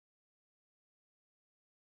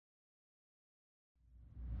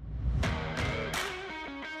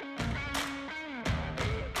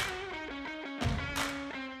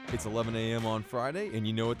It's 11 a.m. on Friday, and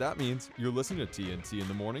you know what that means. You're listening to TNT in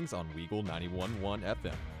the mornings on Weagle 91.1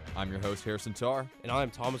 FM. I'm your host, Harrison Tarr. And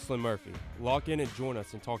I'm Thomas Lynn Murphy. Lock in and join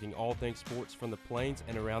us in talking all things sports from the Plains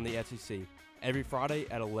and around the SEC every Friday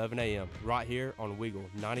at 11 a.m. right here on Weagle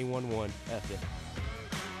 91.1 FM.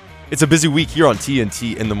 It's a busy week here on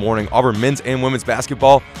TNT in the morning. Auburn men's and women's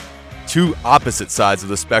basketball, two opposite sides of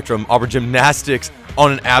the spectrum. Auburn gymnastics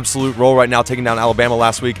on an absolute roll right now, taking down Alabama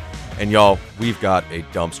last week. And y'all, we've got a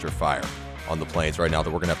dumpster fire on the Plains right now that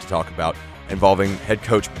we're going to have to talk about, involving head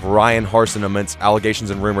coach Bryan Harsin amidst allegations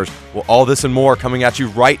and rumors. Well, all this and more coming at you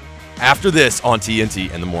right after this on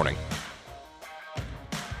TNT in the morning.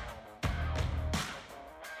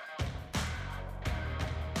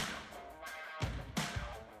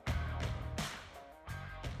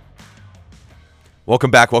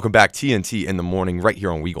 Welcome back. TNT in the morning right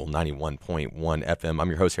here on Weagle 91.1 FM. I'm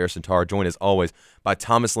your host, Harrison Tarr, joined as always by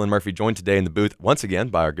Thomas Lynn Murphy, joined today in the booth once again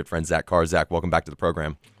by our good friend Zach Carr. Zach, welcome back to the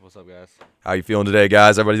program. What's up, guys? How you feeling today,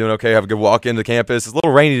 guys? Everybody doing okay? Have a good walk into campus. It's a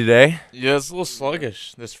little rainy today. Yeah, it's a little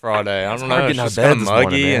sluggish this Friday. I don't know. hard It's getting out of just bed kind of this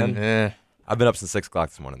muggy morning, and I've been up since 6 o'clock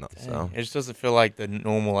this morning, though, so it just doesn't feel like the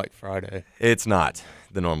normal Friday. it's not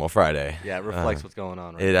the normal Friday. Yeah, it reflects what's going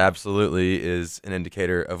on. Right It now. absolutely is an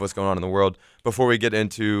indicator of what's going on in the world. Before we get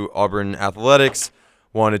into Auburn athletics,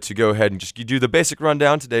 wanted to go ahead and just do the basic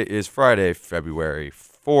rundown. Today is Friday, February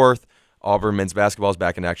 4th. Auburn men's basketball is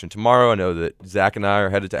back in action tomorrow. I know that Zach and I are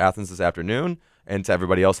headed to Athens this afternoon, and to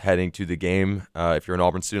everybody else heading to the game, if you're an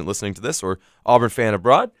Auburn student listening to this or Auburn fan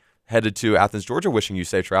abroad, headed to Athens, Georgia, wishing you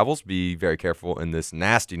safe travels. Be very careful in this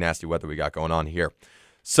nasty, nasty weather we got going on here.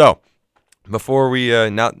 So, before we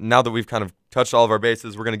now that we've kind of touched all of our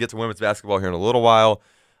bases, we're going to get to women's basketball here in a little while.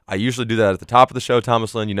 I usually do that at the top of the show,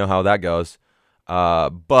 Thomas Lynn. You know how that goes.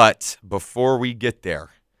 But before we get there,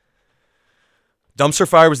 dumpster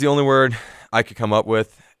fire was the only word I could come up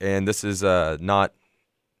with, and this is not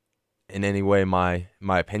in any way my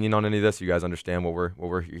opinion on any of this. You guys understand what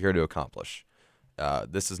we're here to accomplish.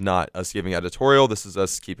 This is not us giving editorial. This is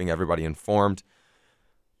us keeping everybody informed.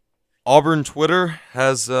 Auburn Twitter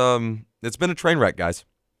has it's been a train wreck, guys,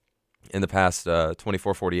 in the past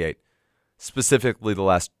 24, 48, specifically the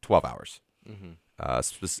last 12 hours.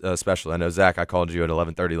 Mm-hmm. Especially, I know, Zach, I called you at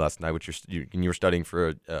 11:30 last night, which you were studying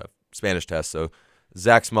for a Spanish test. So,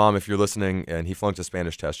 Zach's mom, if you're listening and he flunked a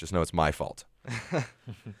Spanish test, just know it's my fault.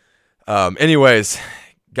 Anyways,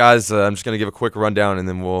 guys, I'm just going to give a quick rundown, and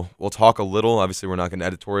then we'll talk a little. Obviously, we're not going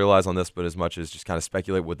to editorialize on this, but as much as just kind of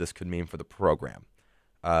speculate what this could mean for the program.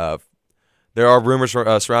 There are rumors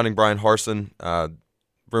surrounding Bryan Harsin.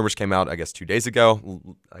 Rumors came out, I guess, 2 days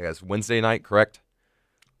ago. I guess Wednesday night, correct?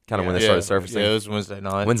 Kind of when they started surfacing. Yeah, it was Wednesday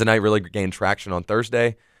night. Wednesday night really gained traction on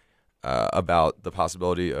Thursday about the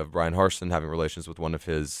possibility of Bryan Harsin having relations with one of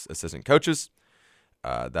his assistant coaches.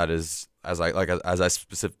 That is, as I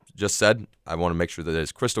just said, I want to make sure that it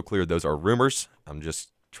is crystal clear those are rumors. I'm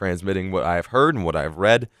just transmitting what I have heard and what I have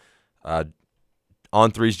read.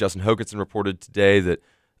 On3's Justin Hokanson reported today that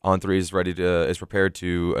On3 is prepared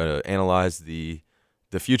to analyze the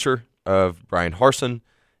future of Bryan Harsin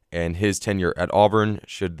and his tenure at Auburn.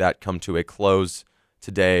 Should that come to a close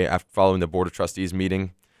today, after following the Board of Trustees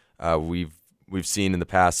meeting, we've seen in the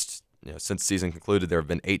past, since the season concluded, there have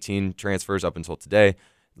been 18 transfers up until today.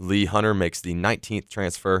 Lee Hunter makes the 19th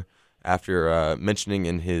transfer after mentioning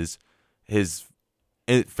in his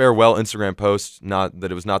farewell Instagram post, not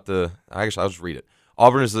that it was not the. Actually, I'll just read it.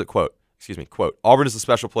 Auburn is the quote. Auburn is a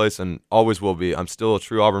special place and always will be. I'm still a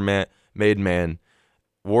true Auburn made man.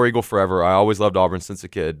 War Eagle forever. I always loved Auburn since a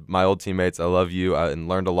kid. My old teammates, I love you and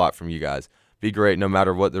learned a lot from you guys. Be great no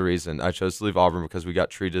matter what the reason. I chose to leave Auburn because we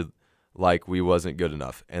got treated like we wasn't good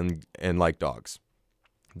enough and like dogs.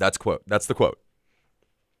 That's the quote.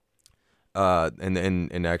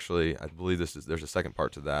 And actually, I believe there's a second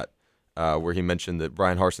part to that where he mentioned that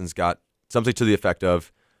Bryan Harsin's got something to the effect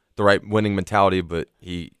of the right winning mentality, but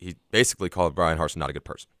he basically called Bryan Harsin not a good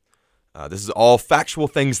person. This is all factual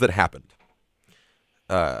things that happened.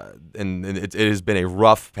 And it has been a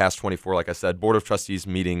rough past 24, like I said. Board of Trustees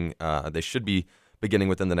meeting, they should be beginning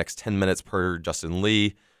within the next 10 minutes per Justin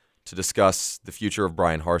Lee to discuss the future of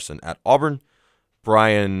Bryan Harsin at Auburn.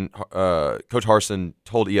 Coach Harsin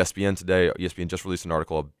told ESPN today, ESPN just released an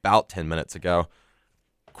article about 10 minutes ago,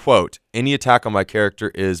 quote, any attack on my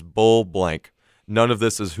character is bull blank. None of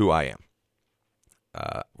this is who I am.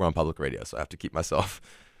 We're on public radio, so I have to keep myself,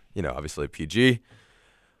 obviously PG.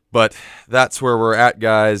 But that's where we're at,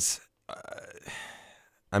 guys.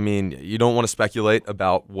 I mean, you don't want to speculate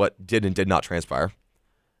about what did and did not transpire.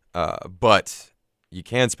 But you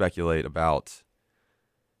can speculate about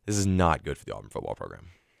this is not good for the Auburn football program.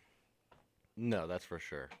 No, that's for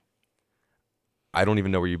sure. I don't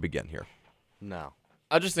even know where you begin here. No.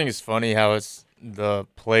 I just think it's funny how it's the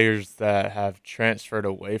players that have transferred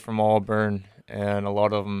away from Auburn, and a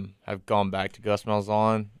lot of them have gone back to Gus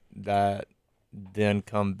Malzahn that then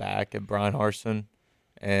come back at Brian Harsin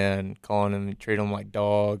and calling them, treat them like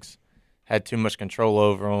dogs, had too much control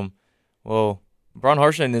over them. Well, Brian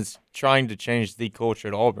Harsin is trying to change the culture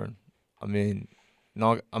at Auburn. I mean,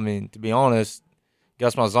 to be honest,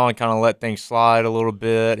 Gus Malzahn kind of let things slide a little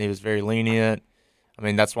bit. He was very lenient. I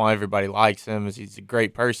mean, that's why everybody likes him. Is he's a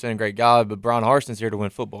great person, great guy. But Brian Harsin's here to win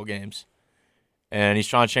football games, and he's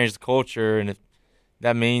trying to change the culture. And if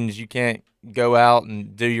that means you can't go out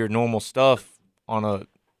and do your normal stuff on a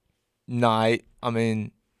night, I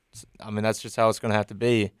mean that's just how it's going to have to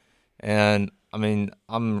be. And I mean,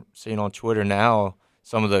 I'm seeing on Twitter now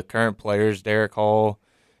some of the current players, Derek Hall,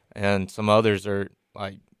 and some others are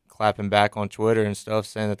like clapping back on Twitter and stuff,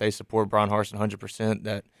 saying that they support Brian Harsin 100%.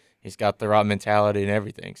 That he's got the right mentality and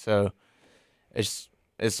everything. So it's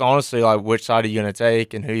honestly like, which side are you going to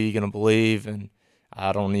take and who are you going to believe? And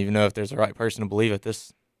I don't even know if there's a right person to believe at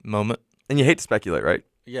this moment. And you hate to speculate, right?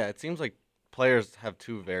 Yeah, it seems like players have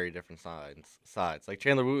two very different sides. Like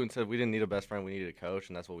Chandler Wooten said, we didn't need a best friend, we needed a coach,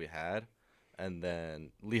 and that's what we had. And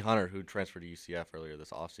then Lee Hunter, who transferred to UCF earlier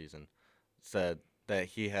this offseason, said that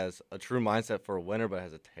he has a true mindset for a winner, but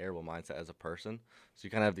has a terrible mindset as a person. So you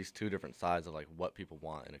kind of have these two different sides of like what people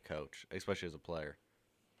want in a coach, especially as a player.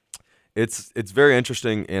 It's very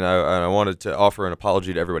interesting, and I wanted to offer an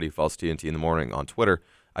apology to everybody who follows TNT in the morning on Twitter.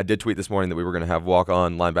 I did tweet this morning that we were going to have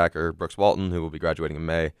walk-on linebacker Brooks Walton, who will be graduating in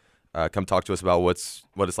May, come talk to us about what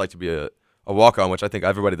it's like to be a walk-on, which I think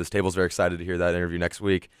everybody at this table is very excited to hear that interview next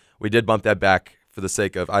week. We did bump that back for the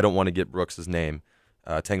sake of I don't want to get Brooks' name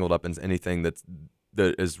tangled up in anything that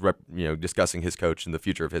is discussing his coach and the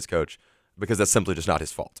future of his coach, because that's simply just not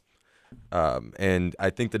his fault. And I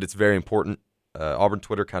think that it's very important. Auburn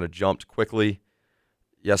Twitter kind of jumped quickly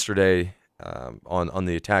yesterday on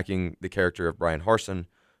the attacking the character of Brian Harsin,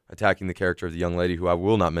 attacking the character of the young lady who I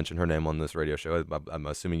will not mention her name on this radio show. I'm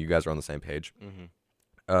assuming you guys are on the same page.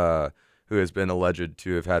 Mm-hmm. Who has been alleged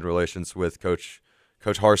to have had relations with Coach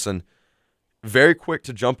Harsin. Very quick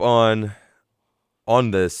to jump on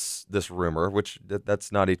this rumor, which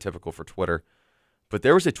that's not atypical for Twitter. But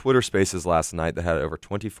there was a Twitter Spaces last night that had over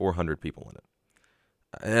 2,400 people in it.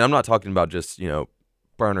 And I'm not talking about just,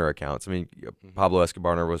 burner accounts. I mean, Pablo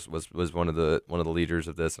Escobar was one of the leaders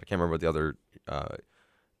of this. I can't remember what the other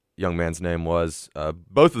young man's name was.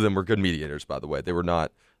 Both of them were good mediators, by the way. They were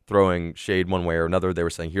not throwing shade one way or another. They were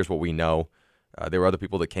saying, here's what we know. There were other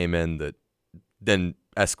people that came in that then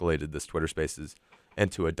escalated this Twitter Spaces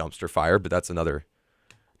into a dumpster fire, but that's another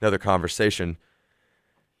conversation.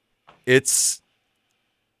 It's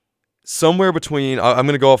somewhere between. I'm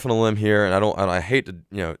going to go off on a limb here, and I hate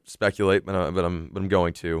to speculate, but I'm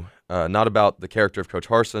going to. Not about the character of Coach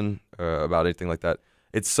Harsin, about anything like that.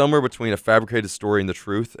 It's somewhere between a fabricated story and the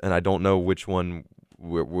truth, and I don't know which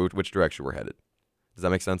direction we're headed. Does that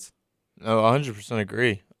make sense? No, 100%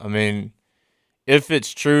 agree. I mean, if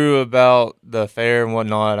it's true about the affair and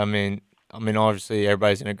whatnot, I mean, obviously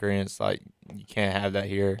everybody's in agreement. Like, you can't have that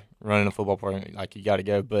here running a football program. Like, you got to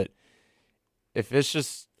go. But if it's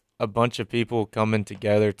just a bunch of people coming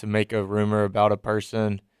together to make a rumor about a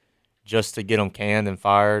person just to get them canned and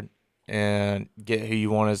fired and get who you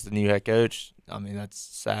want as the new head coach, I mean, that's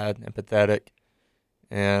sad and pathetic.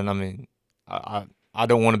 And, I mean, I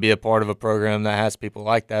don't want to be a part of a program that has people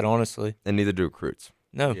like that, honestly. And neither do recruits.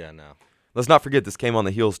 No. Yeah, no. Let's not forget this came on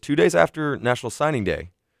the heels 2 days after National Signing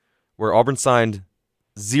Day, where Auburn signed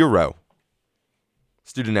 0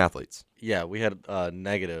 student-athletes. Yeah, we had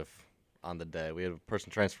negative on the day. We had a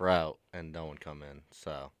person transfer out and no one come in.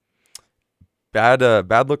 So bad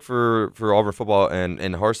look for Auburn football and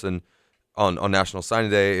Harsin on National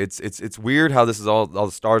Signing Day. It's weird how this is all the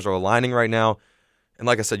stars are aligning right now. And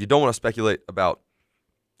like I said, you don't want to speculate about.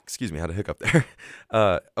 Excuse me, I had a hiccup there.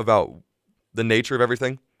 About the nature of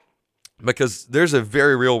everything, because there's a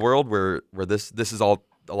very real world where this is all.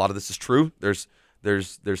 A lot of this is true. There's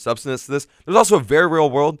substance to this. There's also a very real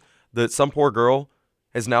world that some poor girl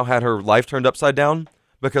has now had her life turned upside down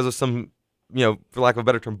because of some, for lack of a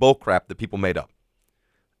better term, bull crap that people made up.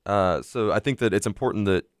 So I think that it's important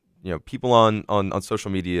that people on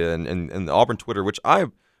social media and the Auburn Twitter, which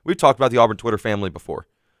we've talked about the Auburn Twitter family before,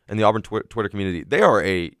 and the Auburn Twitter community. They are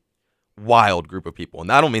a wild group of people,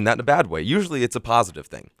 and I don't mean that in a bad way. Usually it's a positive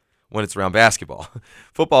thing when it's around basketball.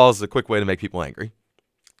 Football is a quick way to make people angry.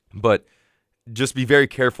 But just be very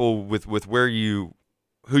careful with who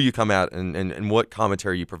you come at and what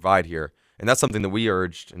commentary you provide here. And that's something that we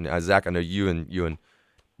urged. And Zach, I know you and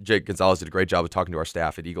Jake Gonzalez did a great job of talking to our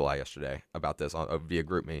staff at Eagle Eye yesterday about this via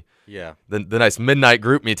GroupMe. Yeah. The nice midnight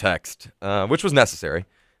GroupMe text, which was necessary,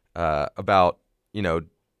 about,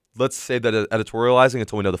 let's say that editorializing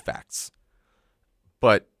until we know the facts.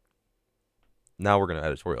 But now we're going to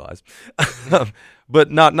editorialize.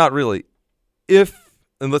 But not really.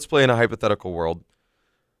 And let's play in a hypothetical world,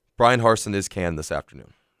 Brian Harsin is canned this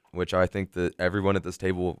afternoon, which I think that everyone at this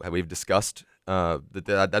table, we've discussed,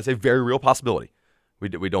 that's a very real possibility.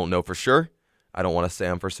 We don't know for sure. I don't want to say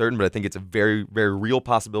I'm for certain, but I think it's a very, very real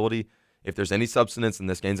possibility, if there's any substance and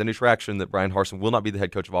this gains any traction, that Brian Harsin will not be the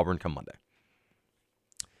head coach of Auburn come Monday.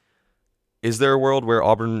 Is there a world where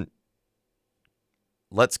Auburn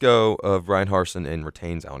lets go of Brian Harsin and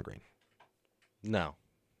retains Alan Green? No.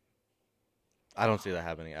 I don't see that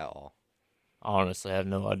happening at all. Honestly, I have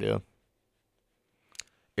no idea.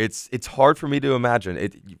 It's hard for me to imagine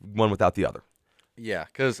it one without the other. Yeah,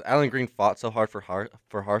 because Alan Green fought so hard for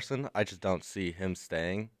Harsin. I just don't see him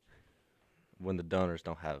staying when he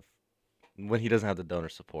doesn't have the donor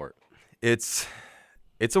support. It's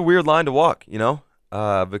a weird line to walk,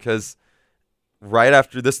 because right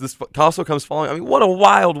after this also comes following. I mean, what a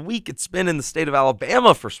wild week it's been in the state of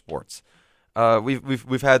Alabama for sports.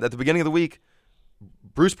 We've had at the beginning of the week,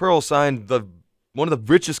 Bruce Pearl signed one of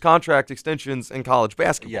the richest contract extensions in college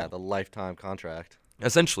basketball. Yeah, the lifetime contract.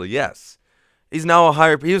 Essentially, yes. He's now a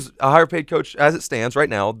higher paid coach as it stands right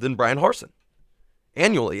now than Brian Harsin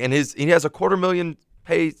annually, and he has a $250,000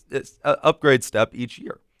 pay upgrade step each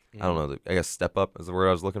year. I don't know. I guess step up is the word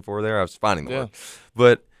I was looking for there. I was finding the word,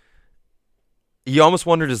 but you almost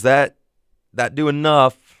wonder, does that do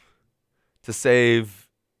enough to save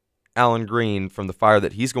Alan Green from the fire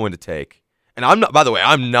that he's going to take? And I'm not. By the way,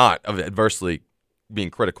 I'm not adversely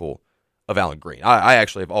being critical of Alan Green. I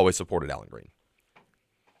actually have always supported Alan Green.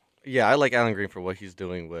 Yeah, I like Alan Green for what he's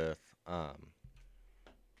doing with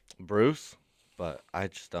Bruce, but I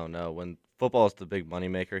just don't know. When football is the big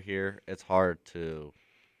moneymaker here, it's hard to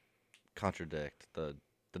contradict the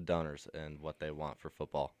donors and what they want for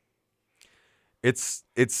football. It's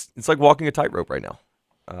like walking a tightrope right now,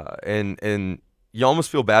 and you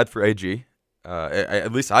almost feel bad for AG.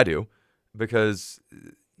 At least I do, because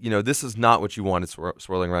this is not what you wanted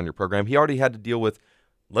swirling around your program. He already had to deal with.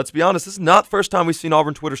 Let's be honest, this is not the first time we've seen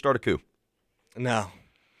Auburn Twitter start a coup. No.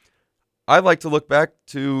 I like to look back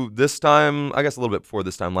to this time, I guess a little bit before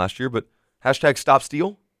this time last year, but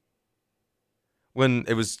 #StopSteele. When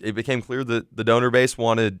it became clear that the donor base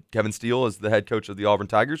wanted Kevin Steele as the head coach of the Auburn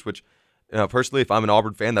Tigers, which personally, if I'm an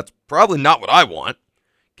Auburn fan, that's probably not what I want,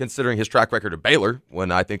 considering his track record at Baylor, when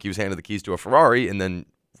I think he was handed the keys to a Ferrari and then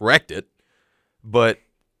wrecked it. But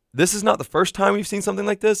this is not the first time we've seen something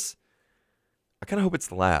like this. I kind of hope it's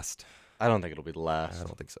the last. I don't think it'll be the last. I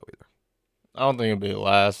don't think so either. I don't think it'll be the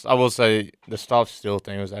last. I will say the stop Steele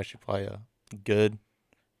thing was actually probably good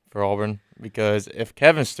for Auburn, because if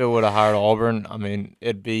Kevin Steele would have hired Auburn, I mean,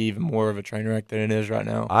 it'd be even more of a train wreck than it is right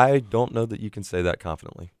now. I don't know that you can say that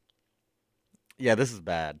confidently. Yeah, this is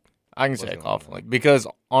bad. I can say it confidently, because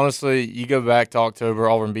honestly, you go back to October,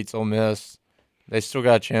 Auburn beats Ole Miss. They still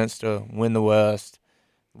got a chance to win the West.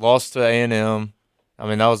 Lost to A&M. I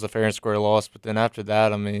mean, that was a fair and square loss. But then after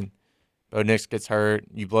that, I mean, Bo Nix gets hurt.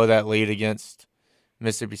 You blow that lead against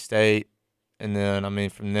Mississippi State. And then, I mean,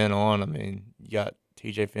 from then on, I mean, you got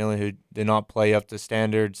TJ Finley, who did not play up to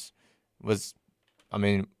standards.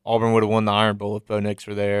 Auburn would have won the Iron Bowl if Bo Nix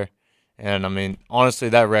were there. And, I mean, honestly,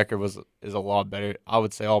 that record is a lot better. I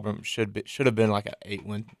would say Auburn should have been like an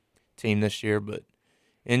 8-win team this year. But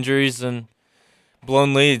injuries and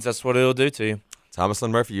blown leads, that's what it'll do to you. Thomas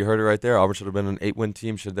Lynn Murphy, you heard it right there. Auburn should have been an 8-win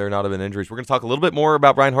team should there not have been injuries. We're going to talk a little bit more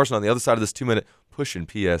about Brian Harsin on the other side of this 2-minute push-in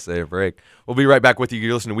PSA break. We'll be right back with you.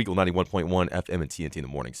 You're listening to Weagle 91.1 FM and TNT in the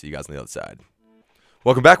morning. See you guys on the other side.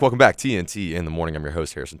 Welcome back. TNT in the morning. I'm your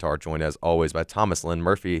host, Harrison Tarr, joined as always by Thomas Lynn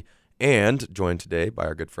Murphy, and joined today by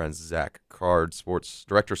our good friend Zach Card,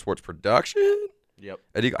 Director of Sports Production. Yep.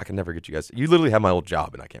 Eddie, I can never get you guys. You literally have my old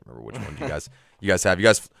job, and I can't remember which one you guys have. You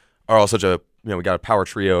guys are all such a, we got a power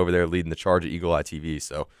trio over there leading the charge at Eagle Eye TV.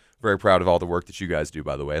 So very proud of all the work that you guys do,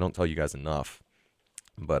 by the way. I don't tell you guys enough.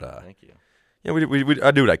 But thank you. Yeah,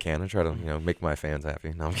 I do what I can. I try to make my fans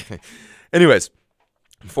happy. No, I'm kidding. Anyways,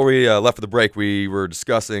 before we left for the break, we were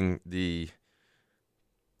discussing the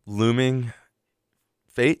looming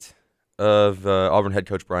fate of Auburn head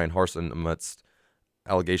coach Brian Harsin amidst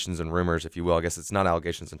allegations and rumors, if you will. I guess it's not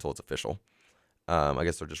allegations until it's official. I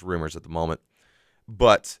guess they're just rumors at the moment.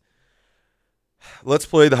 But let's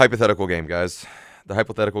play the hypothetical game, guys. The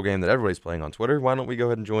hypothetical game that everybody's playing on Twitter. Why don't we go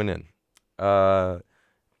ahead and join in?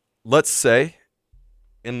 Let's say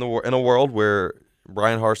in a world where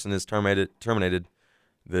Brian Harsin is terminated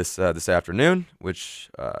this afternoon. Which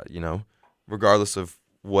regardless of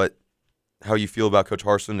how you feel about Coach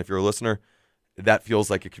Harsin, if you're a listener, that feels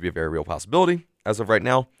like it could be a very real possibility as of right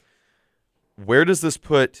now. Where does this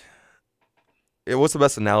put? What's the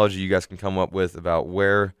best analogy you guys can come up with about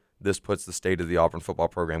where this puts the state of the Auburn football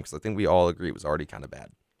program? Because I think we all agree it was already kind of bad.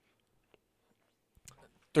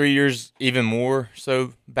 3 years, even more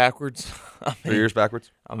so backwards. 3 years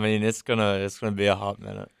backwards. I mean, it's gonna be a hot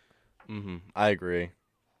minute. I agree.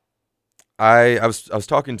 I was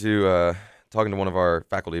talking to one of our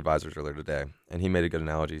faculty advisors earlier today, and he made a good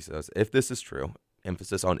analogy. He says, if this is true,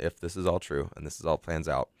 emphasis on if this is all true, and this is all plans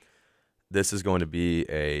out, this is going to be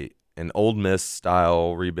an Ole Miss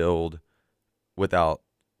style rebuild without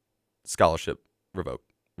scholarship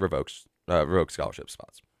revoked scholarship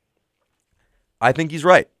spots. I think he's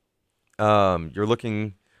right. You're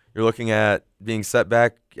looking at being set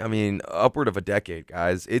back, I mean, upward of a decade,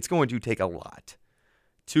 guys. It's going to take a lot.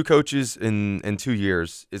 2 coaches in 2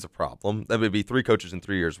 years is a problem. That would be 3 coaches in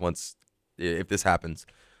 3 years if this happens.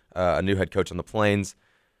 A new head coach on the Plains.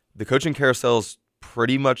 The coaching carousel's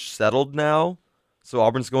pretty much settled now, so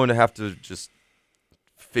Auburn's going to have to just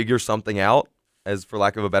figure something out, as for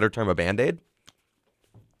lack of a better term, a Band-Aid.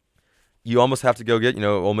 You almost have to go get,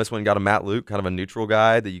 Ole Miss went and got a Matt Luke, kind of a neutral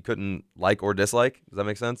guy that you couldn't like or dislike. Does that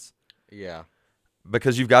make sense? Yeah.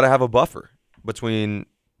 Because you've got to have a buffer between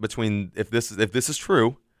if this is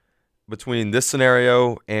true, between this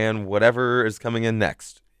scenario and whatever is coming in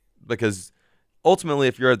next. Because ultimately,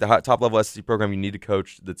 if you're at the top level SEC program, you need a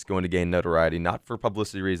coach that's going to gain notoriety, not for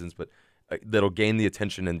publicity reasons, but that'll gain the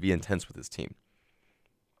attention and be intense with his team.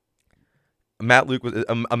 Matt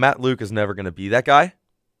Luke is never going to be that guy.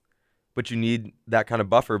 But you need that kind of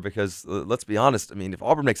buffer because, let's be honest, I mean, if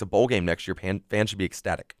Auburn makes a bowl game next year, fans should be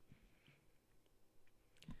ecstatic.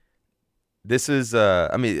 This is,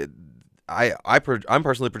 I'm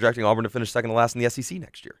personally projecting Auburn to finish second to last in the SEC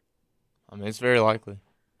next year. I mean, it's very likely.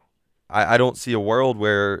 I don't see a world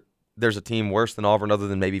where there's a team worse than Auburn other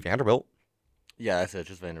than maybe Vanderbilt. Yeah, that's it.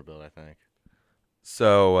 Just Vanderbilt, I think.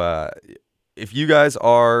 So, if you guys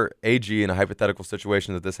are AG in a hypothetical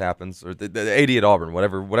situation that this happens, or the AD at Auburn,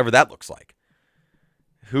 whatever that looks like,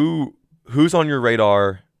 who's on your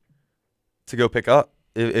radar to go pick up?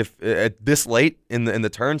 If at this late in the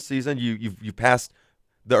turn season, you've passed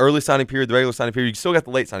the early signing period, the regular signing period, you still got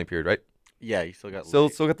the late signing period, right? Yeah, you still got still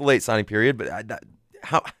got the late signing period, but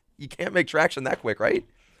how you can't make traction that quick, right?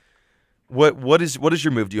 What is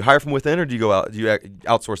your move? Do you hire from within, or do you go out? Do you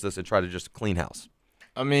outsource this and try to just clean house?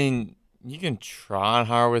 I mean, you can try and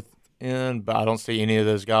hire within, but I don't see any of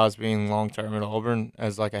those guys being long-term at Auburn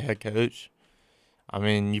as, like, a head coach. I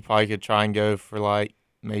mean, you probably could try and go for, like,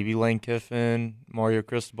 maybe Lane Kiffin, Mario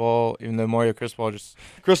Cristobal, even though Mario Cristobal's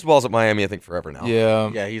at Miami, I think, forever now.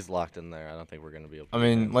 Yeah. Yeah, he's locked in there. I don't think we're going to be able to. I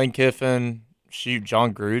mean, Lane Kiffin,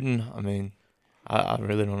 John Gruden. I mean, I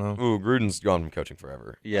really don't know. Ooh, Gruden's gone from coaching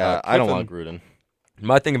forever. Yeah, I don't want Gruden.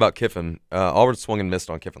 My thing about Kiffin, Auburn swung and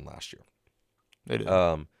missed on Kiffin last year. They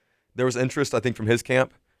did. There was interest, I think, from his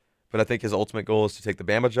camp, but I think his ultimate goal is to take the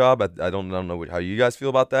Bama job. I don't know how you guys feel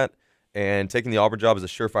about that. And taking the Auburn job is a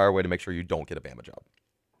surefire way to make sure you don't get a Bama job.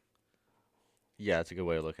 Yeah, it's a good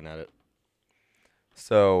way of looking at it.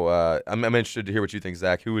 So I'm interested to hear what you think,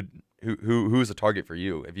 Zach. Who is a target for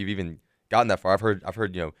you? If you've even gotten that far, I've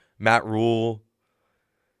heard Matt Rule.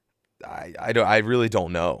 I really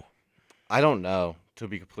don't know. I don't know. To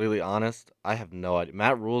be completely honest, I have no idea.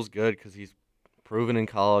 Matt Rule's good because he's proven in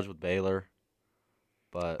college with Baylor,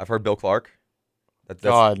 but I've heard Bill Clark.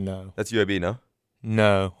 God, no. That's UAB, no?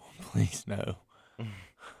 No, please, no.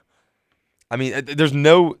 I mean,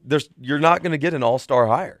 you're not going to get an all-star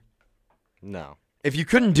hire. No. If you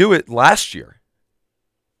couldn't do it last year.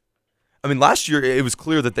 I mean, last year it was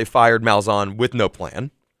clear that they fired Malzahn with no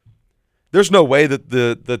plan. There's no way that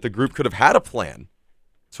the group could have had a plan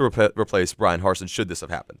to replace Brian Harsin should this have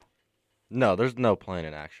happened. No, there's no plan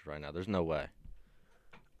in action right now. There's no way.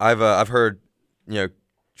 I've heard,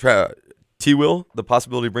 T-Will, the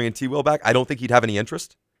possibility of bringing T-Will back. I don't think he'd have any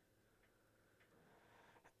interest.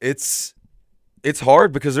 It's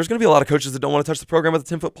hard because there's going to be a lot of coaches that don't want to touch the program with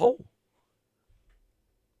a 10-foot pole.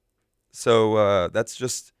 So that's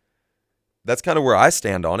kind of where I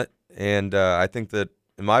stand on it, and I think that,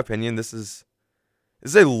 in my opinion, this is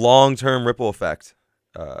a long-term ripple effect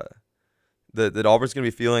that Auburn's going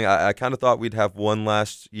to be feeling. I kind of thought we'd have one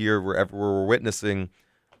last year where we're witnessing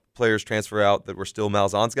players transfer out that were still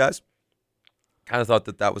Malzahn's guys. Kind of thought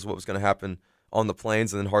that was what was going to happen on the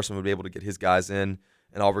Plains, and then Harsin would be able to get his guys in,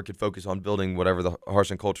 and Auburn could focus on building whatever the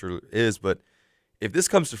Harsin culture is. But if this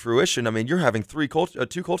comes to fruition, I mean, you're having two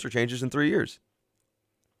culture changes in 3 years.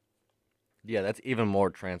 Yeah, that's even more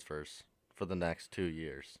transfers for the next 2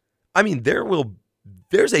 years. I mean,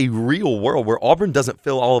 there's a real world where Auburn doesn't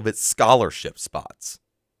fill all of its scholarship spots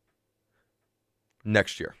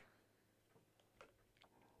next year.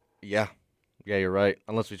 Yeah. Yeah, you're right.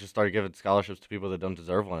 Unless we just start giving scholarships to people that don't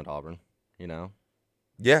deserve one at Auburn, you know?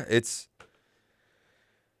 Yeah, it's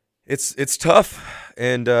tough,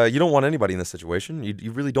 and you don't want anybody in this situation.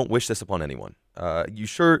 You really don't wish this upon anyone.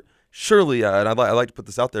 Surely, and I'd like to put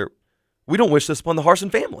this out there, we don't wish this upon the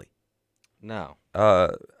Harsin family. No.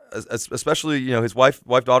 Especially his wife,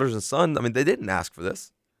 daughters, and son. I mean, they didn't ask for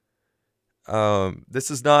this.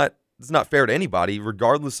 This is not fair to anybody,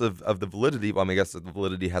 regardless of the validity. Well, I mean, I guess the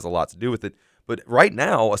validity has a lot to do with it, but right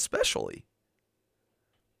now, especially,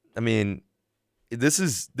 I mean, this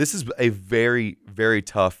is a very, very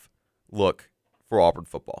tough look for Auburn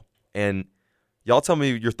football. And y'all tell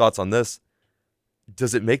me your thoughts on this.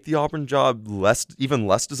 Does it make the Auburn job even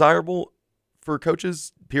less desirable for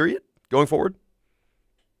coaches, period, going forward?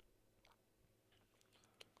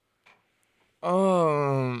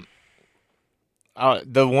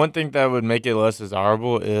 The one thing that would make it less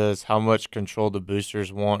desirable is how much control the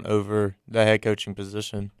boosters want over the head coaching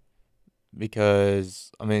position.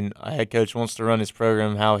 Because, I mean, a head coach wants to run his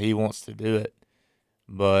program how he wants to do it.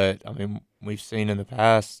 But, I mean, we've seen in the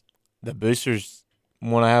past the boosters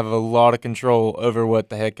want to have a lot of control over what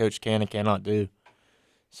the head coach can and cannot do.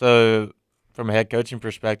 So, from a head coaching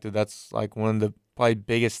perspective, that's like one of the probably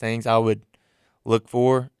biggest things I would look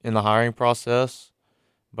for in the hiring process.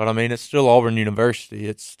 But, I mean, it's still Auburn University.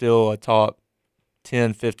 It's still a top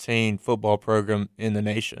 10, 15 football program in the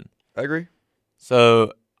nation. I agree.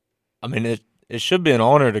 So, I mean, it should be an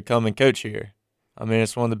honor to come and coach here. I mean,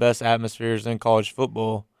 it's one of the best atmospheres in college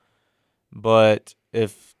football. But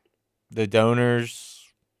if the donors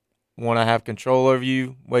want to have control over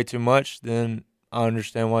you way too much, then I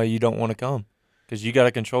understand why you don't want to come. Because you got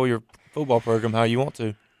to control your football program how you want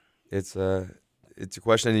to. It's a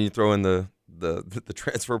question, and you throw in the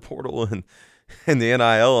transfer portal and the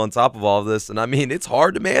NIL on top of all of this, and I mean, it's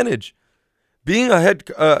hard to manage. Being a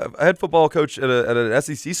head football coach at an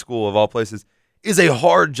SEC school of all places is a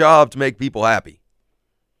hard job to make people happy.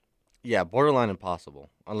 Yeah, borderline impossible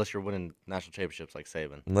unless you're winning national championships like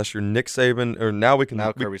Saban. Unless you're Nick Saban, or now we can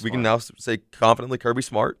now say confidently Kirby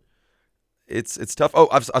Smart. It's tough. Oh,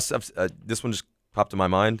 this one just popped to my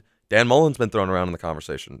mind. Dan Mullen's been thrown around in the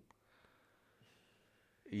conversation.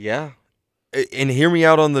 Yeah. And hear me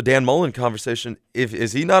out on the Dan Mullen conversation.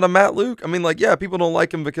 Is he not a Matt Luke? I mean, like, yeah, people don't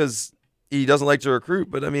like him because he doesn't like to recruit,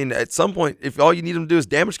 but I mean, at some point, if all you need him to do is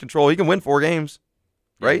damage control, he can win 4 games,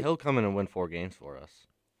 right? Yeah, he'll come in and win 4 games for us.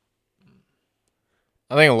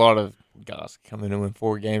 I think a lot of guys come in and win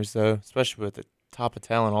 4 games, though, especially with the type of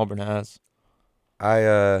talent Auburn has.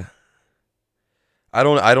 I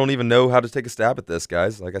don't even know how to take a stab at this,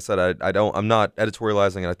 guys. Like I said, I'm not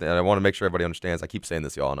editorializing, and I want to make sure everybody understands. I keep saying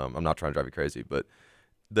this, y'all, and I'm not trying to drive you crazy, but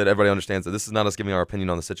that everybody understands that this is not us giving our opinion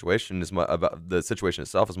on the situation about the situation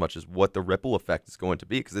itself as much as what the ripple effect is going to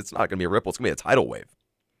be, because it's not going to be a ripple. It's going to be a tidal wave.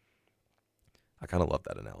 I kind of love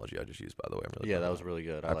that analogy I just used, by the way. Yeah, that was really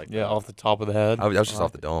good. I like that. Yeah, off the top of the head. I was just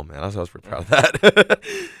off the dome, man. I was pretty proud of that.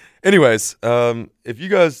 Anyways, if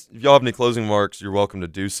y'all have any closing remarks, you're welcome to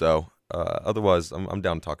do so. Otherwise, I'm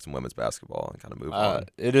down to talk some women's basketball and kind of move on.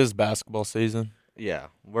 It is basketball season. Yeah,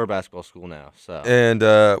 we're a basketball school now, so. And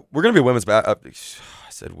we're going to be a women's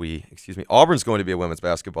excuse me. Auburn's going to be a women's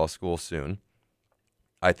basketball school soon,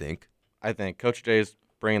 I think. Coach Jay's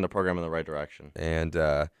bringing the program in the right direction. And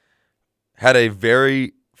had a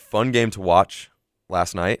very fun game to watch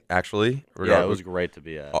last night, actually. Yeah, it was great to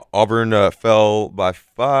be at. Auburn fell by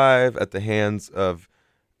 5 at the hands of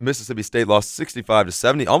Mississippi State, lost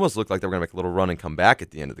 65-70. Almost looked like they were going to make a little run and come back at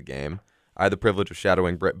the end of the game. I had the privilege of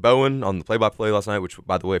shadowing Brett Bowen on the play-by-play last night, which,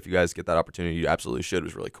 by the way, if you guys get that opportunity, you absolutely should. It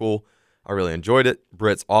was really cool. I really enjoyed it.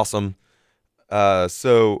 Brett's awesome.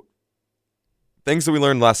 So, things that we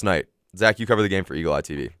learned last night. Zach, you covered the game for Eagle Eye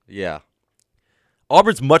TV. Yeah.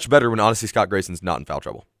 Auburn's much better when, honestly, Scott Grayson's not in foul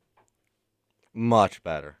trouble. Much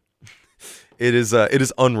better. It is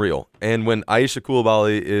unreal. And when Aisha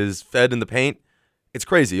Coulibaly is fed in the paint, it's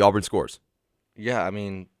crazy. Auburn scores. Yeah, I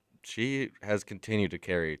mean, she has continued to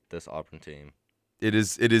carry this Auburn team. It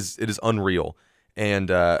is unreal. And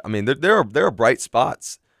I mean, there are bright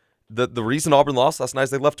spots. The reason Auburn lost last night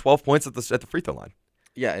is they left 12 points at the free throw line.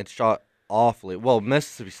 Yeah, it shot awfully. Well,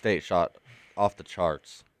 Mississippi State shot off the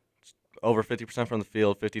charts. Over 50% from the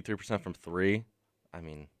field, 53% from 3. I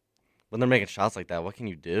mean, when they're making shots like that, what can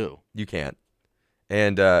you do? You can't.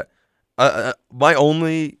 And my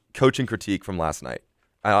only coaching critique from last night,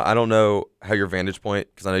 I don't know how your vantage point,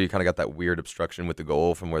 because I know you kind of got that weird obstruction with the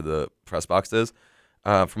goal from where the press box is.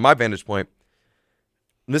 From my vantage point,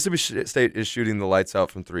 Mississippi State is shooting the lights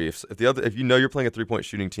out from three. If you know you're playing a 3-point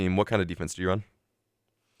shooting team, what kind of defense do you run?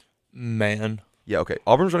 Man. Yeah, okay.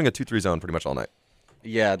 Auburn's running a 2-3 zone pretty much all night.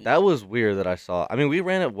 Yeah, that was weird that I saw. I mean, we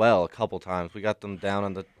ran it well a couple times. We got them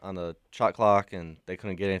down on the shot clock, and they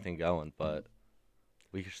couldn't get anything going, but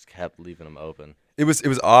we just kept leaving them open. It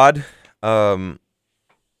was odd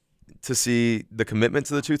to see the commitment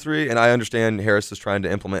to the 2-3, and I understand Harris is trying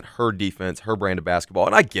to implement her defense, her brand of basketball,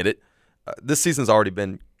 and I get it. This season's already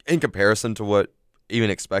been, in comparison to what even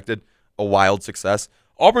expected, a wild success.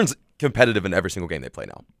 Auburn's competitive in every single game they play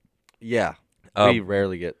now. Yeah, we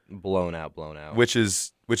rarely get blown out. Which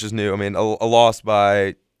is new. I mean, a loss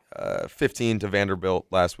by 15 to Vanderbilt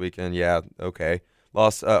last weekend. Yeah, okay.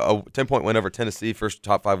 Lost a 10-point win over Tennessee, first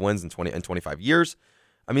top 5 wins in 25 years.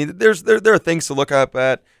 I mean, there are things to look up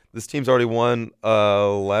at. This team's already won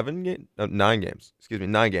 9 games.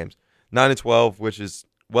 9-12, which is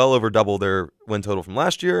well over double their win total from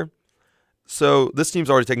last year. So this team's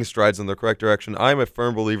already taking strides in the correct direction. I'm a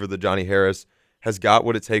firm believer that Johnny Harris has got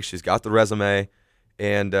what it takes. She's got the resume,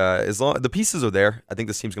 and as long the pieces are there, I think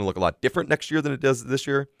this team's going to look a lot different next year than it does this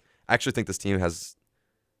year. I actually think this team has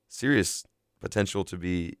serious potential to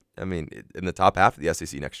be, in the top half of the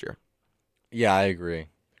SEC next year. Yeah, I agree.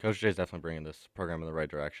 Coach Jay's definitely bringing this program in the right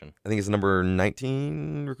direction. I think it's number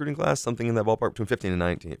 19 recruiting class, something in that ballpark, between 15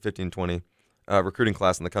 and 20 recruiting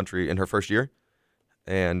class in the country in her first year.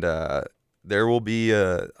 And there will be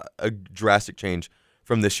a drastic change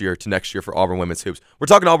from this year to next year for Auburn women's hoops. We're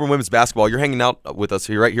talking Auburn women's basketball. You're hanging out with us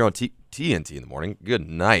right here on TNT in the morning. Good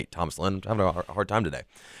night, Thomas Lynn. I'm having a hard time today.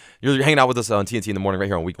 You're hanging out with us on TNT in the morning right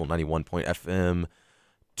here on Weagle 91.FM.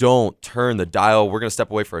 Don't turn the dial. We're going to step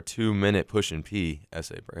away for a 2-minute push and pee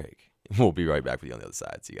essay break. We'll be right back with you on the other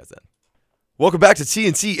side. See you guys then. Welcome back to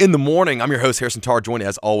TNT in the morning. I'm your host, Harrison Tarr, joined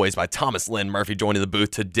as always by Thomas Lynn Murphy, joining the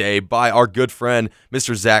booth today by our good friend,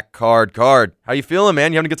 Mr. Zach Card. Card, how you feeling,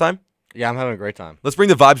 man? You having a good time? Yeah, I'm having a great time. Let's bring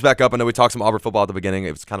the vibes back up. I know we talked some Auburn football at the beginning.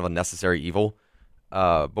 It was kind of a necessary evil.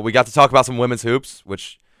 But we got to talk about some women's hoops,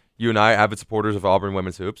 which you and I, avid supporters of Auburn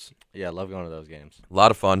women's hoops. Yeah, I love going to those games. A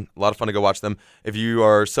lot of fun. A lot of fun to go watch them. If you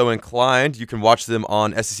are so inclined, you can watch them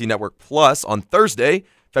on SEC Network Plus on Thursday,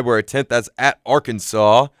 February 10th. That's at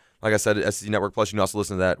Arkansas. Like I said, at SEC Network Plus, you can also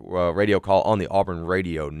listen to that radio call on the Auburn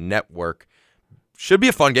Radio Network. Should be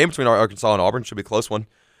a fun game between Arkansas and Auburn. Should be a close one.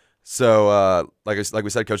 So, like we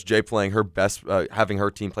said, Coach Jay playing her best, having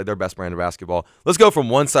her team play their best brand of basketball. Let's go from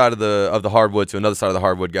one side of the hardwood to another side of the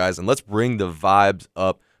hardwood, guys, and let's bring the vibes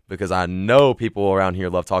up because I know people around here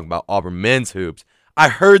love talking about Auburn men's hoops. I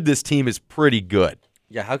heard this team is pretty good.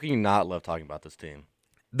 Yeah, how can you not love talking about this team?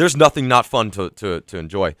 There's nothing not fun to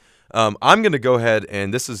enjoy. I'm going to go ahead,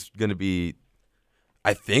 and this is going to be,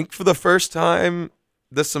 I think, for the first time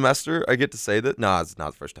this semester, I get to say that. Nah, it's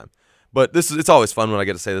not the first time. But it's always fun when I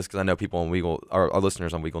get to say this because I know people on Weagle, our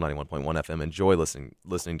listeners on Weagle 91.1 FM, enjoy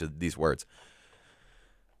listening to these words.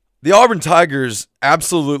 The Auburn Tigers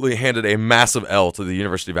absolutely handed a massive L to the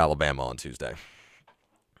University of Alabama on Tuesday.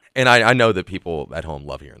 And I know that people at home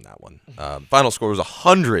love hearing that one. Final score was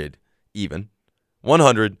 100 even,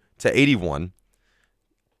 100 to 81.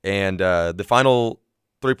 And the final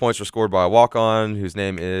 3 points were scored by a walk-on whose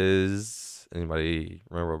name is... Anybody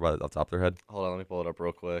remember right off the top of their head? Hold on, let me pull it up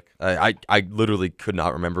real quick. I literally could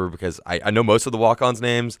not remember because I know most of the walk-ons'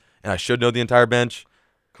 names, and I should know the entire bench.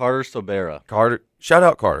 Carter Sobera. Carter, shout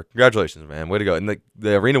out Carter. Congratulations, man. Way to go. And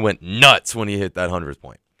the arena went nuts when he hit that 100th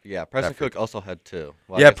point. Yeah, Preston Cook also had 2.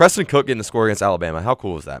 Well, yeah, Preston Cook getting a score against Alabama. How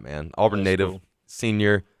cool was that, man? Auburn native, cool.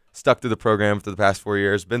 Senior, stuck through the program for the past 4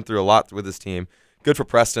 years, been through a lot with his team. Good for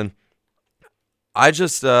Preston. I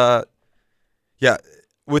just, with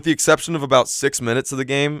the exception of about 6 minutes of the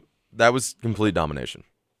game, that was complete domination.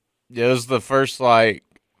 Yeah, it was the first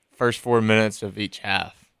 4 minutes of each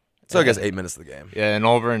half. So I guess 8 minutes of the game. Yeah, and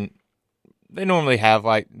Auburn, they normally have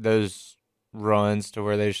those runs to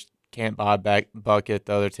where they just can't buy back bucket.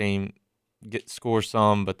 The other team score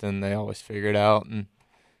some, but then they always figure it out. And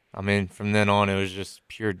from then on, it was just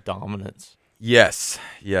pure dominance. Yes.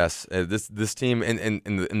 This team, and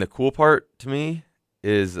the cool part to me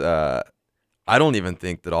is I don't even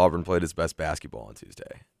think that Auburn played its best basketball on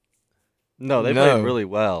Tuesday. No, they played really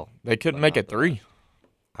well. They couldn't make it 3.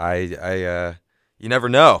 You never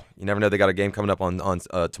know. You never know. They got a game coming up on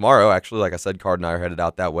tomorrow. Actually, like I said, Card and I are headed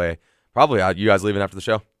out that way. Probably you guys leaving after the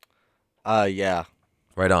show? Yeah.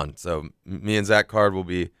 Right on. So me and Zach Card will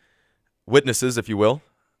be witnesses, if you will.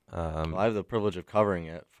 Well, I have the privilege of covering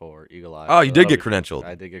it for Eagle Eye. Oh, you so did that'll get be fun. credentialed.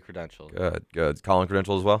 I did get credentialed. Good, good. Colin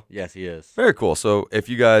credential as well? Yes, he is. Very cool. So if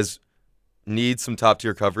you guys need some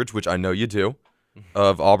top-tier coverage, which I know you do,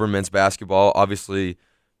 of Auburn men's basketball, obviously,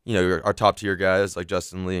 our top-tier guys like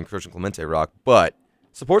Justin Lee and Christian Clemente rock, but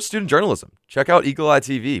support student journalism. Check out Eagle Eye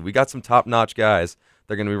TV. We got some top-notch guys.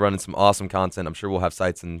 They're going to be running some awesome content. I'm sure we'll have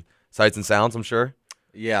sights and sounds, I'm sure.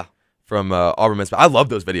 Yeah. From Auburn men's. I love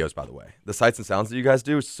those videos, by the way. The sights and sounds that you guys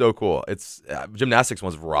do is so cool. It's gymnastics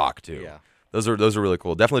ones rock too. Yeah. Those are really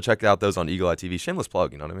cool. Definitely check out those on Eagle Eye TV. Shameless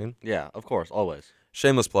plug, you know what I mean? Yeah, of course, always.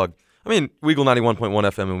 Shameless plug. I mean, Weagle 91.1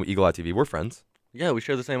 FM and Eagle Eye TV, we're friends. Yeah, we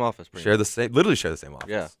share the same office. Literally share the same office.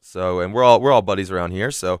 Yeah. So, and we're all buddies around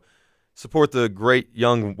here. So, support the great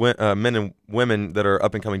young men and women that are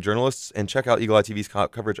up and coming journalists, and check out Eagle Eye TV's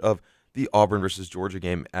coverage of the Auburn versus Georgia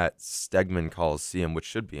game at Stegman Coliseum, which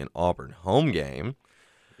should be an Auburn home game.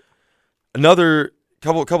 Another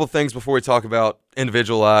couple things before we talk about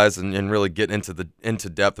individualize and really get into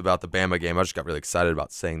depth about the Bama game. I just got really excited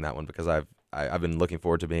about saying that one because I've been looking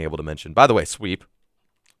forward to being able to mention. By the way, sweep.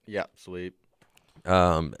 Yeah, sweep.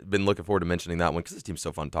 Been looking forward to mentioning that one because this team's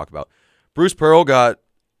so fun to talk about. Bruce Pearl got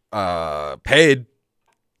paid,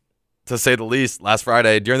 to say the least, last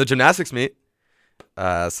Friday during the gymnastics meet.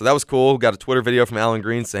 So that was cool. Got a Twitter video from Alan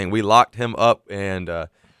Green saying we locked him up. And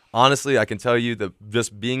honestly, I can tell you that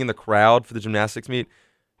just being in the crowd for the gymnastics meet,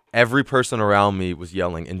 every person around me was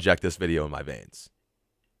yelling, "Inject this video in my veins."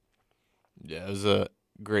 Yeah, it was a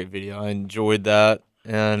great video. I enjoyed that.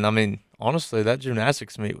 And, I mean, honestly, that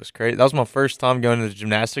gymnastics meet was crazy. That was my first time going to the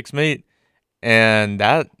gymnastics meet. And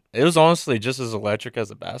it was honestly just as electric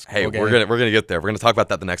as a basketball game. We're gonna get there. We're gonna talk about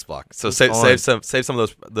that the next block. So save some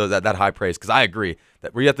of that high praise because I agree.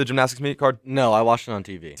 Were you at the gymnastics meet, Card? No, I watched it on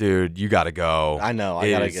TV. Dude, you gotta go. I know.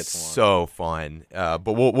 I gotta get to one. So fun. But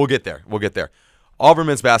we'll get there. We'll get there. Auburn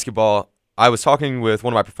men's basketball. I was talking with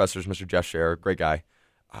one of my professors, Mr. Jeff Scherer, great guy.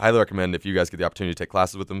 I highly recommend if you guys get the opportunity to take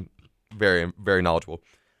classes with him. Very, very knowledgeable.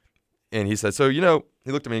 And he said,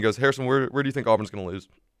 he looked at me and goes, "Harrison, where do you think Auburn's gonna lose?"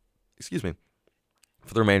 Excuse me.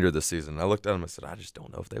 For the remainder of this season. I looked at him and said, I just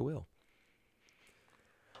don't know if they will.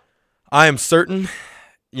 I am certain,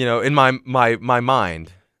 in my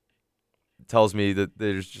mind tells me that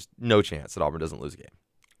there's just no chance that Auburn doesn't lose a game.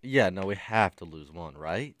 Yeah, no, we have to lose one,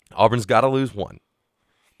 right? Auburn's got to lose one.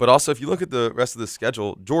 But also, if you look at the rest of the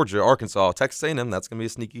schedule, Georgia, Arkansas, Texas A&M, that's going to be a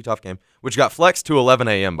sneaky tough game, which got flexed to 11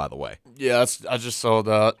 a.m., by the way. Yeah, I just saw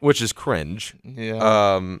that. Which is cringe.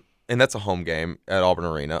 Yeah. And that's a home game at Auburn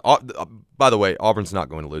Arena. By the way, Auburn's not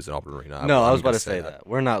going to lose at Auburn Arena. No, I was about to say that.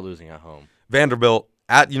 We're not losing at home. Vanderbilt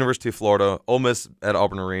at University of Florida, Ole Miss at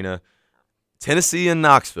Auburn Arena, Tennessee and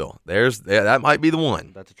Knoxville. That might be the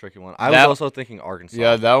one. That's a tricky one. I was also thinking Arkansas.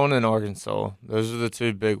 Yeah, that one in Arkansas. Those are the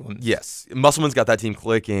two big ones. Yes. Musselman's got that team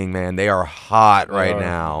clicking, man. They are hot right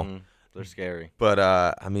now. Mm-hmm. They're scary. But,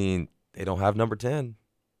 they don't have number 10.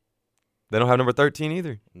 They don't have number 13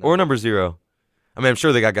 either. No. Or number 0. I mean, I'm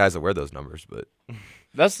sure they got guys that wear those numbers, but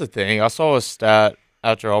that's the thing. I saw a stat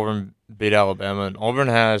after Auburn beat Alabama, and Auburn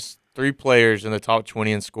has 3 players in the top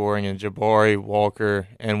 20 in scoring, in Jabari, Walker,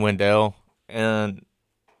 and Wendell. And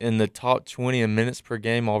in the top 20 in minutes per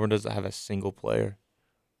game, Auburn doesn't have a single player.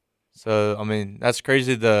 So, I mean, that's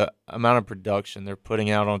crazy, the amount of production they're putting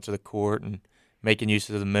out onto the court and making use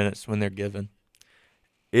of the minutes when they're given.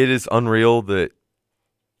 It is unreal that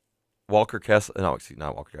Wendell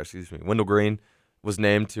Green was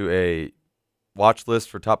named to a watch list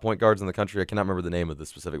for top point guards in the country. I cannot remember the name of the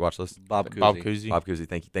specific watch list. Bob Cousy. Bob Cousy.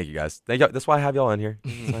 Thank you guys. Thank you. That's why I have y'all in here.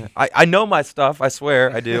 I know my stuff. I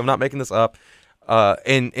swear I do. I'm not making this up.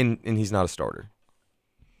 And he's not a starter.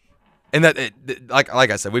 And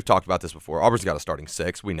like I said, we've talked about this before. Auburn's got a starting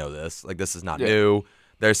 6. We know this. Like, this is not new.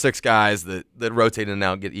 There's 6 guys that rotate in and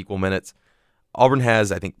out and get equal minutes. Auburn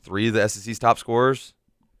has, I think, 3 of the SEC's top scorers.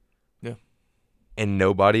 Yeah. And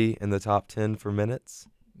nobody in the top 10 for minutes.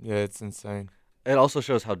 Yeah, it's insane. It also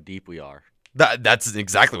shows how deep we are. That's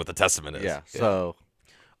exactly what the testament is. Yeah. So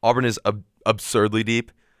Auburn is absurdly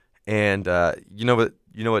deep, and you know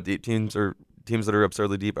what deep teams that are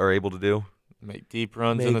absurdly deep are able to do? Make deep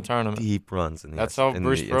runs in the tournament. Deep runs in the That's how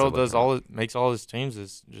Bruce Pearl does makes all his teams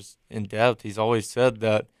is just in depth. He's always said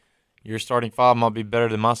that your starting 5 might be better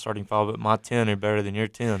than my starting 5, but my 10 are better than your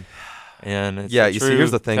 10. And it's you see,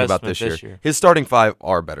 here's the thing about this year. His starting 5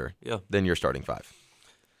 are better than your starting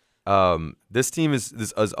 5. This team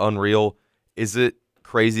is unreal. Is it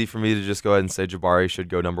crazy for me to just go ahead and say Jabari should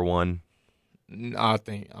go number 1? I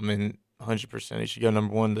mean, 100% he should go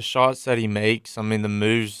number 1. The shots that he makes, I mean, the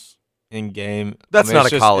moves in game. That's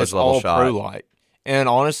not a college level shot. Pro-like. And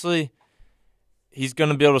honestly, he's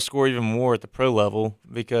going to be able to score even more at the pro level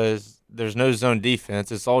because there's no zone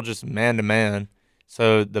defense. It's all just man-to-man.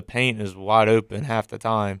 So the paint is wide open half the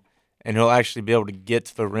time, and he'll actually be able to get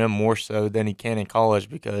to the rim more so than he can in college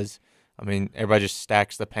because, I mean, everybody just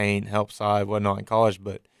stacks the paint, help side, whatnot in college.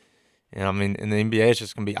 But, I mean, in the NBA, it's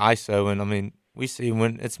just going to be ISO. And, I mean, we see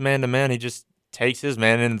when it's man-to-man, he just takes his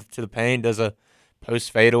man into the paint, does a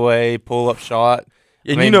post fadeaway, pull-up shot.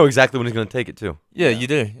 And you know exactly when he's going to take it, too. Yeah, you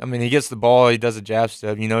do. I mean, he gets the ball, he does a jab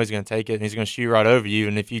step, you know he's going to take it, and he's going to shoot right over you.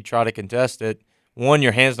 And if you try to contest it, one,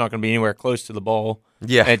 your hand's not going to be anywhere close to the ball.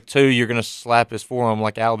 Yeah. And two, you're going to slap his forearm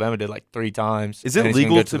like Alabama did like 3 times. Is it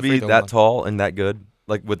legal to be that tall and that good,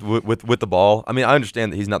 like with the ball? I mean, I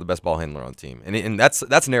understand that he's not the best ball handler on the team, and that's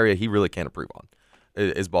an area he really can't improve on,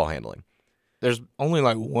 is ball handling. There's only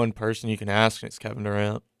like one person you can ask, and it's Kevin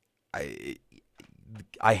Durant.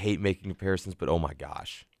 I hate making comparisons, but oh my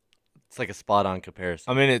gosh. It's like a spot-on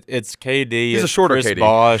comparison. I mean, it's KD. He's a shorter Chris KD.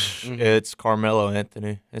 Bosh. It's Carmelo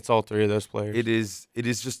Anthony. It's all 3 of those players. It is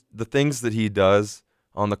just the things that he does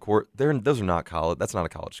on the court. Those are not college. That's not a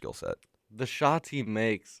college skill set. The shots he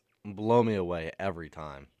makes blow me away every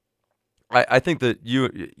time. I think that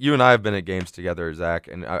you and I have been at games together, Zach,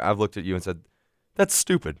 and I've looked at you and said, that's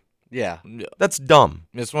stupid. Yeah. That's dumb.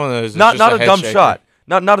 It's one of those. Not a head dumb shaker. shot.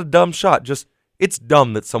 Not a dumb shot. Just it's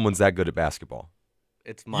dumb that someone's that good at basketball.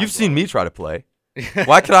 It's You've seen me try to play.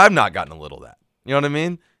 Why could I have not gotten a little of that? You know what I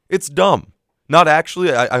mean? It's dumb. Not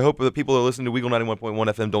actually. I hope that people who are listening to Weagle 91.1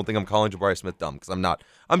 FM don't think I'm calling Jabari Smith dumb, because I'm not.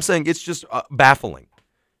 I'm saying it's just baffling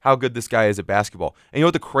how good this guy is at basketball. And you know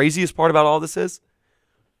what the craziest part about all this is?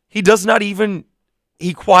 He does not even –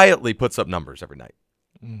 he quietly puts up numbers every night.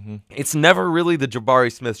 Mm-hmm. It's never really the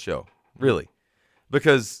Jabari Smith show, really.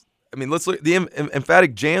 Because, I mean, let's look – the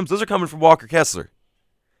emphatic jams, those are coming from Walker Kessler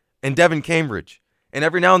and Devin Cambridge. And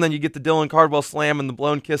every now and then you get the Dylan Cardwell slam and the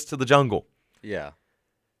blown kiss to the jungle. Yeah.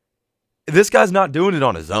 This guy's not doing it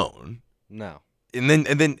on his own. No. And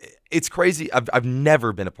then it's crazy. I've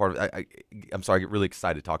never been a part of – I'm sorry, I get really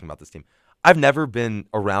excited talking about this team. I've never been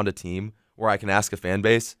around a team where I can ask a fan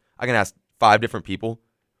base – I can ask 5 different people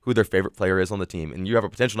who their favorite player is on the team, and you have a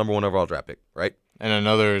potential number 1 overall draft pick, right? And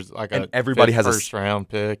another is like everybody has first round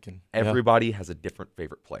pick. And everybody has a different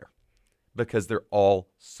favorite player because they're all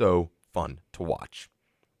so fun to watch.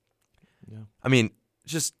 Yeah. I mean,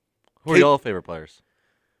 just Who are y'all favorite players?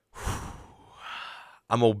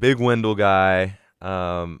 I'm a big Wendell guy,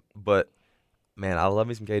 but man, I love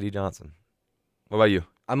me some KD Johnson. What about you?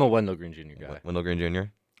 I'm a Wendell Green Jr. guy. Wendell Green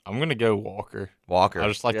Jr. I'm gonna go Walker. Walker. I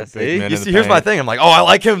just like Yeah, the big see? men. You in the see, here's my paint. thing. I'm like, oh, I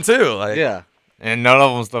like him too. Like, Yeah. And none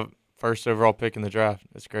of them's the first overall pick in the draft.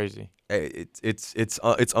 It's crazy.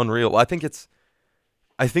 it's unreal. I think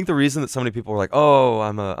the reason that so many people are like, oh,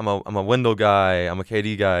 I'm a Wendell guy, I'm a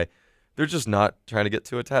KD guy, they're just not trying to get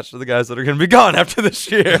too attached to the guys that are going to be gone after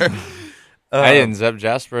this year. Hey, and Zeb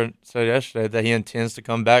Jasper said yesterday that he intends to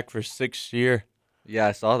come back for 6th year. Yeah,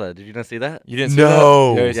 I saw that. Did you not see that? You didn't see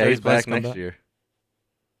No. that? Yeah, said he's plans back to come next year.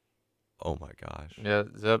 Oh my gosh. Yeah,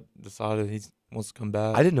 Zeb decided he wants to come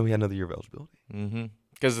back. I didn't know he had another year of eligibility. Mm-hmm.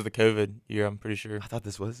 Because of the COVID year, I'm pretty sure. I thought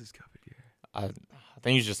this was his COVID year. I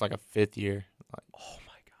think he's just like a 5th year. Oh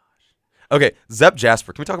my gosh. Okay, Zeb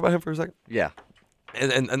Jasper. Can we talk about him for a second? Yeah.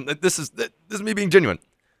 And this is me being genuine.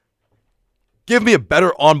 Give me a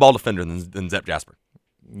better on-ball defender than Zeb Jasper.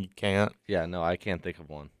 You can't. Yeah, no, I can't think of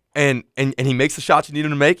one. And he makes the shots you need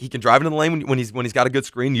him to make. He can drive into the lane when he's got a good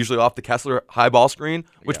screen, usually off the Kessler high ball screen.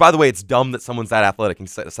 Which, by the way, it's dumb that someone's that athletic and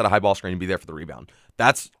set a high ball screen and be there for the rebound.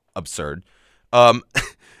 That's absurd.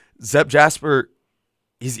 Zeb Jasper,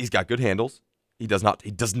 he's got good handles. He does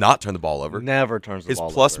not turn the ball over. Never turns the His ball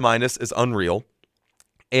over. plus minus is unreal,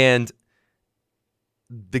 and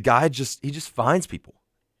the guy just finds people.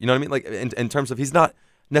 You know what I mean? Like in terms of he's not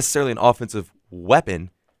necessarily an offensive weapon,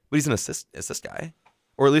 but he's an assist guy.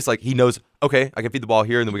 Or at least, like, he knows, okay, I can feed the ball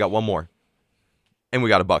here, and then we got one more. And we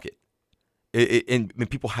got a bucket. And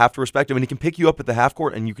people have to respect him. And he can pick you up at the half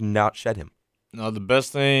court, and you can not shed him. No, the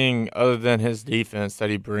best thing other than his defense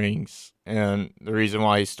that he brings, and the reason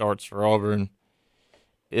why he starts for Auburn,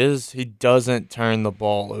 is he doesn't turn the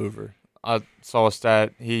ball over. I saw a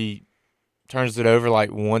stat. He turns it over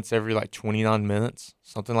like once every like 29 minutes,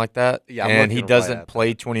 something like that. Yeah, I'm and he looking right doesn't at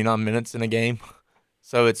play 29 minutes in a game.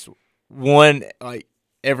 So it's one, like,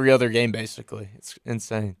 every other game, basically. It's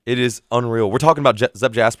insane. It is unreal. We're talking about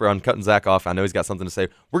Zeb Jasper on cutting Zach off. I know he's got something to say.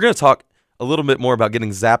 We're going to talk a little bit more about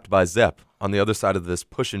getting zapped by Zep on the other side of this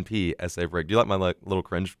push and pee essay break. Do you like my little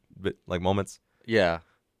cringe moments? Yeah,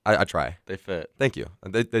 I try. they fit. Thank you.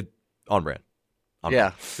 They on brand. On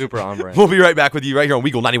Yeah, super on brand. We'll be right back with you right here on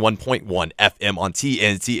Weagle 91.1 FM on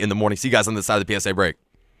TNT in the morning. See you guys on the side of the PSA break.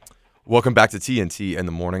 Welcome back to TNT in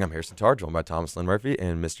the morning. I'm Harrison Tarr, joined by Thomas Lynn Murphy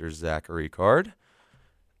and Mr. Zachary Card.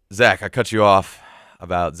 Zach, I cut you off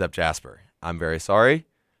about Zep Jasper. I'm very sorry.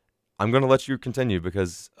 I'm going to let you continue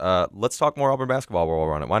because let's talk more Auburn basketball while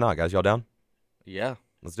we're on it. Why not, guys? Y'all down? Yeah.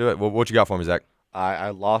 Let's do it. What you got for me, Zach? I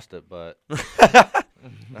lost it, but I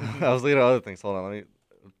was looking at other things. Hold on, let me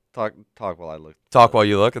talk while I look. Talk while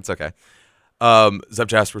you look. It's okay. Zep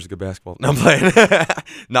Jasper's a good basketball. No, I'm playing.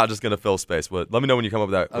 Not just going to fill space, but let me know when you come up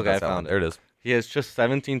with that. Okay, I found it. There it is. He has just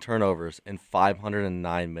 17 turnovers in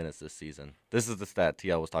 509 minutes this season. This is the stat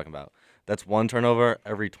TL was talking about. That's one turnover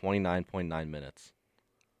every 29.9 minutes.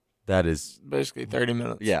 That is Basically 30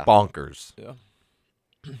 minutes. Yeah. bonkers. Yeah.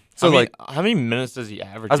 So, I mean, like, how many minutes does he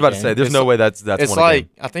average? I was about to say, there's no way that's It's one a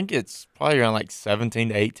like, game. I think it's probably around like 17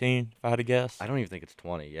 to 18, if I had to guess. I don't even think it's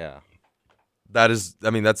 20. Yeah. That is,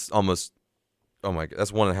 I mean, that's almost, oh my God,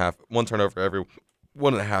 that's one turnover every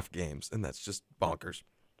 1.5 games, and that's just bonkers.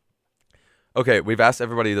 Okay, we've asked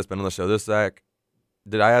everybody that's been on the show this, Zach.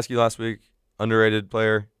 Did I ask you last week, underrated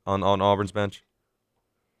player on Auburn's bench?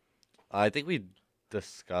 I think we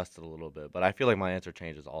discussed it a little bit, but I feel like my answer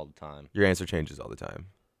changes all the time. Your answer changes all the time.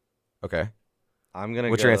 Okay. I'm gonna.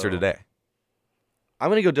 What's your answer today? I'm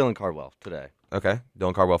gonna go Dylan Cardwell today. Okay.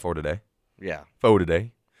 Dylan Cardwell for today. Yeah. For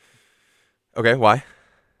today. Okay, why?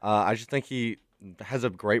 I just think he has a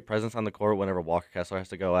great presence on the court whenever Walker Kessler has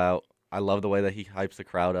to go out. I love the way that he hypes the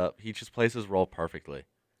crowd up. He just plays his role perfectly.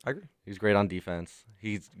 I agree. He's great on defense.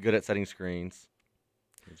 He's good at setting screens.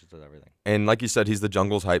 He just does everything. And like you said, he's the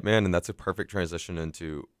jungle's hype man, and that's a perfect transition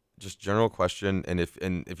into just general question. And if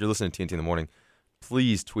you're listening to TNT in the morning,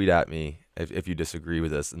 please tweet at me if you disagree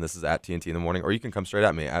with this. And this is at TNT in the morning, or you can come straight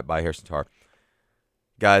at me at by Harrison Tarr.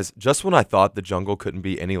 Guys, just when I thought the jungle couldn't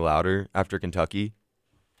be any louder after Kentucky,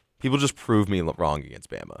 people just proved me wrong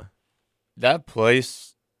against Bama. That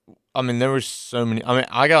place, I mean, there were so many. I mean,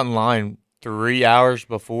 I got in line 3 hours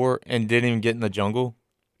before and didn't even get in the jungle.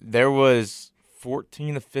 There was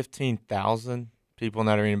 14 to 15,000 people in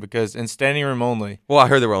that arena because in standing room only. Well, I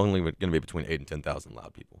heard there were only going to be between 8,000 and 10,000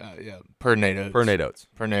 loud people. Yeah, per Nate Oates. Per Nate Oates.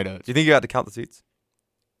 Per Nate Do Oates. you think you got to count the seats?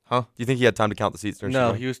 Huh? Do you think he had time to count the seats? During No,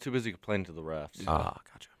 Chicago? he was too busy complaining to the refs. Ah,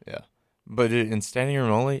 gotcha. Yeah. But dude, in standing room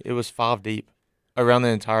only, it was 5 deep around the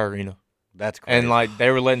entire arena. That's crazy. And, like, they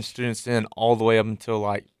were letting students in all the way up until,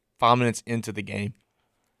 like, 5 minutes into the game.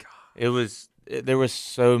 God. There was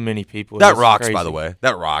so many people. That rocks, by the way.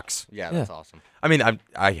 That rocks. yeah, that's awesome. I mean,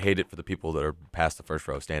 I hate it for the people that are past the first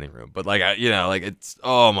row standing room, but like it's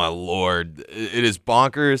oh my Lord, it is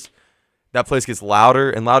bonkers. That place gets louder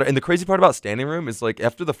and louder, and the crazy part about standing room is like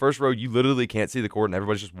after the first row, you literally can't see the court, and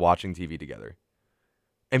everybody's just watching TV together,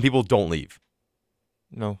 and people don't leave,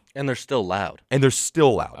 No. And they're still loud. and they're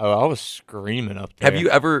still loud. Oh, I was screaming up there. Have you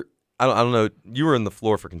ever? I don't know. You were in the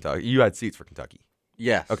floor for Kentucky. You had seats for Kentucky.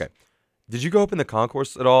 Yes. Okay. Did you go up in the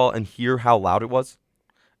concourse at all and hear how loud it was?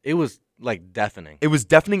 It was like deafening. It was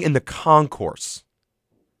deafening in the concourse.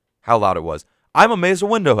 How loud it was. I'm amazed a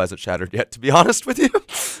window hasn't shattered yet, to be honest with you.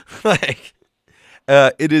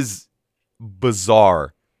 It is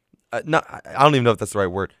bizarre. I don't even know if that's the right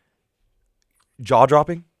word.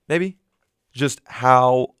 Jaw-dropping, maybe? Just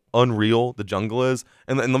how unreal the jungle is.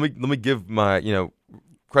 And let me give my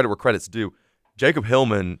credit where credit's due. Jacob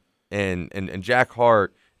Hillman and Jack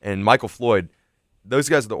Hart and Michael Floyd, those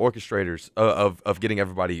guys are the orchestrators of getting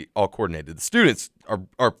everybody all coordinated. The students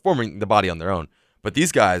are forming the body on their own, but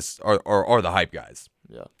these guys are the hype guys.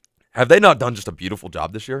 Yeah. Have they not done just a beautiful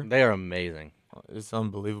job this year? They are amazing. It's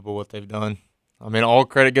unbelievable what they've done. I mean, all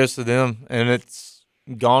credit goes to them, and it's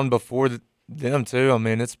gone before them, too. I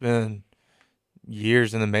mean, it's been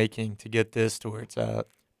years in the making to get this to where it's at.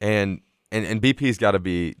 And BP's got to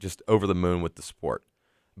be just over the moon with the support.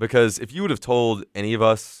 Because if you would have told any of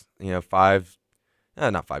us, not 5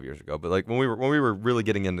 years ago, but like when we were really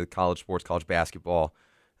getting into college sports, college basketball,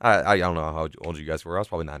 I don't know how old you guys were. I was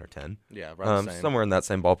probably 9 or 10. Yeah, right. Somewhere in that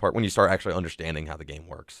same ballpark when you start actually understanding how the game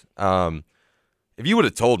works. If you would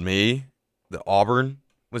have told me that Auburn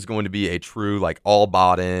was going to be a true like all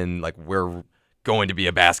bought in, like we're going to be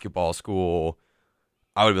a basketball school,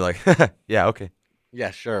 I would be like, yeah, okay.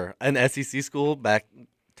 Yeah, sure. An SEC school back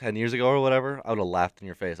 10 years ago or whatever, I would have laughed in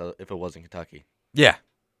your face if it wasn't Kentucky. Yeah.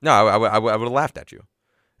 No, I would have laughed at you.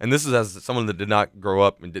 And this is as someone that did not grow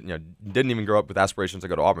up and didn't even grow up with aspirations to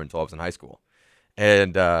go to Auburn until I was in high school.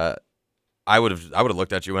 And I would have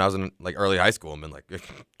looked at you when I was in like early high school and been like,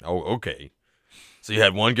 oh, okay. So you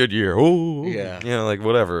had one good year. Oh, yeah. Like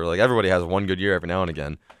whatever. Like everybody has one good year every now and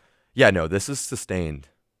again. Yeah, no, this is sustained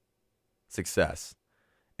success.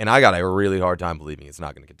 And I got a really hard time believing it's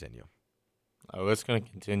not going to continue. Oh, it's going to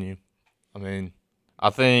continue. I mean, I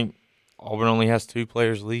think Auburn only has 2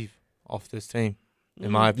 players leave. off this team.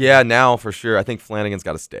 In my opinion. Yeah, now for sure. I think Flanagan's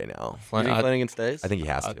got to stay now. You think Flanagan stays? I think he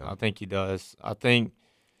has to. I think he does. I think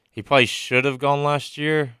he probably should have gone last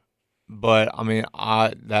year, but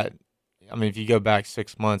if you go back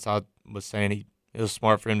 6 months, I was saying it was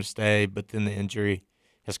smart for him to stay, but then the injury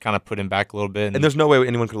has kind of put him back a little bit. And there's no way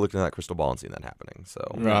anyone could have looked into that crystal ball and seen that happening. So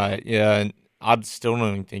right, yeah, and I still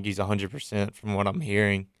don't even think he's 100% from what I'm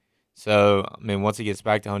hearing. So once he gets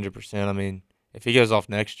back to 100%, if he goes off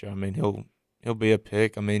next year, he'll be a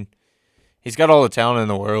pick. He's got all the talent in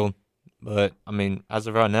the world, but as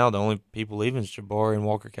of right now, the only people leaving is Jabari and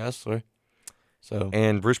Walker Kessler. So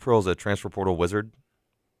and Bruce Pearl's a transfer portal wizard.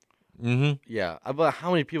 Mm-hmm. Yeah, but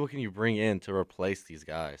how many people can you bring in to replace these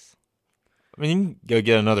guys? You can go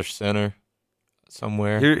get another center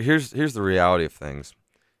somewhere. Here's the reality of things.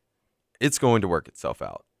 It's going to work itself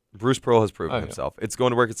out. Bruce Pearl has proven himself. It's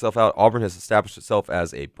going to work itself out. Auburn has established itself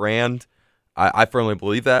as a brand. I firmly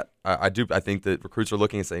believe that. I do. I think that recruits are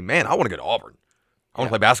looking and saying, "Man, I want to go to Auburn. I want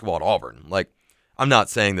to play basketball at Auburn." Like, I'm not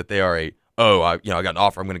saying that they are I got an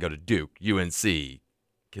offer. I'm going to go to Duke, UNC,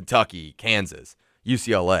 Kentucky, Kansas,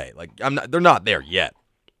 UCLA. Like, they're not there yet,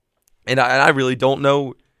 and I really don't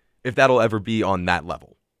know if that'll ever be on that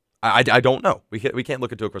level. I don't know. We can't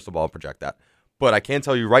look into a crystal ball and project that. But I can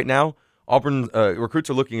tell you right now, Auburn recruits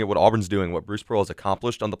are looking at what Auburn's doing, what Bruce Pearl has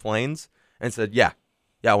accomplished on the Plains, and said, "Yeah,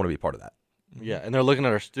 I want to be a part of that." Yeah, and they're looking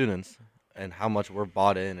at our students and how much we're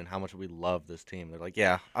bought in and how much we love this team. They're like,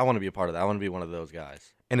 "Yeah, I want to be a part of that. I want to be one of those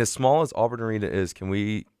guys." And as small as Auburn Arena is, can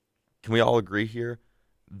we all agree here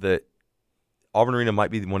that Auburn Arena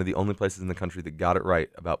might be one of the only places in the country that got it right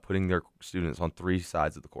about putting their students on three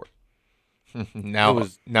sides of the court?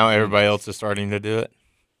 Now everybody else is starting to do it.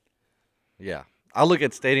 Yeah. I'll look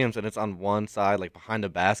at stadiums and it's on one side, like behind a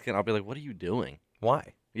basket, and I'll be like, "What are you doing?"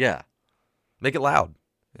 Why? Yeah. Make it loud.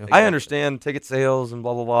 Yeah. I understand ticket sales and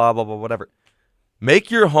blah, blah, blah, blah, blah, whatever. Make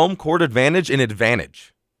your home court advantage an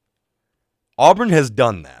advantage. Auburn has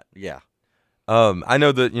done that. Yeah. I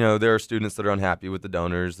know that, there are students that are unhappy with the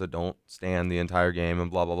donors that don't stand the entire game and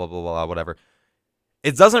blah, blah, blah, blah, blah, whatever.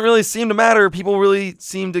 It doesn't really seem to matter. People really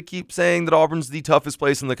seem to keep saying that Auburn's the toughest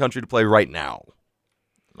place in the country to play right now.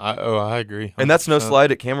 I agree. 100%. And that's no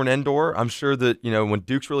slight at Cameron Endor. I'm sure that, when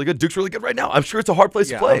Duke's really good right now. I'm sure it's a hard place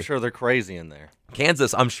to play. I'm sure they're crazy in there.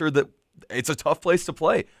 Kansas, I'm sure that it's a tough place to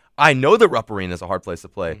play. I know that Rupp Arena is a hard place to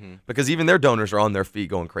play because even their donors are on their feet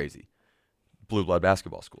going crazy. Blue blood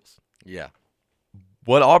basketball schools. Yeah.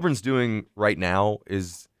 What Auburn's doing right now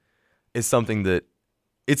is something that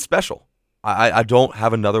it's special. I don't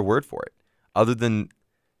have another word for it other than,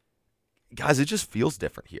 guys, it just feels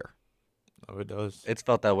different here. Oh, it does. It's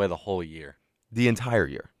felt that way the whole year. The entire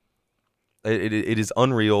year. It is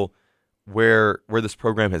unreal where this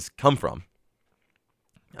program has come from.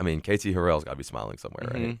 KT Harrell's got to be smiling somewhere,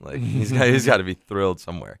 right? Like he's got to be thrilled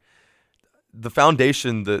somewhere. The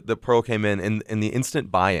foundation that Pearl came in and the instant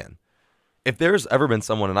buy-in. If there's ever been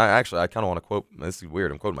someone, and I kind of want to quote, this is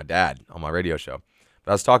weird, I'm quoting my dad on my radio show,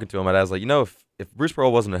 but I was talking to him and I was like, if Bruce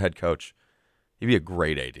Pearl wasn't a head coach, he'd be a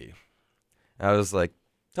great AD. And I was like,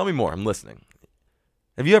 tell me more, I'm listening.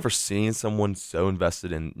 Have you ever seen someone so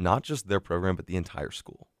invested in not just their program, but the entire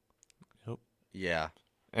school? Yep. Yeah.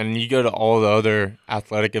 And you go to all the other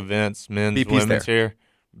athletic events, men's, BP's women's there.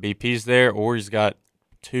 here. BP's there, or he's got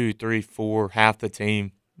 2, 3, 4, half the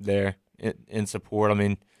team there in support.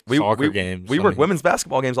 Soccer games. We work women's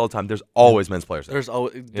basketball games all the time. There's always men's players there. There's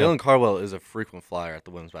always Dylan Cardwell is a frequent flyer at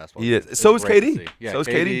the women's basketball. He games. is. So is great to KD. see. Yeah, So is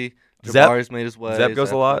KD. KD. Jabari's made his way. Zeb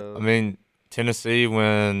goes a lot. Tennessee,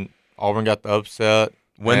 when Auburn got the upset.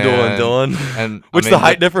 Wendell and Dylan. And Which the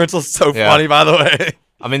height difference was so funny, by the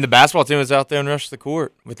way. The basketball team was out there and rushed the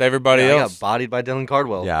court with everybody I else. got bodied by Dylan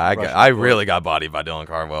Cardwell. Yeah, I really got bodied by Dylan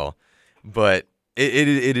Cardwell. But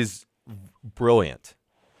it is brilliant.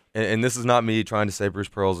 And this is not me trying to say Bruce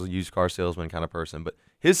Pearl's a used car salesman kind of person, but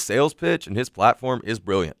his sales pitch and his platform is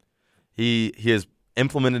brilliant. He has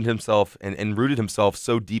implemented himself and rooted himself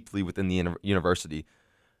so deeply within the university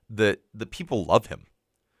that the people love him.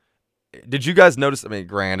 Did you guys notice?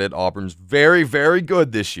 Granted, Auburn's very, very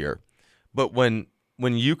good this year, but when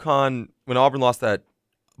Auburn lost that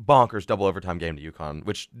bonkers double overtime game to UConn,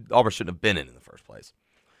 which Auburn shouldn't have been in the first place,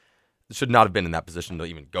 should not have been in that position to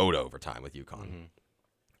even go to overtime with UConn.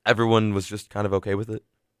 Everyone was just kind of okay with it.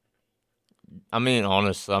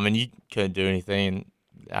 Honestly, you couldn't do anything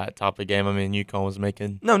at top of the game. UConn was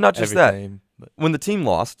making not just everything, that. But When the team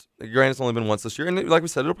lost, granted it's only been once this year, and like we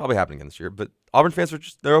said, it'll probably happen again this year, but Auburn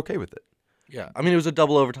fans they're okay with it. Yeah, I mean, it was a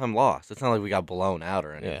double overtime loss. It's not like we got blown out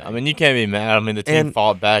or anything. Yeah, I mean, you can't be mad. I mean, the team And-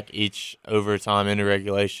 fought back each overtime into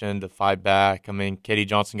regulation to fight back. I mean, Katie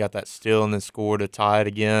Johnson got that steal and then scored to tie it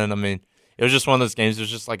again. I mean, it was just one of those games. It was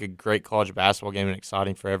just like a great college basketball game and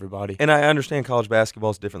exciting for everybody. And I understand college basketball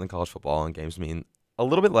is different than college football, and games mean a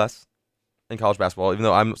little bit less than college basketball, even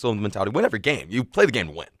though I'm still in the mentality, win every game. You play the game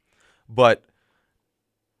to win. But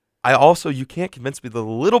you can't convince me that a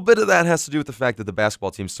little bit of that has to do with the fact that the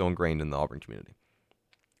basketball team's so ingrained in the Auburn community,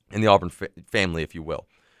 in the Auburn family, if you will.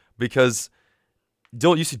 Because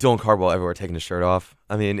you see Dylan Cardwell everywhere taking his shirt off.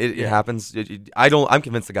 I mean, it happens. I'm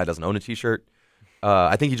convinced the guy doesn't own a T-shirt.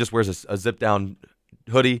 I think he just wears a zip-down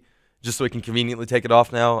hoodie just so he can conveniently take it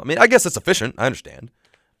off now. I mean, I guess it's efficient. I understand.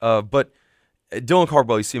 But Dylan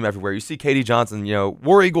Cardwell, you see him everywhere. You see Katie Johnson,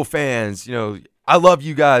 War Eagle fans, I love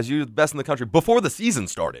you guys. You're the best in the country before the season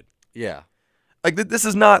started. Yeah. Like, this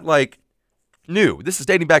is not, like, new. This is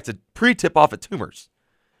dating back to pre-tip-off at Tumors.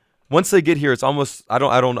 Once they get here, it's almost I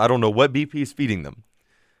don't know what BP is feeding them,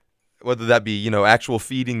 whether that be actual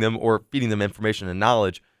feeding them or feeding them information and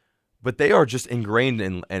knowledge, but they are just ingrained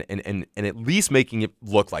in and at least making it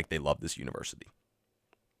look like they love this university.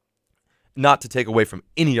 Not to take away from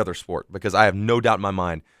any other sport, because I have no doubt in my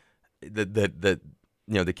mind that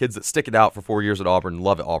the kids that stick it out for 4 years at Auburn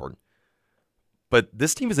love Auburn, but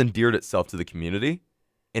this team has endeared itself to the community,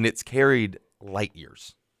 and it's carried light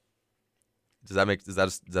years. Is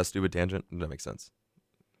that a stupid tangent? Does that make sense?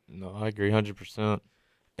 No, I agree 100%.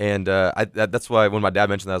 And that's why when my dad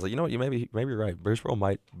mentioned that, I was like, you know what, maybe you're right. Bruce Pearl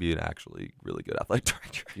might be an actually really good athletic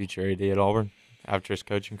director. Future AD at Auburn after his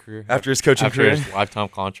coaching career. After his lifetime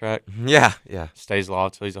contract. Yeah. Stays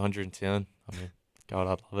alive till he's 110. I mean, God,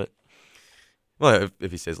 I'd love it. Well,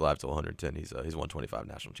 if he stays alive till 110, he's won 25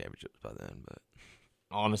 national championships by then. But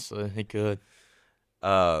honestly, he could.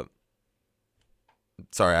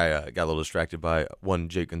 Sorry, I got a little distracted by one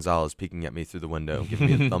Jake Gonzalez peeking at me through the window, giving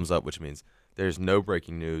me a thumbs up, which means there's no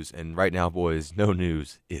breaking news. And right now, boys, no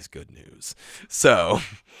news is good news. So,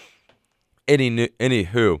 any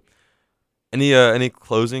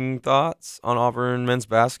closing thoughts on Auburn men's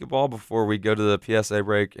basketball before we go to the PSA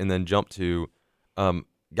break and then jump to, guys?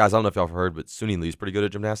 I don't know if y'all have heard, but Suni Lee's pretty good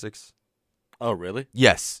at gymnastics. Oh, really?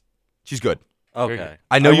 Yes, she's good. Okay.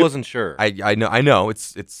 I know I wasn't sure. I know.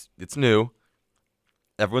 It's new.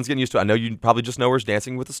 Everyone's getting used to it. I know you probably just know her as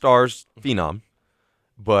Dancing with the Stars phenom,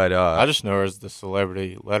 but I just know her as the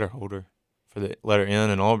celebrity letter holder for the letter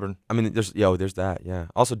N in Auburn. I mean, there's that. Yeah.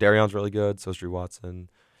 Also, Darion's really good. So is Drew Watson.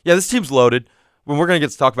 Yeah, this team's loaded. When we're gonna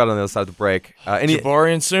get to talk about it on the other side of the break.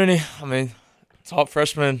 Jabari and Suni. I mean, top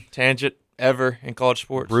freshman tangent ever in college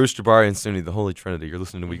sports. Bruce, Jabari, and Suni, the Holy Trinity. You're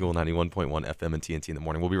listening to Weagle 91.1 FM and TNT in the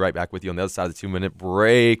morning. We'll be right back with you on the other side of the 2-minute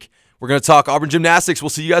break. We're gonna talk Auburn gymnastics. We'll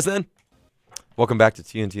see you guys then. Welcome back to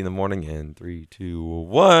TNT in the morning in 3, 2,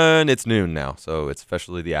 1. It's noon now, so it's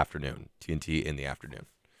officially the afternoon. TNT in the afternoon.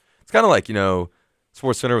 It's kind of like,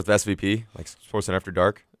 Sports Center with SVP, like Sports Center After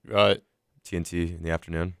Dark. Right. TNT in the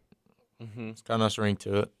afternoon. Mm-hmm. It's got a nice ring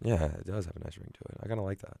to it. Yeah, it does have a nice ring to it. I kind of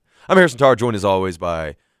like that. I'm Harrison Tarr, joined as always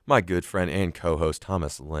by my good friend and co-host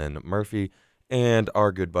Thomas Lynn Murphy and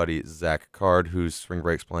our good buddy Zach Card, whose spring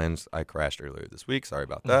breaks plans I crashed earlier this week. Sorry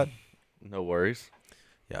about that. No worries.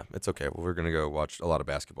 Yeah, it's okay. Well, we're going to go watch a lot of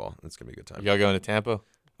basketball. It's going to be a good time. Y'all going to Tampa?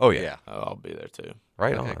 Oh, yeah. Oh, I'll be there too.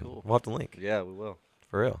 Right Okay, on. cool. We'll have to link. Yeah, we will.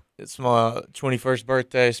 For real. It's my 21st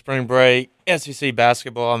birthday, spring break, SEC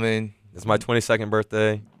basketball. I mean, It's my 22nd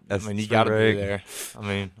birthday. you got to be there. I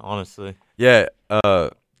mean, honestly. Yeah. I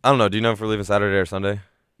don't know. Do you know if we're leaving Saturday or Sunday?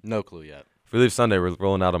 No clue yet. If we leave Sunday, we're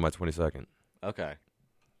rolling out on my 22nd. Okay.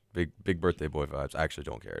 Big birthday boy vibes. I actually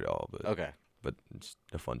don't care at all, but Okay. but it's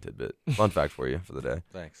a fun tidbit. Fun fact for you for the day.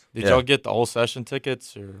 Thanks. Did Yeah. y'all get the all session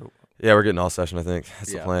tickets or Yeah, we're getting all session, I think.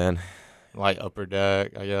 That's the Yeah. plan. like upper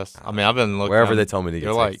deck? I guess. I mean, I've been looking. Wherever they tell me to get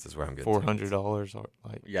they're tickets like is where I'm getting $400 or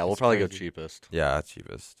like. Yeah, we'll it's probably go crazy. cheapest. Yeah,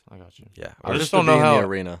 cheapest. I got you. Yeah. I Or just to don't be know in how. the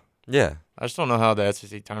arena. Yeah. I just don't know how the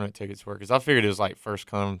SEC tournament tickets work. Because I figured it was like first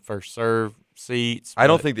come, first serve seats. I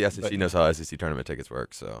don't but think the SEC but- knows how SEC tournament tickets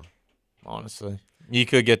work, so honestly, you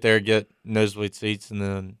could get there, get nosebleed seats, and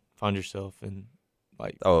then find yourself in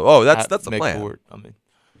like. that's the plan. midcourt. I mean,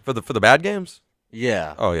 For the bad games?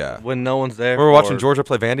 Yeah. Oh yeah. When no one's there. We're watching or- Georgia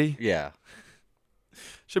play Vandy. Yeah.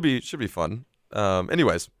 Should be fun.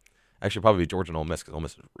 Anyways, actually probably Georgia and Ole Miss because Ole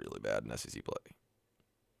Miss is really bad in SEC play.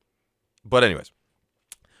 But anyways,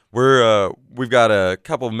 we've got a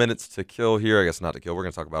couple of minutes to kill here. I guess not to kill. We're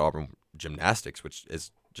gonna talk about Auburn gymnastics, which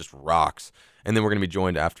is just rocks, and then we're gonna be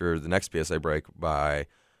joined after the next PSA break by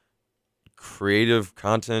creative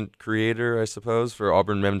content creator, I suppose, for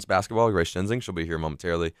Auburn men's basketball, Grace Shenzing. She'll be here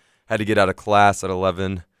momentarily. Had to get out of class at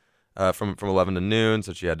 11. from 11 to noon,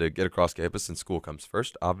 so she had to get across campus, and school comes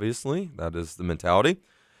first. Obviously, that is the mentality.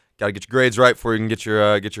 Got to get your grades right before you can get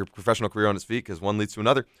your professional career on its feet, because one leads to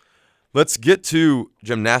another. Let's get to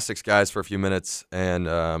gymnastics, guys, for a few minutes, and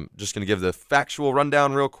just going to give the factual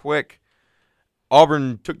rundown real quick.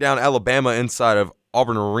 Auburn took down Alabama inside of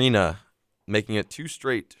Auburn Arena, making it 2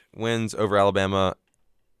 straight wins over Alabama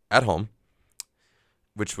at home,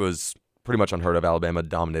 which was pretty much unheard of. Alabama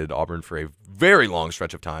dominated Auburn for a very long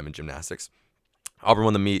stretch of time in gymnastics. Auburn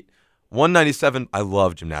won the meet 197. I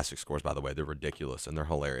love gymnastics scores, by the way. They're ridiculous and they're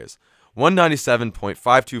hilarious.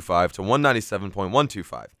 197.525 to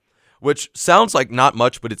 197.125, which sounds like not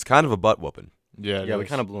much, but it's kind of a butt whooping. Yeah, we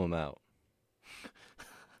kind of blew them out.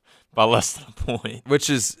 By less than a point. Which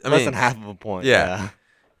is, Less than half of a point. Yeah.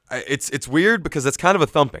 It's weird because it's kind of a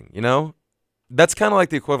thumping, you know? That's kind of like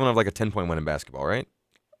the equivalent of like a 10-point win in basketball, right?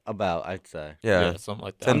 About, I'd say. Yeah. Something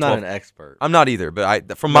like that. 10, I'm not 12. an expert. I'm not either,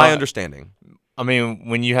 but from my understanding. I mean,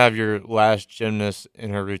 when you have your last gymnast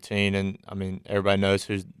in her routine, and I mean, everybody knows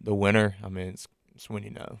who's the winner. I mean, it's when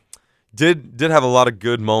you know. Did have a lot of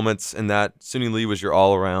good moments in that. Suni Lee was your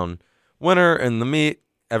all-around winner in the meet.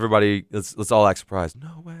 Everybody, let's all act surprised.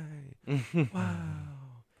 No way. Wow.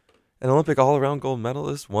 An Olympic all-around gold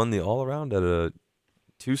medalist won the all-around at a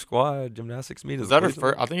 2-squad gymnastics meet. Was that her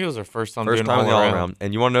first? I think it was her first time First doing time in the all-around. all-around.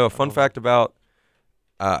 And you want to know a fun fact about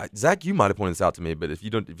Zach? You might have pointed this out to me, but if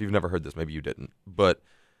you've never heard this, maybe you didn't. But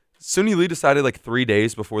Suni Lee decided like 3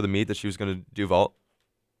 days before the meet that she was going to do vault.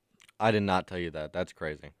 I did not tell you that. That's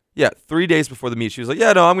crazy. Yeah, 3 days before the meet, she was like,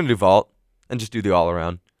 "Yeah, no, I'm going to do vault and just do the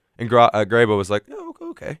all-around." And Grabo was like, "Oh,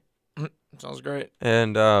 okay." Sounds great.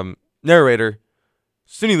 And narrator,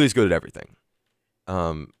 Suni Lee's good at everything.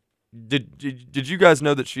 Did you guys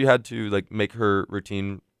know that she had to like make her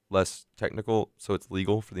routine less technical so it's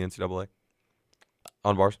legal for the NCAA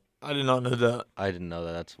on bars? I did not know that. I didn't know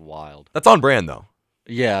that. That's wild. That's on brand though.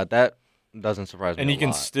 Yeah, that doesn't surprise me. And you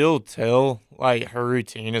can still tell, like, her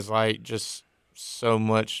routine is like just so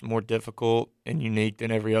much more difficult and unique than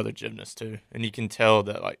every other gymnast too. And you can tell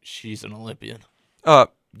that like she's an Olympian.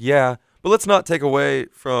 Yeah, but let's not take away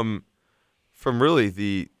from really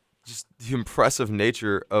the impressive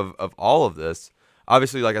nature of all of this.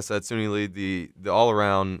 Obviously, like I said, Suni Lee, the all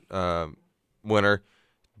around winner.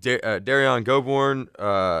 Darion Goborn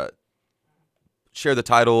shared the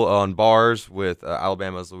title on bars with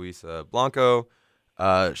Alabama's Luisa Blanco.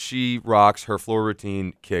 She rocks. Her floor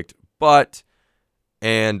routine kicked butt.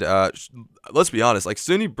 And let's be honest, like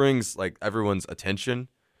Suni brings like everyone's attention.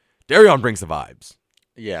 Darion brings the vibes.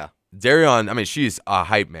 Yeah. Darion, I mean, she's a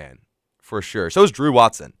hype man for sure. So is Drew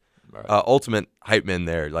Watson, Right. ultimate hype man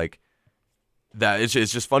there. Like that, it's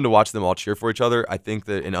just fun to watch them all cheer for each other. I think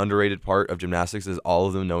that an underrated part of gymnastics is all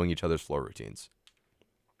of them knowing each other's floor routines.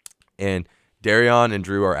 And Darion and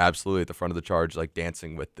Drew are absolutely at the front of the charge, like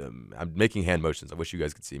dancing with them. I'm making hand motions. I wish you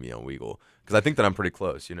guys could see me on Weagle because I think that I'm pretty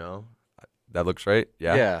close. You know, that looks right.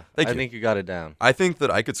 Yeah. Yeah. Thank I you. think you got it down. I think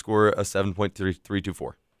that I could score a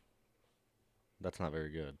 7.3324. That's not very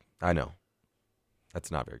good. I know. That's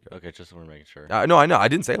not very good. Okay, just so we're making sure. No, I know. I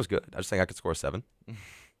didn't say it was good. I just think I could score a 7.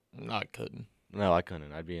 I couldn't. No, I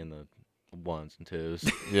couldn't. I'd be in the 1s and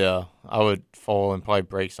 2s. Yeah, I would fall and probably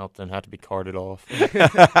break something, have to be carted off.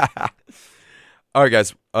 All right,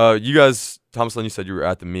 guys. You guys, Thomas Lynn, you said you were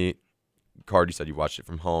at the meet. Card, you said you watched it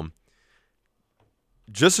from home.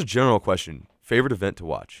 Just a general question: favorite event to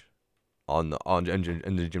watch in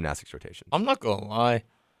the gymnastics rotation? I'm not gonna lie,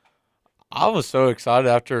 I was so excited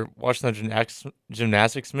after watching the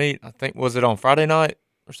gymnastics meet. I think was it on Friday night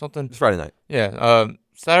or something? It's Friday night. Yeah.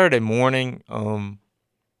 Saturday morning,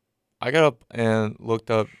 I got up and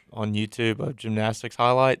looked up on YouTube gymnastics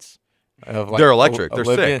highlights. Of like They're electric. They're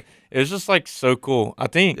Olympian. sick. It was just like so cool. I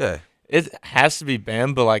think Yeah. it has to be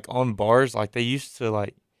banned, but like on bars, like they used to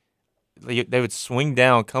like they would swing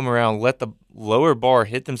down, come around, let the lower bar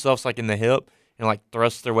hit themselves like in the hip, and like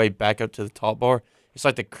thrust their way back up to the top bar. It's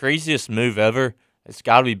like the craziest move ever. It's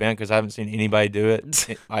got to be banned because I haven't seen anybody do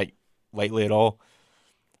it like lately at all.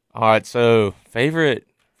 All right, so favorite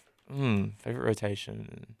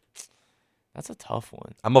rotation. That's a tough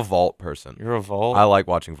one. I'm a vault person. You're a vault. I like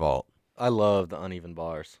watching vault. I love the uneven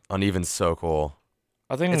bars. Uneven's so cool.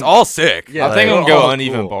 I think It's all sick. Yeah, I think they're I'm gonna all go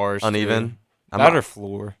uneven cool. bars. Uneven. Too. That or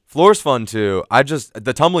floor. Floor's fun too.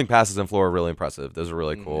 The tumbling passes in floor are really impressive. Those are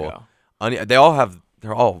really cool. Yeah.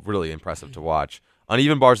 They're all really impressive to watch.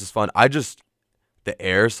 Uneven bars is fun. The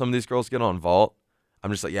air some of these girls get on vault,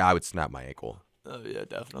 I'm just like, yeah, I would snap my ankle. Oh yeah,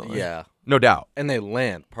 definitely. Yeah. No doubt. And they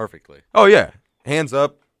land perfectly. Oh yeah. Hands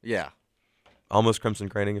up. Yeah. Almost crimson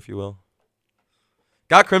craning, if you will.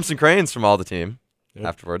 Got crimson cranes from all the team Yep.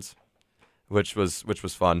 afterwards, which was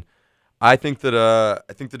fun. I think that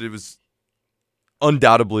it was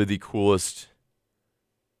undoubtedly the coolest.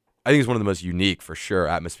 I think it's one of the most unique, for sure,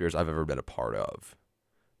 atmospheres I've ever been a part of.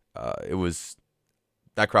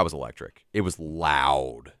 That crowd was electric. It was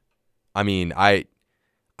loud. I mean, I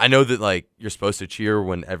know that like you're supposed to cheer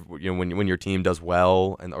when your team does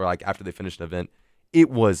well or like after they finish an event. It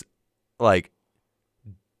was like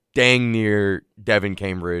dang near Devin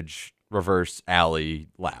Cambridge reverse alley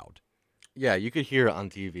loud. Yeah, you could hear it on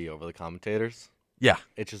TV over the commentators. Yeah,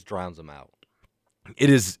 It just drowns them out. it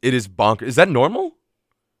is bonkers. Is that normal?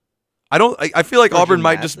 I feel like For Auburn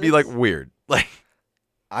might just be like gymnastics? weird. Like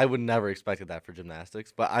I would never expected that for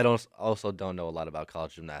gymnastics, but I also don't know a lot about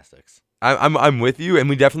college gymnastics. I'm with you, and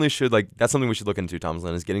we definitely should that's something we should look into. Thomas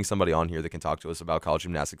Lynn is getting somebody on here that can talk to us about college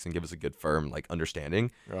gymnastics and give us a good firm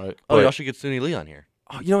understanding. Right. Oh, But- y'all should get Suni Lee on here.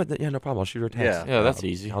 Oh, you know what? Yeah, no problem. I'll shoot her a text. Yeah, that's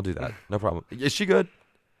easy. I'll do that. No problem. Is she good?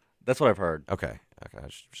 That's what I've heard. Okay. I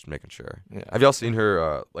was just making sure. Yeah. Have y'all seen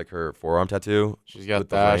her her forearm tattoo? She's got with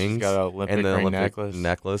the that. She's rings got an Olympic and the ring Olympic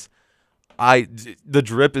necklace. The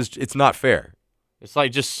drip it's not fair. It's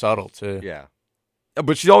like just subtle too. Yeah.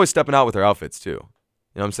 But she's always stepping out with her outfits too.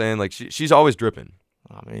 You know what I'm saying? Like she's always dripping.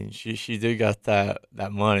 I mean, she do got that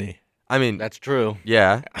money. I mean, That's true.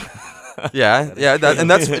 yeah, yeah, yeah.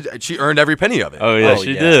 That's she earned every penny of it. Oh yeah, Oh,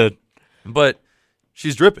 she yeah. did. But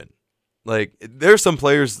she's dripping. Like there's some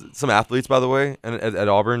players, some athletes, by the way, at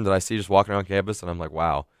Auburn that I see just walking around campus, and I'm like,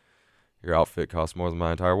 wow, your outfit costs more than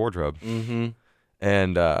my entire wardrobe. Mm-hmm.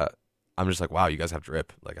 And I'm just like, wow, you guys have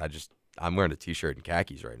drip. Like I'm wearing a t-shirt and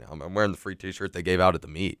khakis right now. I'm wearing the free t-shirt they gave out at the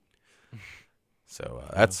meet. So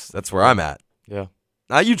that's where I'm at. Yeah.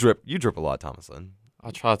 Now you drip a lot, Thomas Lynn.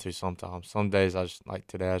 I try to sometimes. Some days I just like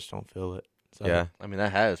today I just don't feel it. So, Yeah, I mean,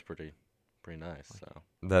 that hat is pretty nice. So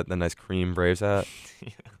that nice cream Braves hat. Yeah.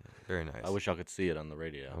 Very nice. I wish y'all could see it on the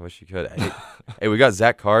radio. I wish you could. Hey, we got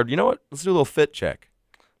Zach Card. You know what? Let's do a little fit check.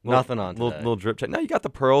 Nothing on little, today. little drip check. Now you got the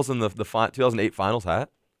pearls and the 2008 finals hat.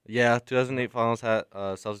 Yeah, 2008 finals hat.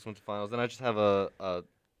 Celtics went to finals. Then I just have a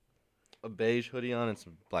beige hoodie on and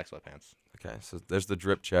some black sweatpants. Okay, so there's the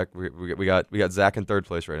drip check. We got Zach in third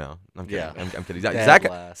place right now. I'm kidding. Yeah. I'm kidding. Dead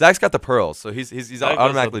last. Zach's got the pearls, so he's Zach does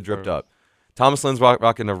automatically have the dripped pearls. up. Thomas Lynn's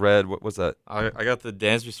rocking a red. What's that? I got the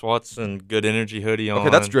Dansby Swats and Good Energy hoodie on. Okay,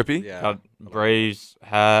 that's drippy. Yeah. Got Braves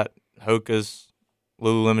hat, Hoka's,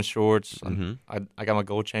 Lululemon shorts. Mm-hmm. I got my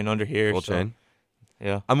gold chain under here. Gold so, chain.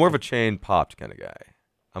 Yeah, I'm more of a chain popped kind of guy.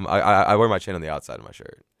 I wear my chain on the outside of my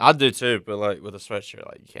shirt. I do too. But like with a sweatshirt,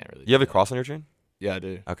 like you can't really. You have do a that. cross on your chain? Yeah, I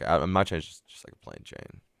do. Okay, my chain's just like a plain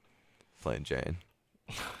chain. Plain chain.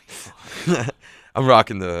 I'm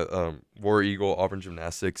rocking the War Eagle Auburn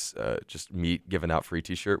Gymnastics just meet giving out free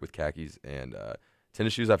T-shirt with khakis and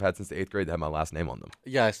tennis shoes I've had since the 8th grade that have my last name on them.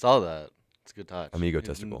 Yeah, I saw that. It's a good touch. I'm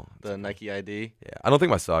egotistical. The Nike ID. Yeah, I don't think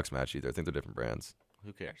my socks match either. I think they're different brands.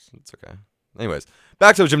 Who cares? It's okay. Anyways,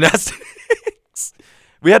 back to gymnastics.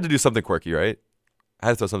 We had to do something quirky, right? I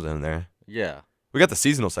had to throw something in there. Yeah. We got the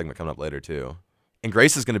seasonal segment coming up later too, and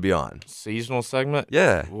Grace is going to be on. Seasonal segment.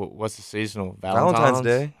 Yeah, What's the seasonal? Valentine's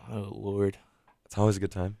Day. Oh Lord. it's always a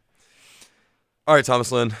good time. All right,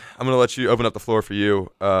 Thomas Lynn, I'm going to let you open up the floor for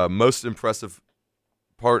you. Most impressive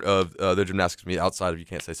part of the gymnastics meet outside of you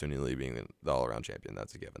can't say Suni Lee being the all-around champion.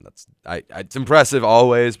 That's a given. It's impressive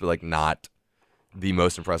always, but like not the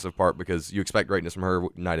most impressive part because you expect greatness from her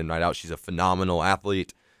night in, night out. She's a phenomenal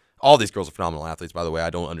athlete. All these girls are phenomenal athletes, by the way. I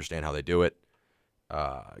don't understand how they do it.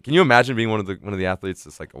 Can you imagine being one of the athletes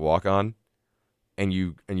that's like a walk-on, and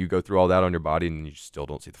you go through all that on your body and you still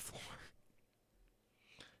don't see the floor?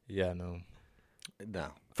 Yeah, no. No.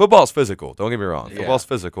 Football's physical. Don't get me wrong. Yeah. Football's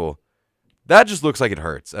physical. That just looks like it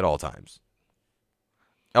hurts at all times.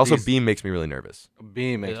 Also, These- beam makes me really nervous.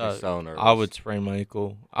 Beam makes Yeah, me so nervous. I would sprain my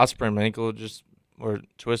ankle. I sprained my ankle or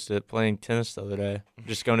twist it playing tennis the other day.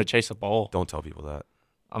 Just going to chase a ball. Don't tell people that.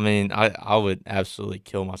 I mean, I would absolutely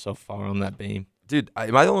kill myself if I were on that beam. Dude,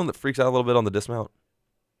 am I the one that freaks out a little bit on the dismount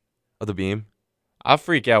of the beam? I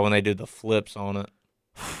freak out when they do the flips on it,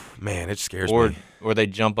 Man, it scares or me. or they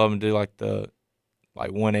jump up and do like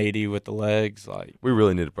 180 with the legs. Like We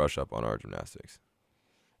really need to brush up on our gymnastics.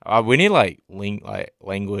 we need like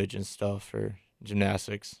language and stuff for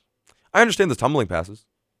gymnastics. I understand the tumbling passes.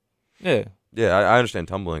 Yeah, Yeah, I understand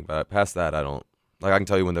tumbling, but past that, I don't. Like I can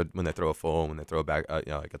tell you when they throw a full, when they throw a back. Like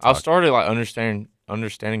a I've tuck. started like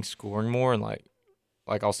understanding scoring more and like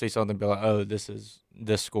I'll see something and be like, oh, this is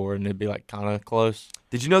this score, and it'd be like kind of close.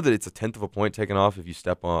 Did you know that it's a 1/10 of a point taken off if you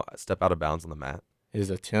step out of bounds on the mat? Is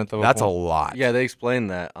a 10th of a That's a point. lot. Yeah, they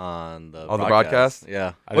explained that on the On the broadcast?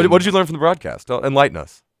 Yeah. I What didn't- did you learn from the broadcast? Enlighten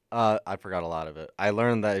us. I forgot a lot of it. I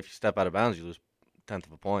learned that if you step out of bounds, you lose 1/10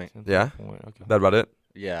 of a point. 10th of Yeah? a point, okay. That about it?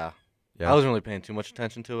 Yeah. Yeah. I wasn't really paying too much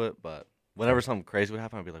attention to it, but whenever something crazy would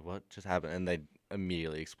happen, I'd be like, "What just happened?" And they'd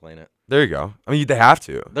immediately explain it. There you go. I mean, they have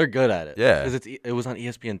to. They're good at it. Yeah. because it was on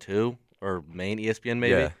ESPN2 or main ESPN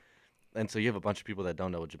maybe, Yeah. and so you have a bunch of people that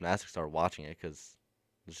don't know what gymnastics are watching it because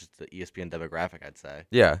it's just the ESPN demographic, I'd say.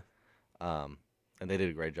 Yeah. And they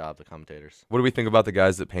did a great job, the commentators. What do we think about the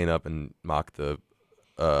guys that paint up and mock the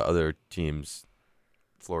other teams'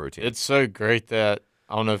 floor routine? It's so great that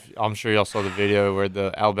I don't know if I'm sure y'all saw the video where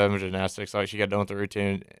the Alabama gymnastics, like, she got done with the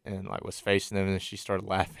routine and like was facing them and then she started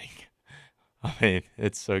laughing. I mean,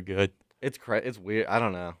 it's so good. It's it's weird. I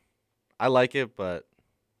don't know. I like it, but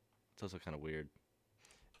it's also kind of weird.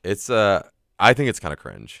 It's I think it's kind of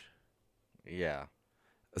cringe, Yeah.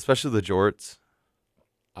 especially the jorts.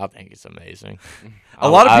 I think it's amazing. A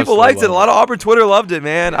lot of people liked it. A lot of Auburn Twitter loved it,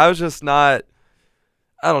 man. I was just not.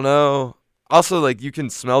 I don't know. Also, like, you can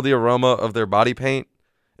smell the aroma of their body paint,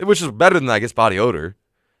 which is better than, I guess, body odor.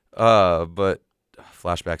 But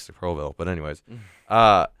flashbacks to Crowville. But anyways,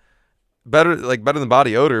 better than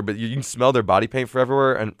body odor. But you can smell their body paint from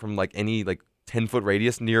everywhere and from like any 10-foot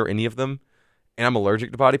radius near any of them. And I'm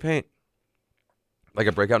allergic to body paint. Like,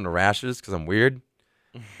 I break out into rashes because I'm weird.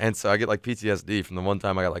 And so I get like PTSD from the one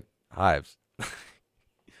time I got like hives.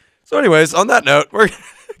 So anyways, on that note, we're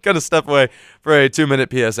going to step away for a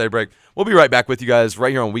 2-minute PSA break. We'll be right back with you guys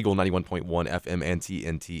right here on Weagle 91.1 FM and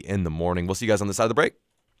TNT in the morning. We'll see you guys on this side of the break.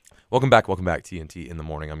 Welcome back, TNT in the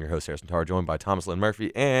morning. I'm your host, Harrison Tarr, joined by Thomas Lynn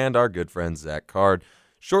Murphy and our good friend, Zach Card.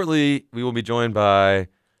 Shortly, we will be joined by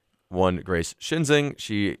one Grace Shinzing.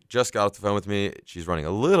 She just got off the phone with me. She's running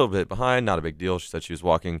a little bit behind, not a big deal. She said she was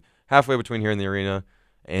walking halfway between here and the arena.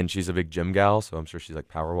 And she's a big gym gal, so I'm sure she's like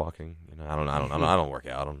power walking. You know, I don't work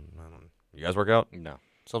out. I don't. You guys work out No.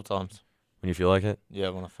 Sometimes. when you feel like it? Yeah,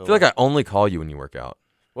 when I I feel like I only call you when you work out.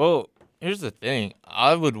 Well, here's the thing.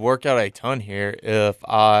 I would work out a ton here if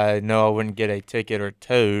I know I wouldn't get a ticket or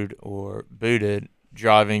towed or booted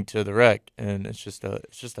driving to the wreck, and it's just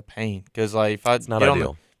a pain. Because like It's not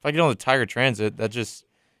ideal. if I get on the Tiger Transit, that just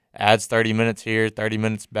adds 30 minutes here, 30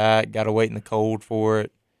 minutes back. Got to wait in the cold for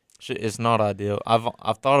it. It's not ideal.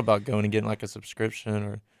 I've thought about going and getting like a subscription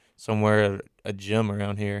or somewhere at a gym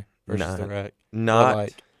around here versus the wreck. Not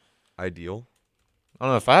like ideal. I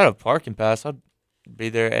don't know if I had a parking pass, I'd be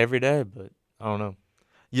there every day. But I don't know.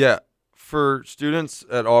 Yeah, for students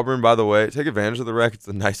at Auburn, by the way, take advantage of the rec. It's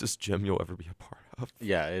the nicest gym you'll ever be a part of.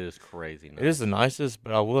 Yeah, it is crazy. Nice. It is the nicest,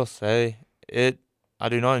 but I will say I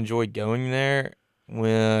do not enjoy going there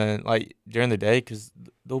when like during the day because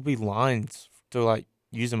there'll be lines to like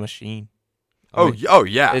use a machine. I mean, Oh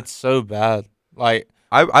yeah. it's so bad. Like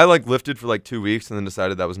I like lifted for like 2 weeks and then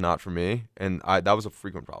decided that was not for me, and that was a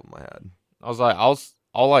frequent problem I had. I was like,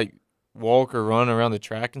 I'll like walk or run around the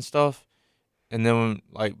track and stuff, and then when,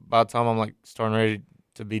 like by the time I'm like starting ready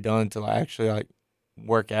to be done to like actually like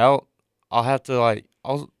work out, I'll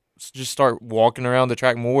just start walking around the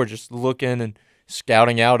track more, just looking and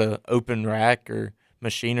scouting out a open rack or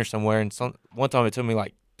machine or somewhere. And one time it took me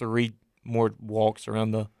like 3 more walks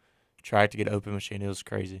around the track to get an open machine. It was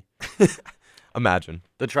crazy. Imagine.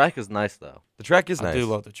 The track is nice though. The track is nice. I do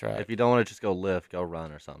love the track. If you don't want to just go lift, go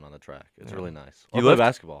run or something on the track. It's Yeah. really nice. You Or play lift?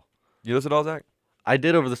 basketball. You lift at all, Zach? I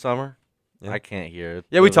did over the summer. Yeah. I can't hear it.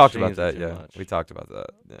 Yeah, we The talked about machines are that. too Yeah, much. we talked about that.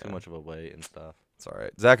 Yeah. Too much of a weight and stuff. It's all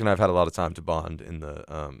right. Zach and I have had a lot of time to bond in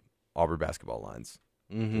the Auburn basketball lines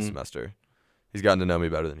this Mm-hmm. semester. He's gotten to know me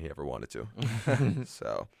better than he ever wanted to.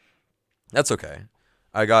 So that's okay.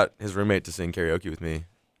 I got his roommate to sing karaoke with me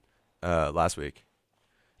last week.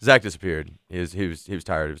 Zach disappeared. He was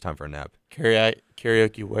tired. It was time for a nap.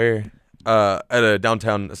 Karaoke where? At a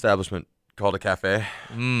downtown establishment called a cafe.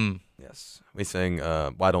 Yes, we sang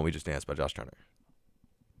 "Why Don't We Just Dance" by Josh Turner.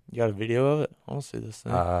 You got a video of it? I want to see this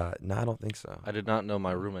thing. No, I don't think so. I did not know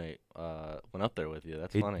my roommate went up there with you.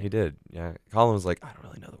 That's funny. He did. Yeah, Colin was like, "I don't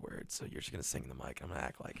really know the words, so you're just gonna sing the mic. I'm gonna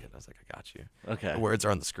act like it." And I was like, "I got you." Okay. The words are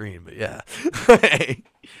on the screen, but yeah.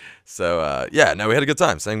 So yeah, no, we had a good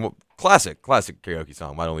time saying classic karaoke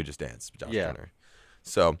song. Why don't we just dance, Josh Turner?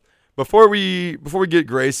 So before we get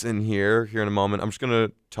Grace in here in a moment, I'm just gonna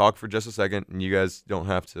talk for just a second, and you guys don't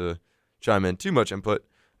have to chime in too much input,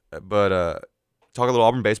 but talk a little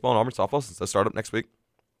Auburn baseball and Auburn softball since they start up next week.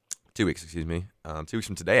 2 weeks, excuse me. 2 weeks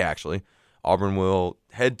from today, actually, Auburn will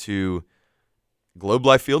head to Globe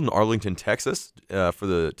Life Field in Arlington, Texas,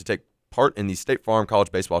 to take part in the State Farm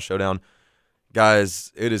College Baseball Showdown.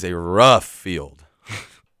 Guys, it is a rough field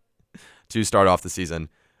to start off the season.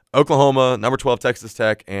 Oklahoma, number 12 Texas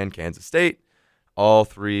Tech, and Kansas State, all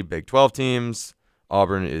 3 Big 12 teams.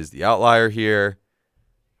 Auburn is the outlier here.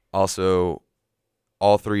 Also,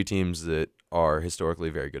 all 3 teams that are historically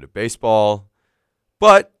very good at baseball.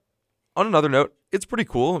 But on another note, it's pretty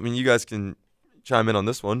cool. I mean, you guys can chime in on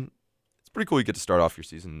this one. It's pretty cool you get to start off your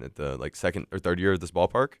season at the second or third year of this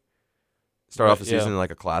ballpark. Start off the season in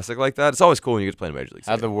like a classic like that. It's always cool when you get to play in a major league.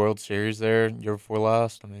 Had the World Series there year before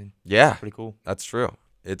last. I mean, yeah, pretty cool. That's true.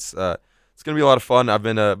 It's gonna be a lot of fun. I've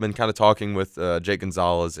been kind of talking with Jake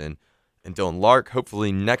Gonzalez and Dylan Lark.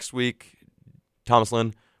 Hopefully next week, Thomas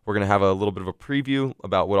Lynn, we're gonna have a little bit of a preview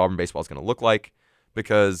about what Auburn baseball is gonna look like.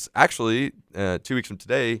 Because actually, 2 weeks from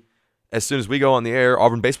today, as soon as we go on the air,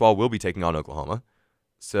 Auburn baseball will be taking on Oklahoma.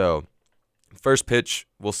 So, first pitch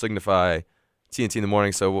will signify TNT in the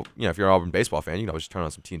morning. So, if you're an Auburn baseball fan, you can always just turn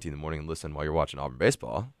on some TNT in the morning and listen while you're watching Auburn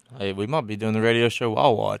baseball. Hey, we might be doing the radio show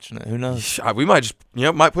while watching it. Who knows? We might just,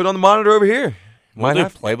 might put it on the monitor over here. We'll do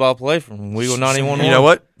play-by-play from Weagle 91.1. You know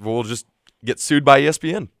what? We'll just get sued by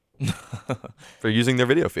ESPN for using their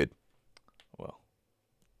video feed. Well,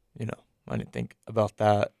 I didn't think about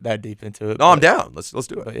that deep into it. No, I'm down. Let's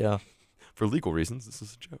do it. But yeah. For legal reasons, this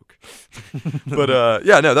is a joke. But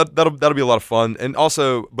that'll be a lot of fun. And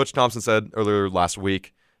also, Butch Thompson said earlier last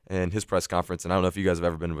week in his press conference, and I don't know if you guys have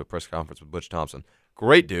ever been to a press conference with Butch Thompson.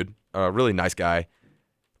 Great dude, really nice guy,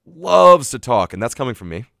 loves to talk, and that's coming from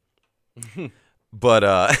me.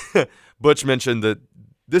 But Butch mentioned that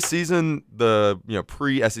this season, the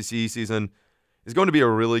pre-SEC season, is going to be a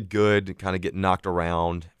really good kind of get knocked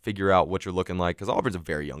around, figure out what you're looking like, because Auburn's a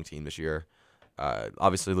very young team this year.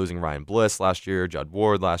 Obviously losing Ryan Bliss last year, Judd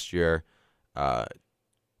Ward last year.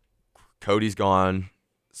 Cody's gone.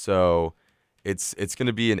 So it's going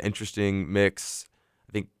to be an interesting mix.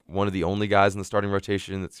 I think one of the only guys in the starting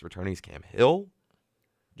rotation that's returning is Cam Hill.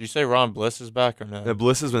 Did you say Ron Bliss is back or no? No,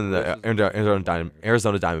 Bliss is in the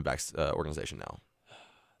Arizona Diamondbacks organization now.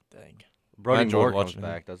 Dang. Brody Moore comes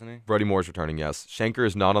back, doesn't he? Brody Moore's returning, yes. Shanker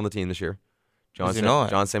is not on the team this year. Is he not?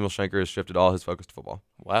 John Samuel Shanker has shifted all his focus to football.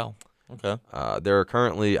 Wow. Okay. There are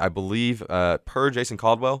currently, I believe, per Jason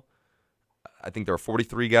Caldwell, I think there are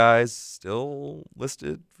 43 guys still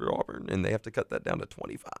listed for Auburn, and they have to cut that down to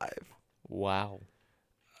 25. Wow.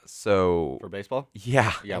 So for baseball?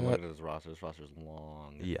 Yeah. Yeah, I'm looking at his roster. His roster's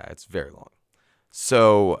long. Yeah, it's very long.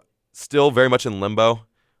 So still very much in limbo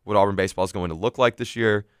what Auburn baseball is going to look like this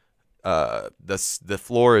year. The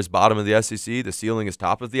floor is bottom of the SEC. The ceiling is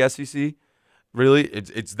top of the SEC. Really,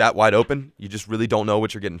 it's that wide open. You just really don't know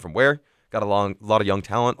what you're getting from where. Got a lot of young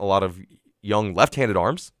talent, a lot of young left-handed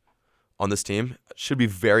arms on this team. Should be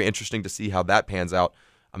very interesting to see how that pans out.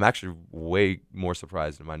 I'm actually way more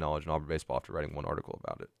surprised in my knowledge in Auburn baseball after writing one article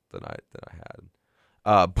about it than I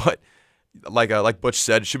had. But like Butch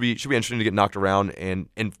said, it should be interesting to get knocked around. And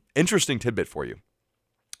an interesting tidbit for you.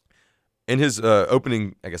 In his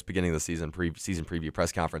opening, I guess, beginning of the season preview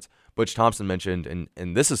press conference, Butch Thompson mentioned,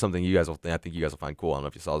 and this is something I think you guys will find cool. I don't know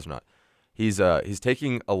if you saw this or not. He's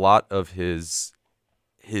taking a lot of his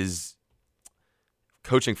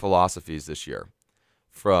coaching philosophies this year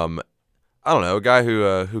from, I don't know, a guy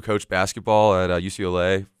who coached basketball at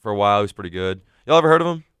UCLA for a while. He's pretty good. Y'all ever heard of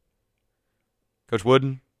him? Coach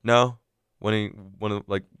Wooden? No? Winning one of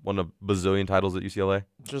a bazillion titles at UCLA?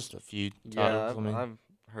 Just a few Yeah, titles. I've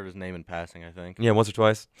heard his name in passing, I think. Yeah, once or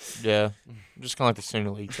twice. Yeah, just kind of like the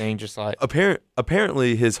Sooner League thing, just like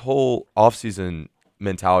apparently his whole offseason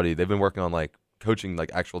mentality, they've been working on coaching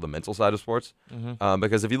the mental side of sports. Mm-hmm.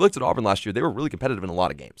 Because if you looked at Auburn last year, they were really competitive in a lot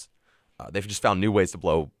of games. They've just found new ways to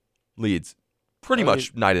blow leads pretty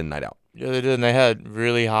much night in and night out. Yeah, they did, and they had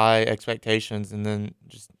really high expectations, and then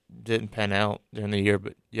just didn't pan out during the year.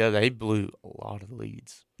 But yeah, they blew a lot of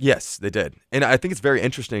leads. Yes, they did, and I think it's very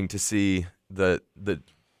interesting to see the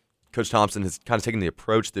Coach Thompson has kind of taken the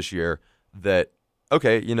approach this year that,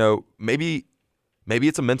 okay, maybe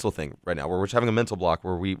it's a mental thing right now where we're just having a mental block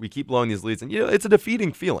where we keep blowing these leads, and it's a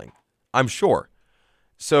defeating feeling, I'm sure.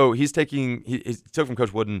 So he took from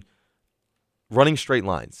Coach Wooden running straight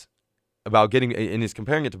lines about getting, and he's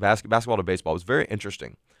comparing it to basketball to baseball. It was very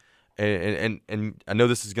interesting. And I know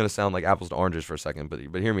this is going to sound like apples to oranges for a second, but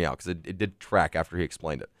hear me out because it did track after he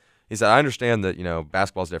explained it. He said, I understand that,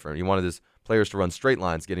 basketball's different. He wanted his players to run straight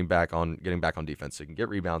lines, getting back on defense so he can get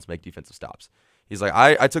rebounds, make defensive stops. He's like,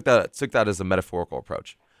 I took that as a metaphorical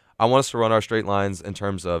approach. I want us to run our straight lines in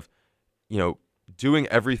terms of, doing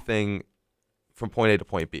everything from point A to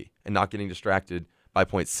point B and not getting distracted by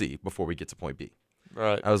point C before we get to point B.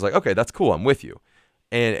 Right. I was like, okay, that's cool. I'm with you.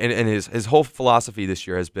 And his whole philosophy this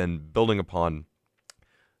year has been building upon,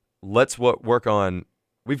 let's work on,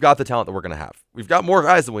 we've got the talent that we're going to have. We've got more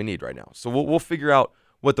guys than we need right now. So we'll figure out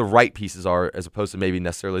what the right pieces are as opposed to maybe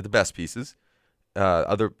necessarily the best pieces.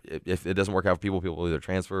 If it doesn't work out for people will either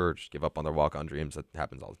transfer or just give up on their walk-on dreams. That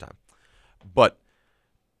happens all the time. But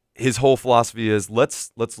his whole philosophy is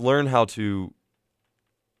let's learn how to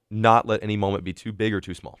not let any moment be too big or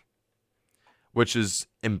too small, which is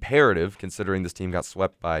imperative considering this team got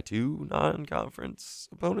swept by 2 non-conference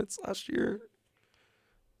opponents last year.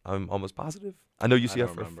 I'm almost positive. I know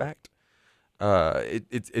UCF for a fact. I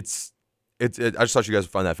just thought you guys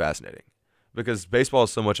would find that fascinating because baseball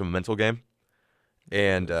is so much of a mental game.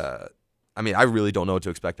 And, I really don't know what to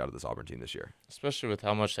expect out of this Auburn team this year. Especially with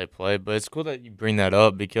how much they play. But it's cool that you bring that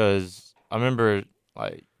up because I remember,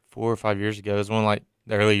 4 or 5 years ago, it was one of,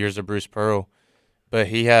 the early years of Bruce Pearl. But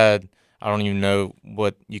he had, I don't even know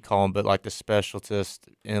what you call him, but, the specialist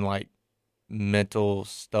in, mental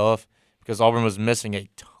stuff because Auburn was missing a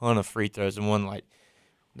ton of free throws and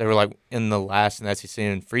they were, in the last in the SEC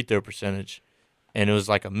in free throw percentage. And it was,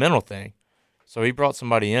 a mental thing. So he brought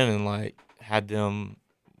somebody in and, had them,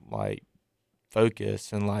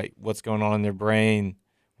 focus and what's going on in their brain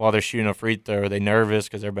while they're shooting a free throw. Are they nervous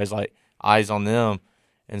because everybody's eyes on them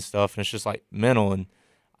and stuff, and it's just mental. And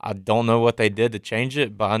I don't know what they did to change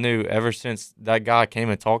it, but I knew ever since that guy came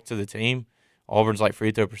and talked to the team, Auburn's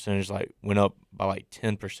free throw percentage went up by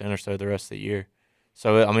 10% or so the rest of the year.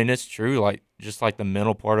 So it's true, just the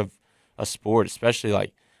mental part of a sport,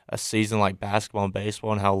 especially a season like basketball and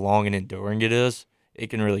baseball and how long and enduring it is. It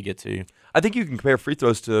can really get to you. I think you can compare free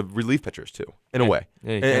throws to relief pitchers too, in a way,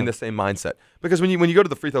 yeah, in the same mindset. Because when you go to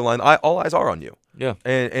the free throw line, all eyes are on you. Yeah,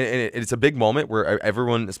 and it's a big moment where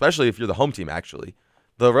everyone, especially if you're the home team, actually,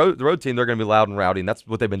 the road team, they're going to be loud and rowdy, and that's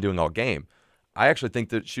what they've been doing all game. I actually think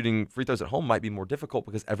that shooting free throws at home might be more difficult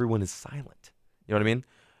because everyone is silent. You know what I mean?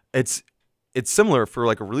 It's similar for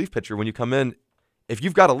a relief pitcher when you come in. If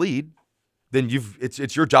you've got a lead, then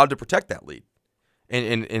it's your job to protect that lead,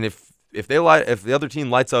 and if the other team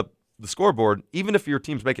lights up the scoreboard, even if your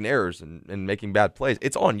team's making errors and making bad plays,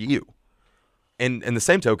 it's on you. And the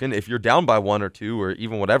same token, if you're down by 1 or 2 or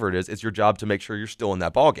even whatever it is, it's your job to make sure you're still in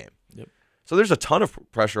that ball game. Yep. So there's a ton of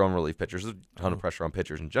pressure on relief pitchers, a ton of pressure on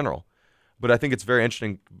pitchers in general. But I think it's very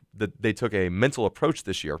interesting that they took a mental approach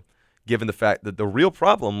this year, given the fact that the real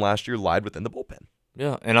problem last year lied within the bullpen.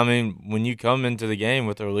 Yeah, and when you come into the game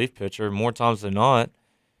with a relief pitcher, more times than not,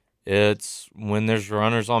 it's when there's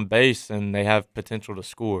runners on base and they have potential to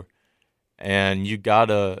score. And you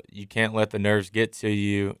can't let the nerves get to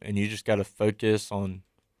you, and you just got to focus on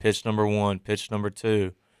pitch number 1, pitch number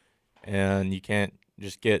 2, and you can't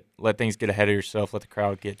just let things get ahead of yourself, let the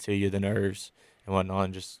crowd get to you, the nerves and whatnot,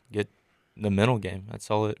 and just get the mental game. That's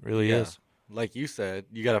all it really is. Like you said,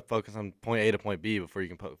 you got to focus on point A to point B before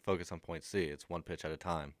you can focus on point C. It's one pitch at a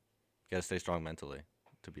time. You got to stay strong mentally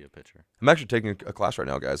to be a pitcher. I'm actually taking a class right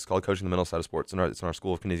now, guys. It's called Coaching the Mental Side of Sports. It's in our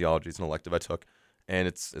School of Kinesiology. It's an elective I took. And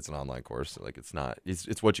it's an online course.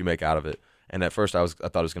 It's what you make out of it. And at first I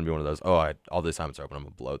thought it was going to be one of those, all the assignments are open, I'm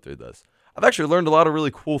going to blow through this. I've actually learned a lot of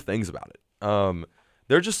really cool things about it.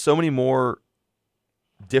 There are just so many more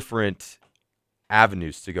different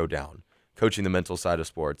avenues to go down coaching the mental side of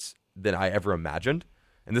sports than I ever imagined.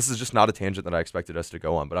 And this is just not a tangent that I expected us to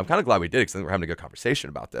go on. But I'm kind of glad we did because then we're having a good conversation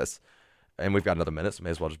about this. And we've got another minute, so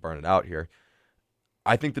may as well just burn it out here.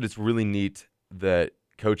 I think that it's really neat that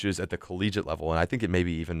coaches at the collegiate level, and I think it may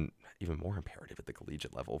be even more imperative at the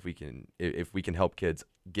collegiate level, if we can help kids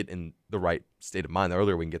get in the right state of mind. The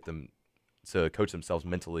earlier we can get them to coach themselves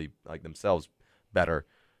mentally, themselves better,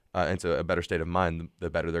 into a better state of mind,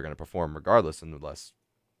 the better they're going to perform regardless, and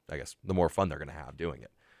the more fun they're going to have doing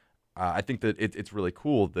it. I think that it's really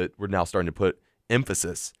cool that we're now starting to put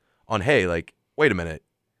emphasis on, hey, wait a minute,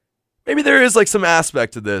 maybe there is some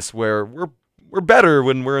aspect to this where we're better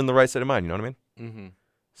when we're in the right state of mind. You know what I mean? Mm-hmm.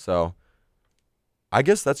 So I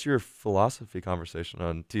guess that's your philosophy conversation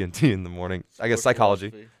on TNT in the morning.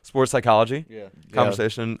 Sports psychology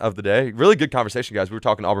conversation of the day. Really good conversation, guys. We were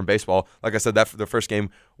talking Auburn baseball. Like I said, the first game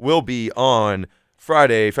will be on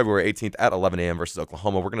Friday, February 18th at 11 a.m. versus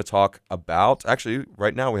Oklahoma. We're going to talk about, actually,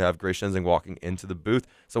 right now we have Grace Shenzing walking into the booth.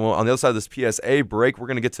 So on the other side of this PSA break, we're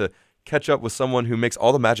going to get to catch up with someone who makes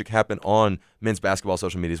all the magic happen on men's basketball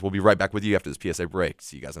social medias. We'll be right back with you after this PSA break.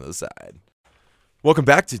 See you guys on the other side. Welcome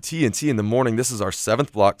back to TNT in the morning. This is our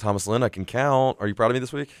 7th block. Thomas Lynn, I can count. Are you proud of me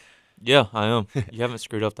this week? Yeah, I am. You haven't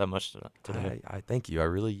screwed up that much today. I thank you. I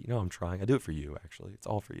really, I'm trying. I do it for you, actually. It's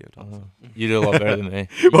all for you, Thomas. You do a lot better than me.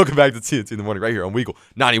 Welcome back to TNT in the morning right here on Weagle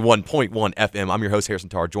 91.1 FM. I'm your host, Harrison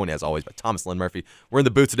Tarr, joined as always by Thomas Lynn Murphy. We're in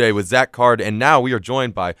the booth today with Zach Card, and now we are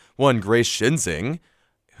joined by one Grace Shenzing,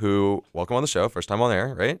 who, welcome on the show, first time on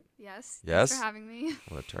air, right? Yes. Yes. Thanks for having me. I'm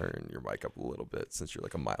going to turn your mic up a little bit since you're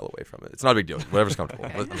a mile away from it. It's not a big deal. Whatever's comfortable.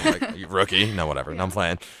 You rookie. No, whatever. No, I'm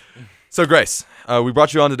playing. So, Grace, we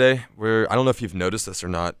brought you on today. I don't know if you've noticed this or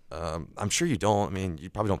not. I'm sure you don't. I mean, you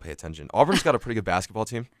probably don't pay attention. Auburn's got a pretty good basketball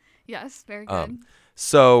team. Yes, very good.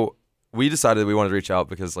 So we decided we wanted to reach out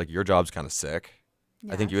because like your job's kind of sick.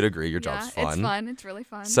 I think you would agree. Your job's fun. It's fun. It's really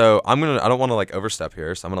fun. So I don't want to like overstep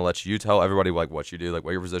here. So I'm gonna let you tell everybody like what you do, like what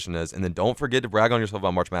your position is, and then don't forget to brag on yourself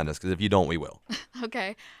about March Madness because if you don't, we will.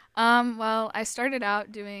 Okay. Well, I started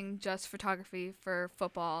out doing just photography for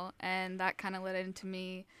football, and that kind of led into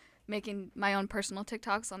me making my own personal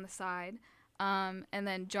TikToks on the side. And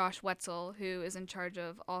then Josh Wetzel, who is in charge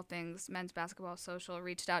of all things men's basketball social,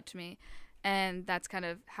 reached out to me, and that's kind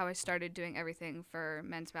of how I started doing everything for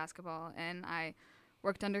men's basketball. And I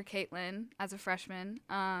worked under Caitlin as a freshman,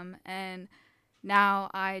 and now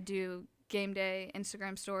I do game day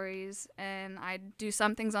Instagram stories, and I do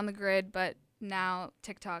some things on the grid, but now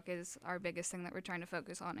TikTok is our biggest thing that we're trying to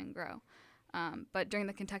focus on and grow. But during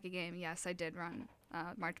the Kentucky game, yes, I did run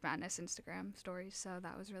March Madness Instagram stories, so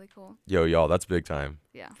that was really cool. Yo, y'all, that's big time.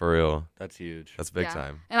 Yeah. For real. That's huge. That's big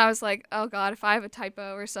time. And I was like, oh, God, if I have a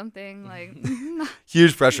typo or something, like...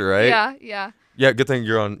 Huge pressure, right? Yeah. Yeah, good thing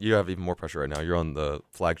you have even more pressure right now. You're on the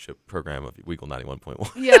flagship program of Weagle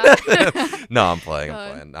 91.1. Yeah. No, I'm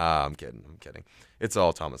playing. Nah, I'm kidding. It's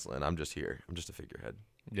all Thomas Lynn. I'm just here. I'm just a figurehead.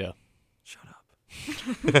 Yeah. Shut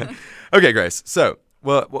up. Okay, Grace. So,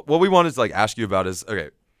 what we wanted to like ask you about is, okay,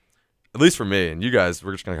 at least for me and you guys,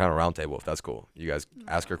 we're just gonna kind of roundtable if that's cool. You guys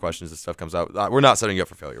ask your questions as stuff comes out. We're not setting you up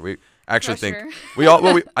for failure. We actually think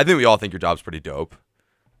I think we all think your job's pretty dope.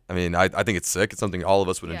 I mean, I think it's sick. It's something all of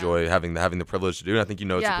us would enjoy having the privilege to do, and I think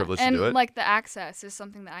it's a privilege to do it. And like the access is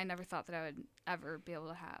something that I never thought that I would ever be able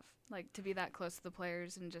to have. Like to be that close to the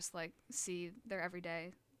players and just like see their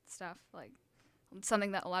everyday stuff, like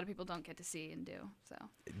something that a lot of people don't get to see and do. So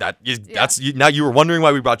now you were wondering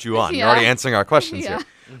why we brought you on. You're already answering our questions here.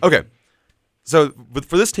 Okay. So,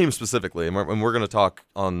 for this team specifically, and we're going to talk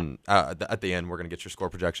on at the end, we're going to get your score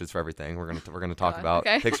projections for everything. We're going to talk about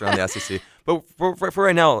picks around the SEC. But for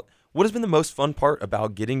right now, what has been the most fun part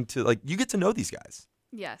about getting to you get to know these guys?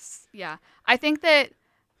 Yes, yeah. I think that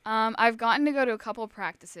I've gotten to go to a couple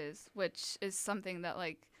practices, which is something that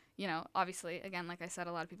obviously, again, like I said,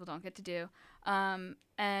 a lot of people don't get to do.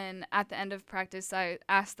 And at the end of practice, I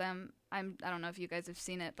asked them. I don't know if you guys have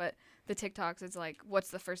seen it, but the TikToks, it's like, what's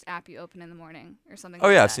the first app you open in the morning or something. Oh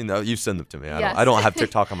like yeah, that. I've seen that. You've sent them to me. Yes. I don't have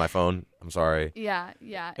TikTok on my phone. I'm sorry. Yeah.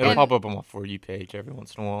 It'll pop up on my For You page every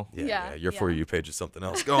once in a while. Yeah. Your For You page is something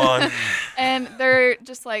else. Go on. And they're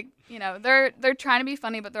just like, they're trying to be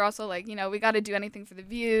funny, but they're also like, we got to do anything for the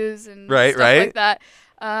views and stuff like that.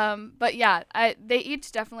 But yeah, they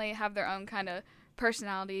each definitely have their own kind of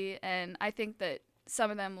personality, and I think that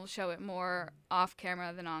some of them will show it more off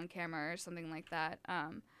camera than on camera or something like that.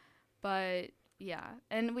 But yeah,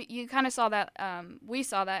 and you kind of saw that. We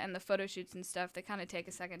saw that in the photo shoots and stuff. They kind of take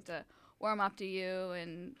a second to warm up to you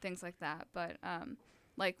and things like that. But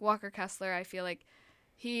like Walker Kessler, I feel like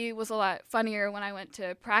he was a lot funnier when I went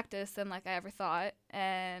to practice than like I ever thought,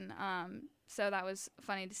 and so that was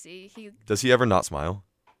funny to see. Does he ever not smile?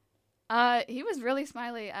 He was really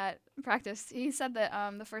smiley at practice. He said that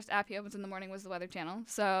the first app he opens in the morning was the Weather Channel.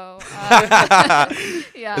 So,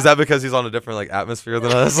 yeah. Is that because he's on a different atmosphere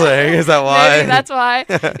than us? Is that why? Maybe that's why.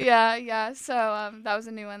 Yeah. So that was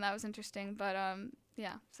a new one. That was interesting. But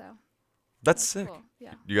yeah. So. That's sick. Cool.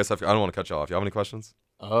 Yeah. You guys have? I don't want to cut you off. You have any questions?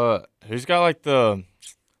 Who's got the,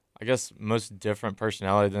 I guess, most different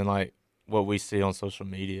personality than what we see on social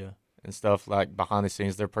media and stuff? Like behind the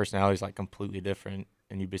scenes, their personality is completely different.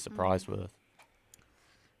 And you'd be surprised with.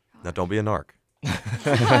 Now, don't be a narc.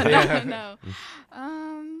 No.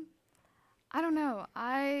 I don't know.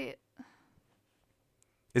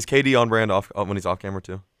 Is KD on brand off when he's off camera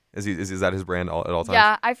too? Is that his brand at all times?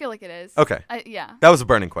 Yeah, I feel like it is. Okay. Yeah. That was a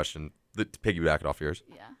burning question to piggyback it off yours.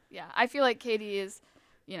 Yeah. I feel like KD is,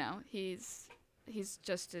 he's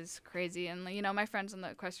just as crazy, and my friends on the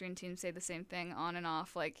equestrian team say the same thing on and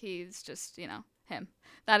off. Like he's just him.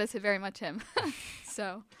 That is very much him.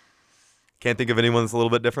 So. Can't think of anyone that's a little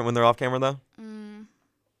bit different when they're off camera though.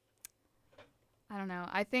 I don't know.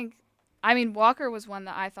 I mean, Walker was one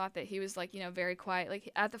that I thought that he was very quiet.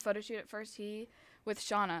 Like at the photo shoot at first, with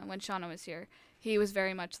Shauna, when Shauna was here, he was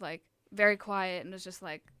very much very quiet and was just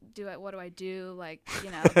like, what do I do?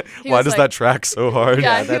 Why does that track so hard?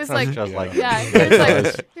 Yeah, he was like,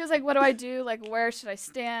 he was like, what do I do? Where should I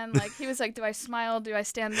stand? He was like, do I smile? Do I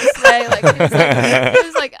stand this way? He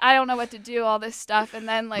was like, I don't know what to do, all this stuff. And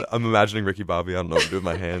then I'm imagining Ricky Bobby. I don't know what to do with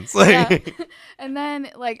my hands. Yeah. And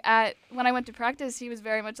then when I went to practice, he was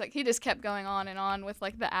very much he just kept going on and on with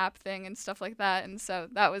the app thing and stuff like that. And so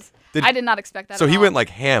that was, I did not expect that. So at he all. went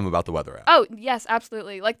ham about the weather app. Oh yes,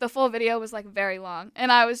 absolutely. The full video video was like very long,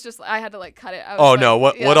 and I had to like cut it. I was Oh like, no!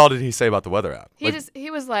 What yeah. what all did he say about the weather app? He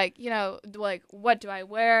was like, like, what do I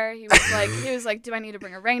wear? He was like, do I need to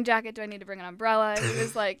bring a rain jacket? Do I need to bring an umbrella? He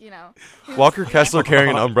was like, he was- Walker Kessler carrying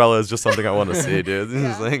an umbrella is just something I want to see, dude. This is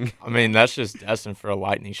Yeah. like, I mean, that's just destined for a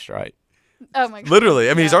lightning strike. Oh my god. literally.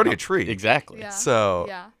 I mean, he's Yeah. already a tree. Exactly. Yeah. So,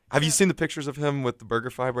 Yeah. have you So- seen the pictures of him with the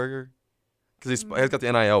BurgerFi burger? Because he's got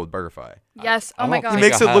the NIL with BurgerFi. Yes. I Oh my don't god. He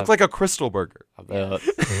think makes I it look have. like a crystal burger. I bet.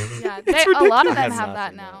 Yeah. It's A lot of ridiculous. I them have have not that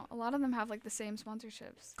seen now. A lot of them have like the same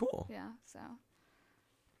sponsorships. Cool. Yeah. So.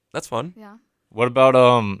 That's fun. Yeah. What about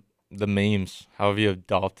the memes? How have you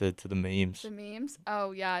adopted to the memes? The memes.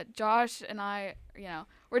 Oh yeah. Josh and I,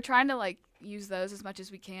 we're trying to like use those as much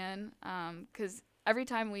as we can. Because every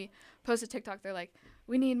time we post a TikTok, they're like,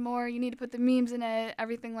 we need more. You need to put the memes in it.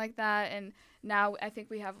 Everything like that. And now I think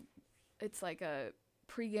we have, it's like a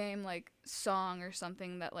pregame like song or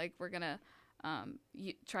something that like we're gonna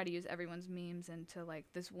try to use everyone's memes into like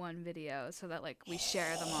this one video so that like we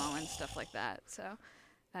share them all and stuff like that. So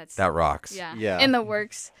that's That rocks. yeah. Yeah. In the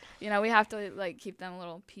works. We have to like keep them a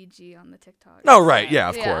little PG on the TikTok. No, right. So, Yeah,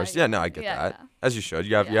 of course. Yeah, no, I get yeah, that. As you should.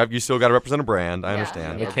 You Yeah. still got to represent a brand. I Yeah.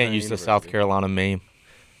 understand. They Yeah. can't use the South University. Carolina meme.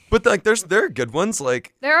 But like, there are good ones.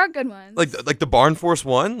 Like There are good ones. the Barn Force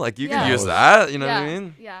one. Like you Yeah. can use That that. You know yeah, what I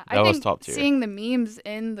mean? Yeah. That I was think top tier. seeing the memes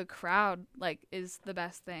in the crowd like is the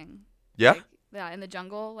best thing. Yeah. Like, yeah, in the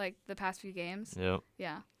jungle, like the past few games. Yep.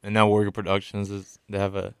 Yeah. And now Warrior Productions they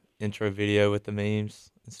have a intro video with the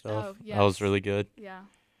memes and stuff. Oh, That was yes. really good. Yeah.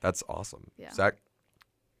 That's awesome. Yeah. Zach,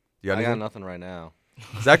 you got I got anything? nothing right now.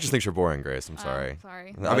 Zach just thinks you're boring, Grace. I'm Oh, sorry.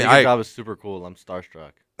 sorry. I mean, your job is super cool. I'm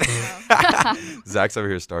starstruck. Oh. Zach's over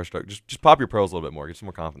here starstruck. Just pop your pearls a little bit more. Get some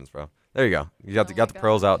more confidence, bro. There you go. You got Oh got my the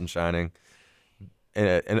pearls out and shining.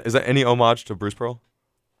 And is that any homage to Bruce Pearl?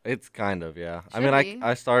 It's kind of, yeah. I Should mean, be.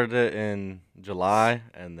 I started it in July,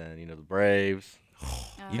 and then the Braves. You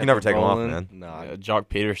Uh, can never take them off, rolling. man. No, Yeah, Jock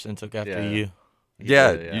Peterson took after Yeah. you. he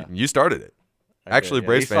Yeah, did, You started it. I actually, did,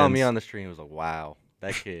 Braves he saw me fans- on the stream. He was like, "Wow,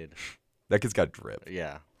 that kid." That kid's got drip.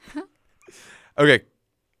 Yeah. Okay,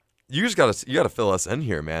 you gotta fill us in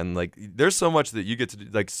here, man. Like, there's so much that you get to do,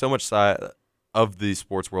 like so much side of the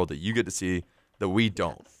sports world that you get to see that we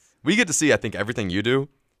don't. We get to see, I think, everything you do.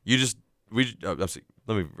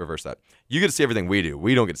 Let me reverse that. You get to see everything we do.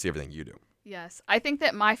 We don't get to see everything you do. Yes. I think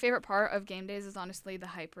that my favorite part of game days is honestly the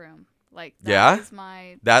hype room. Like that Yeah? is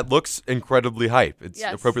my That looks incredibly hype. It's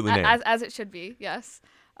yes, appropriately named. as it should be. Yes.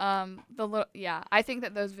 I think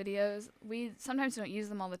that those videos we sometimes don't use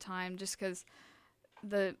them all the time just because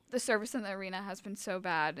the service in the arena has been so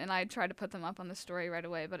bad, and I try to put them up on the story right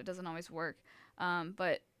away, but it doesn't always work.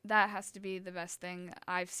 But that has to be the best thing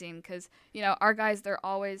I've seen because our guys, they're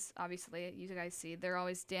always, obviously you guys see, they're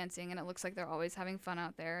always dancing, and it looks like they're always having fun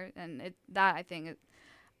out there, and that I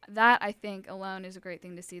think alone is a great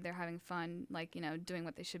thing to see. They're having fun, like doing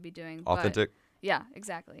what they should be doing. But Authentic. yeah,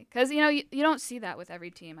 exactly. Because you don't see that with every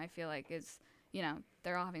team. I feel like is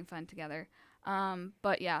they're all having fun together.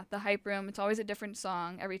 But yeah, the hype room. It's always a different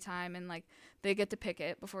song every time, and like they get to pick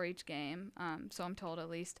it before each game. So I'm told at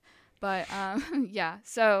least. But yeah,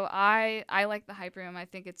 so I like the hype room. I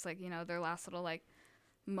think it's like their last little like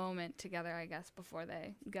moment together, I guess, before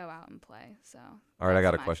they go out and play. So All right, I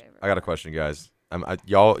got a that's my question. favorite I got a part. question, guys.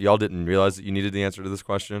 Y'all didn't realize that you needed the answer to this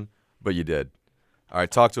question, but you did. All right,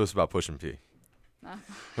 talk to us about Push and P. Uh,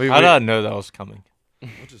 How did I know that was coming?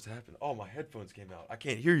 What just happened? Oh, my headphones came out. I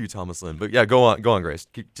can't hear you, Thomas Lynn. But yeah, go on, Grace.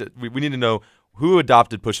 We need to know who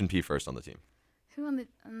adopted Push and P first on the team. Who on the?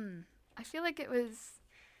 I feel like it was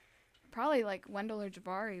probably like Wendell or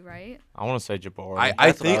Jabari, right? I want to say Jabari. I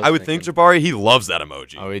That's what think I I was would think thinking. Jabari. He loves that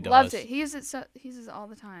emoji. Oh, he does. Loves it. He uses it all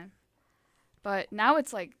the time. But now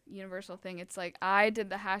it's like universal thing. It's like I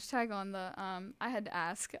did the hashtag on the I had to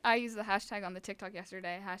ask. I used the hashtag on the TikTok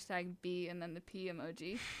yesterday. Hashtag B and then the P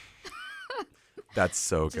emoji. That's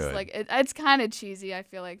so Just good. like it's kind of cheesy. I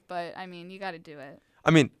feel like, but I mean, you got to do it.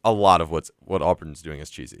 I mean, a lot of what Auburn's doing is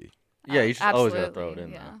cheesy. Yeah, you just always gotta Absolutely, throw it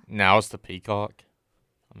in Yeah. there. Now it's the peacock.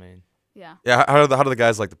 I mean, Yeah. Yeah, how do the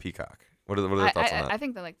guys like the peacock? What are their thoughts on that? I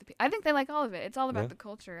think they like I think they like all of it. It's all about Yeah. the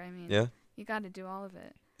culture. I mean, Yeah. you got to do all of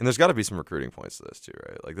it. And there's got to be some recruiting points to this too,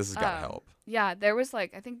 right? Like this has got to Oh. help. Yeah, there was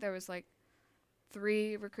like I think there was like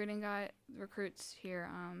 3 recruits here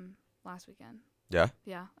last weekend. Yeah,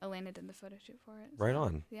 Yeah, Elena did the photo shoot for it. right so,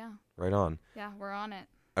 on, Yeah, right on. yeah, we're on it.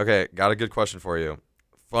 Okay, got a good question for you.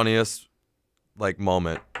 Funniest like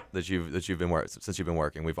moment that you've been since you've been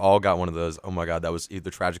working. We've all got one of those. Oh my god, that was either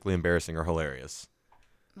tragically embarrassing or hilarious.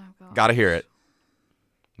 Oh god. Got to hear it.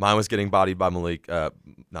 Mine was getting bodied by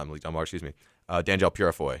not Malik John Mark, excuse me, Dangel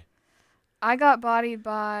Purifoy. I got bodied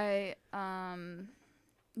by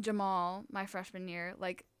Jamal my freshman year,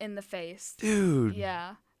 like in the face. Dude.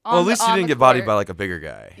 Yeah. Well, at least you didn't get bodied by like a bigger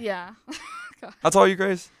guy. Yeah. How tall are you,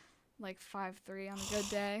 Grace? Like 5'3" on a good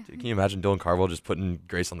day. Dude, can you imagine Dylan Carwell just putting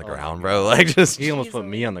Grace on the Oh my ground, bro? Like just He almost put Easily.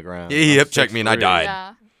 me on the ground. He I'm hip checked me and I 6'3". died.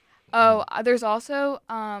 Yeah. Oh, there's also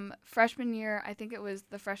freshman year. I think it was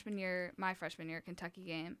my freshman year Kentucky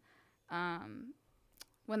game,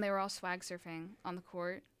 when they were all swag surfing on the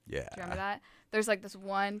court. Yeah. Do you remember that? There's like this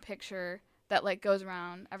one picture that like goes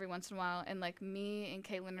around every once in a while, and like me and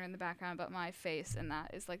Caitlin are in the background, but my face, and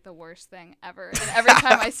that is like the worst thing ever. And every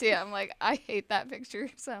time I see it, I'm like, I hate that picture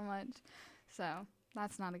so much. So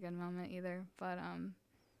that's not a good moment either. But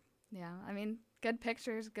yeah, I mean, good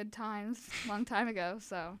pictures, good times, long time ago.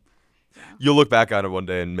 So. Yeah. You'll look back on it one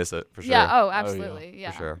day and miss it for sure. Yeah. Oh, absolutely.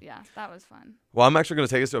 Yeah. For sure. Yeah. That was fun. Well, I'm actually going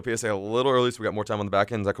to take us to a PSA a little early, so we got more time on the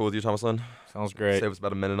back end. Is that cool with you, Thomas Lynn? Sounds great. Save us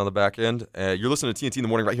about a minute on the back end. You're listening to TNT in the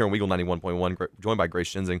morning right here on Weagle 91.1, joined by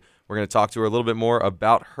Grace Shinzing. We're going to talk to her a little bit more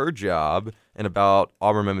about her job and about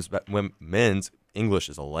Auburn men's English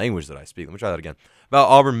is a language that I speak. Let me try that again. About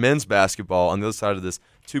Auburn men's basketball on the other side of this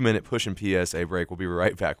 2-minute push and PSA break. We'll be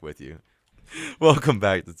right back with you. Welcome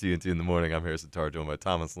back to TNT in the morning. I'm Harrison Tarr, joined by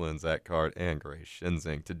Thomas Lynn, Zach Card, and Grace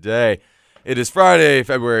Shinzing. Today, it is Friday,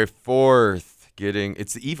 February 4th.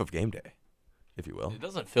 It's the eve of game day, if you will. It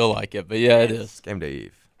doesn't feel like it, but yeah, it It's is. game day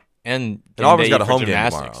eve. And Auburn's day got a for home game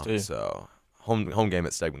gymnastics, tomorrow, too. so home game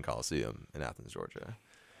at Stegman Coliseum in Athens, Georgia.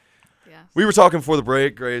 Yes. We were talking before the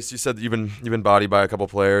break, Grace. You said that you've been bodied by a couple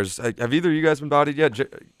players. Have either of you guys been bodied yet?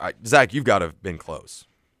 Zach, you've got to have been close.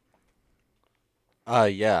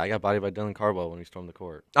 Yeah, I got bodied by Dylan Carwell when we stormed the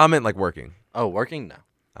court. I meant like working. Oh, working?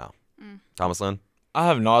 No. Thomas Lynn? I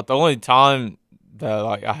have not. The only time that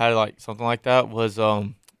like I had like something like that was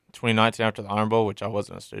 2019 after the Iron Bowl, which I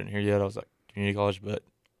wasn't a student here yet. I was at community college,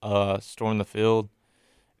 but stormed the field,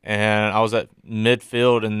 and I was at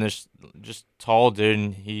midfield, and this just tall dude,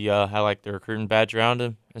 and he had like the recruiting badge around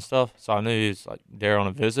him and stuff. So I knew he was like there on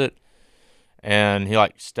a visit, and he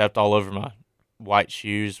like stepped all over my white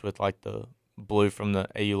shoes with like the blue from the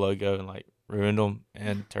AU logo and like ruined them.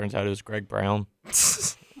 And turns out it was Greg Brown.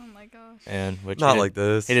 Oh my gosh. And which Not he like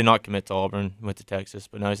this. He did not commit to Auburn, went to Texas,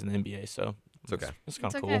 but now he's in the NBA, so It's okay. It's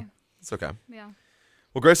kind It's of okay. cool. It's okay. Yeah.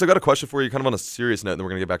 Well, Grace, I got a question for you, kind of on a serious note, and then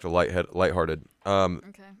we're going to get back to lighthearted.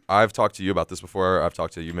 Okay. I've talked to you about this before.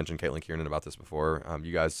 You mentioned Caitlin Kiernan about this before.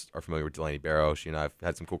 You guys are familiar with Delaney Barrow. She and I have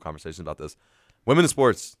had some cool conversations about this. Women in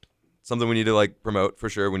sports, something we need to like promote for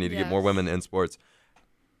sure. We need to get more Yes. women in sports.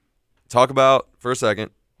 Talk about for a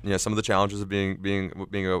second, some of the challenges of being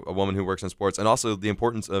a woman who works in sports, and also the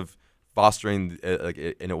importance of fostering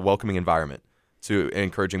in a welcoming environment to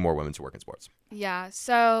encouraging more women to work in sports. Yeah.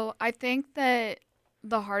 So I think that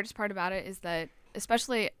the hardest part about it is that,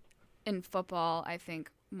 especially in football, I think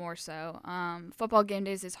more so, football game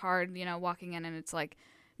days is hard, walking in and it's like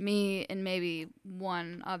me and maybe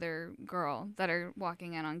one other girl that are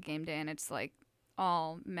walking in on game day, and it's like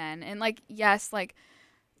all men. And like, yes, like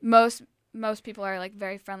most people are like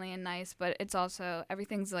very friendly and nice, but it's also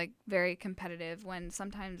everything's like very competitive when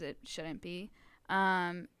sometimes it shouldn't be.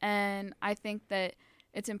 And I think that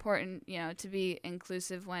it's important, to be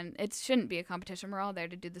inclusive when it shouldn't be a competition. We're all there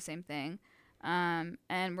to do the same thing. And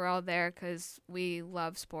we're all there because we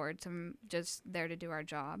love sports and just there to do our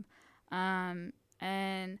job.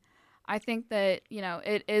 And I think that,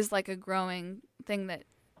 it is like a growing thing that,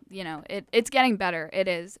 it's getting better. It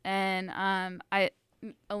is. And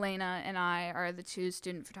Elena and I are the two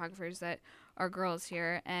student photographers that are girls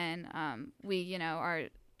here. And we, are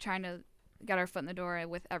trying to get our foot in the door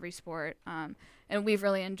with every sport. And we've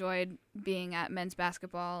really enjoyed being at men's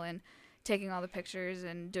basketball and taking all the pictures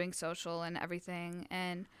and doing social and everything.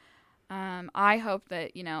 And I hope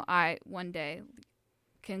that, I one day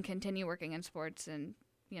can continue working in sports and,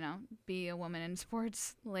 be a woman in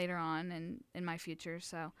sports later on and in my future.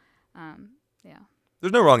 So, yeah.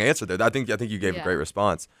 There's no wrong answer there. I think you gave a Yeah. great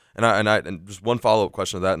response. And just one follow up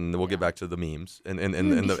question to that, and then we'll get back to the memes and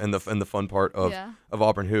the fun part of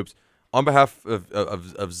Auburn hoops. On behalf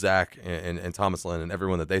of Zach and Thomas Lynn and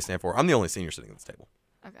everyone that they stand for, I'm the only senior sitting at this table.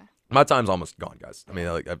 Okay. My time's almost gone, guys. I mean,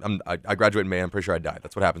 I graduated in May. I'm pretty sure I died.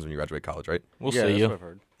 That's what happens when you graduate college, right? We'll Yeah, see that's you. what I've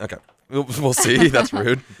heard. Okay. We'll see. That's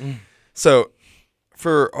rude. So,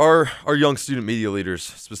 for our young student media leaders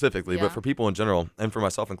specifically, Yeah. but for people in general, and for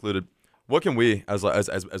myself included, what can we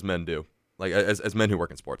as men do, like as men who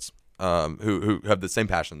work in sports, who have the same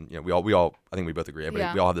passion? We all I think we both agree. We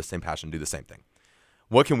all have the same passion, do the same thing.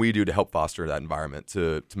 What can we do to help foster that environment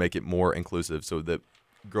to make it more inclusive so that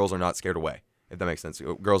girls are not scared away, if that makes sense?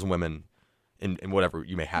 Girls and women in whatever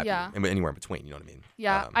you may have, Yeah. anywhere in between, you know what I mean?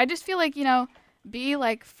 Yeah, I just feel like, be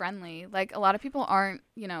like friendly. Like a lot of people aren't,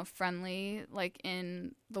 friendly like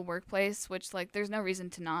in the workplace, which like there's no reason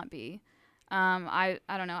to not be. I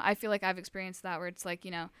don't know. I feel like I've experienced that where it's like,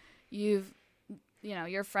 you're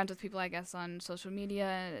friends with people, I guess, on social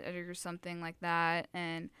media or something like that,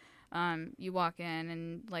 and you walk in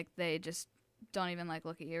and like they just don't even like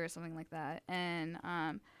look at you or something like that, and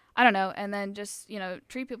I don't know, and then just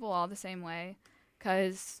treat people all the same way,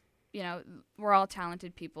 because we're all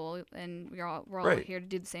talented people and we're all Right. here to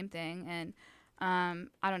do the same thing, and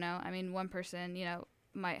I don't know. I mean, one person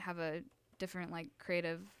might have a different like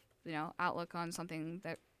creative outlook on something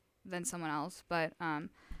than someone else, but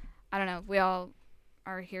I don't know. We all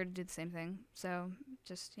are here to do the same thing. So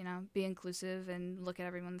just, be inclusive and look at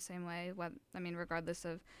everyone the same way. Regardless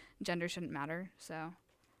of gender shouldn't matter. So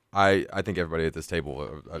I think everybody at this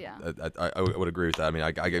table, Yeah. I would agree with that. I mean,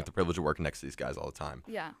 I get the privilege of working next to these guys all the time.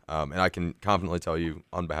 yeah. And I can confidently tell you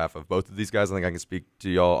on behalf of both of these guys, I think I can speak to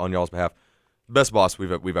y'all on y'all's behalf. Best boss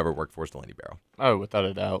we've ever worked for is Delaney Barrow. Oh, without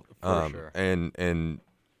a doubt. For sure. And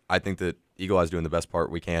I think that Eagle Eye's doing the best part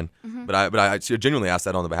we can. Mm-hmm. But I genuinely ask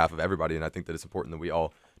that on the behalf of everybody, and I think that it's important that we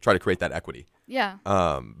all try to create that equity. Yeah.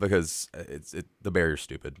 Because the barrier's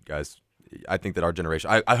stupid, guys. I think that our generation,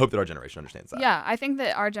 I hope that our generation understands that. Yeah. I think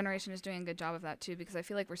that our generation is doing a good job of that too, because I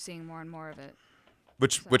feel like we're seeing more and more of it.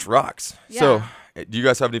 Which rocks. Yeah. So, do you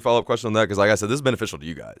guys have any follow-up questions on that? Because like I said, this is beneficial to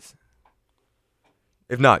you guys.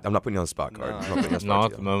 If not, I'm not putting you on the spot, Card. No. I'm not putting you on the spot, Not at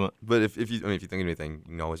Teal. the moment. But if you think of anything,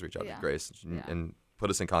 you can always reach out Yeah. to Grace and, Yeah. and put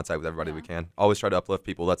us in contact with everybody we Yeah. can. Always try to uplift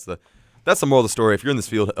people. That's the moral of the story. If you're in this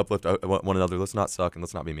field, uplift one another. Let's not suck and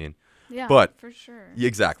let's not be mean. Yeah. But- for sure. Yeah,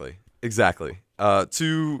 exactly. Back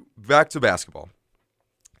to basketball.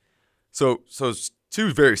 So it's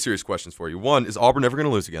two very serious questions for you. One, is Auburn ever going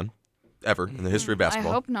to lose again, ever in the history of I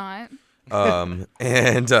basketball? hope not.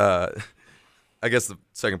 And I guess the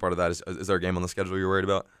second part of that is there a game on the schedule you're worried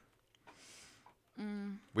about?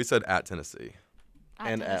 We said at Tennessee,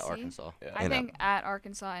 And at Tennessee. Arkansas. I And think at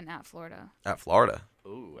Arkansas and at Florida. at Florida.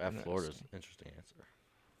 Ooh, at Florida's an interesting answer.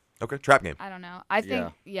 Okay, trap game. I don't know. I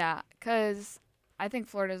think, because I think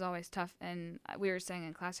Florida's always tough. And we were saying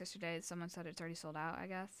in class yesterday, someone said it's already sold out, I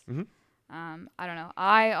guess. Mhm. I don't know.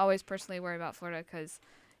 I always personally worry about Florida because,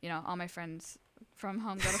 all my friends from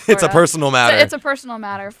home go to Florida. It's a personal So matter. it's a personal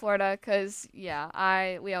matter, Florida, because, we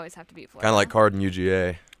always have to beat Florida. Kind of like Card and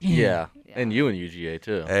UGA. Yeah. Yeah. And you and UGA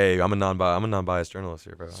too. Hey, I'm a non-biased journalist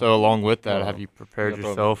here, bro. So along with that, Oh. have you prepared Yeah, throw-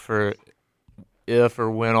 yourself for if or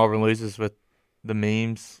when Auburn loses with the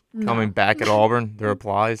memes coming No. back at Auburn, the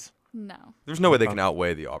replies? No. There's no way they can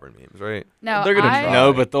outweigh the Auburn memes, right? No, They're gonna I,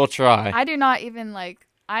 no, but they'll try. I do not even, I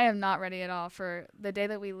am not ready at all for the day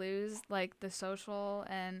that we lose, like, the social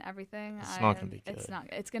and everything. It's not gonna be It's good. not.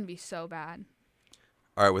 It's going to be so bad.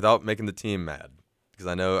 All right, without making the team mad, because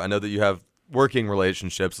I know that you have working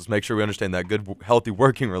relationships. Let's make sure we understand that good, healthy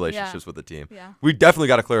working relationships with the team. Yeah. We definitely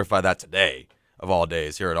got to clarify that today, of all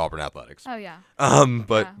days, here at Auburn Athletics. Oh, yeah.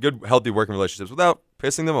 But Yeah. good, healthy working relationships without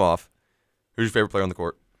pissing them off. Who's your favorite player on the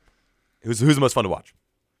court? Who's the most fun to watch?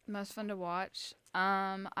 Most fun to watch.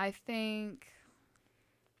 I think.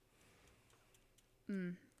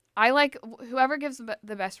 I like whoever gives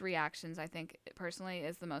the best reactions. I think personally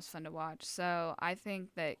is the most fun to watch. So I think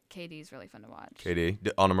that KD is really fun to watch. KD.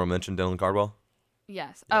 Honorable mention, Dylan Cardwell.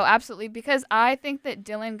 Yes. Oh, absolutely. Because I think that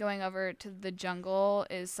Dylan going over to the jungle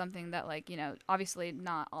is something that, obviously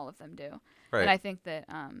not all of them do. Right. And I think that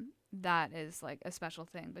that is, a special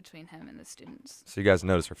thing between him and the students. So you guys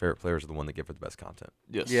notice her favorite players are the one that give her the best content.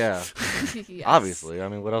 Yes. Yeah. Yes. Obviously. I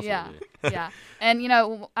mean, what else Yeah. would it be? Yeah. And,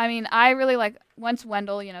 I really like once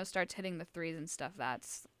Wendell, starts hitting the threes and stuff,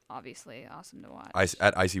 that's obviously awesome to watch.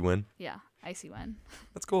 At Icy Win. Yeah. Icy win.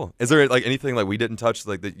 That's cool. Is there anything we didn't touch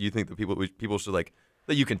that you think that people should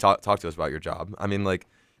that you can talk to us about your job? I mean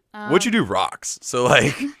what you do rocks. So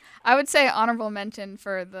I would say honorable mention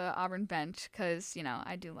for the Auburn bench because,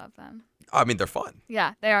 I do love them. I mean they're fun.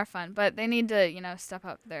 Yeah, they are fun, but they need to, step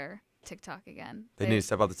up their TikTok again. They need to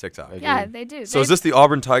step out the TikTok. Yeah, they do. So is this the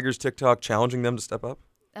Auburn Tigers TikTok challenging them to step up?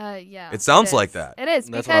 Yeah. It sounds is. like that. It is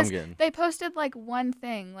That's what I'm because getting. they posted one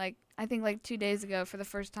thing, I think 2 days ago for the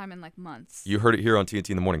first time in months. You heard it here on TNT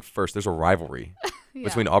in the morning first. There's a rivalry Yeah.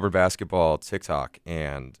 between Auburn basketball TikTok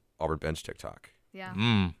and Auburn bench TikTok. Yeah.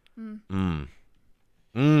 Mm.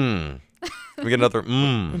 We get another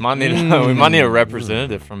We might need a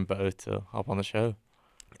representative from both to hop on the show.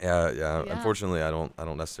 Yeah. Yeah. Unfortunately, I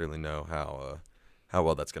don't necessarily know how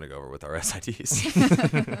well that's going to go over with our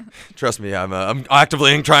SIDs. Trust me, I'm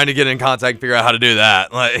actively trying to get in contact and figure out how to do that.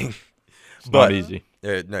 It's not easy.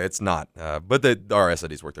 No, it's not. But our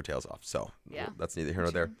SIDs work their tails off, so Yeah. that's neither here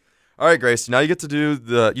nor True. there. All right, Grace. Now you get to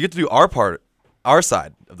do our part our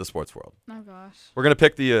side of the sports world. Oh gosh. We're going to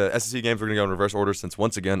pick the SEC games. We're going to go in reverse order since,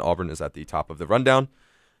 once again, Auburn is at the top of the rundown.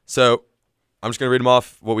 So I'm just going to read them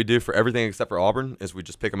off. What we do for everything except for Auburn is we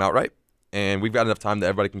just pick them outright. And we've got enough time that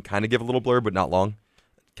everybody can kind of give a little blurb, but not long.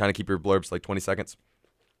 Kind of keep your blurbs like 20 seconds,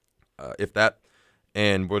 if that.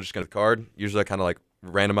 And we're just going to card. Usually I kind of like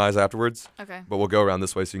randomize afterwards. Okay. But we'll go around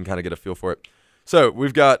this way so you can kind of get a feel for it. So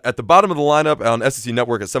we've got at the bottom of the lineup on SEC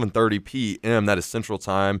Network at 7:30 p.m. That is Central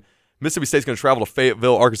Time. Mississippi State's going to travel to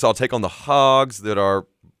Fayetteville, Arkansas, take on the Hogs that are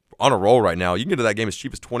on a roll right now. You can get to that game as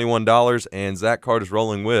cheap as $21, and Zach Card is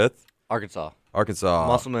rolling with Arkansas.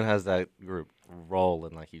 Musselman has that group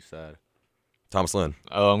rolling, like you said. Thomas Lynn.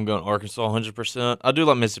 Oh, I'm going Arkansas 100%. I do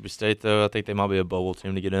like Mississippi State, though. I think they might be a bubble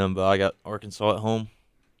team to get in, but I got Arkansas at home.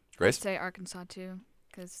 Grace? I'd say Arkansas too,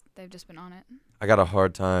 because they've just been on it. I got a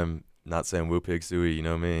hard time not saying Woo Pig Suey, you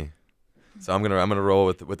know me. So I'm gonna roll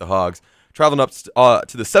with the Hogs. Traveling up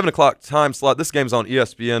to the 7 o'clock time slot. This game's on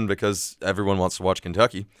ESPN because everyone wants to watch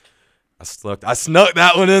Kentucky. I snuck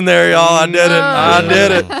that one in there, y'all. I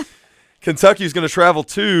did it. Kentucky's going to travel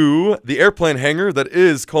to the airplane hangar that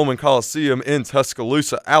is Coleman Coliseum in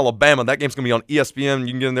Tuscaloosa, Alabama. That game's going to be on ESPN.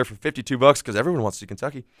 You can get in there for $52 because everyone wants to see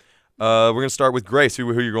Kentucky. We're going to start with Grace. Who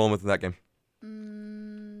are you going with in that game?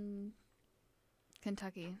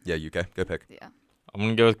 Kentucky. Yeah, UK. Good pick. Yeah. I'm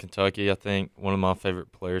going to go with Kentucky. I think one of my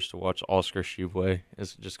favorite players to watch, Oscar Tshiebwe,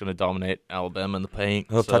 is just going to dominate Alabama in the paint.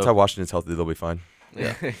 Oh, Tata Washington's healthy. They'll be fine.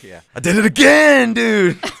 Yeah. Yeah. I did it again,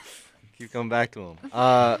 dude. Keep coming back to him.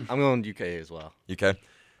 I'm going UK as well. UK.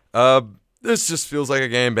 This just feels like a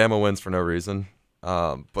game Bama wins for no reason.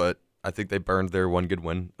 But I think they burned their one good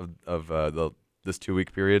win of this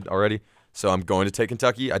 2-week period already. So I'm going to take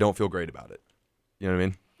Kentucky. I don't feel great about it. You know what I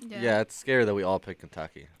mean? Yeah, it's scary that we all pick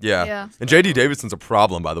Kentucky. Yeah. And J.D. Davidson's a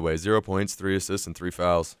problem, by the way. 0 points, 3 assists, and 3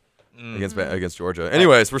 fouls against Georgia.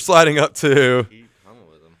 Anyways, we're sliding up to... Keep coming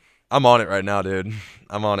with them. I'm on it right now, dude.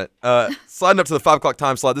 I'm on it. Sliding up to the 5 o'clock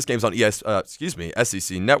time slot. This game's on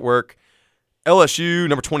SEC Network. LSU,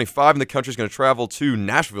 number 25 in the country, is going to travel to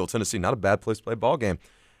Nashville, Tennessee. Not a bad place to play a ball game.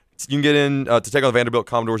 You can get in to take on the Vanderbilt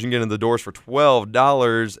Commodores. You can get in the doors for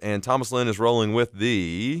 $12, and Thomas Lynn is rolling with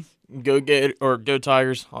the... Go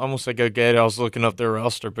Tigers. I almost said go Gator. I was looking up their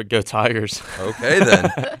roster, but go Tigers. Okay,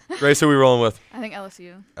 then. Grace, who are we rolling with? I think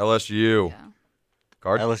LSU. LSU. Yeah.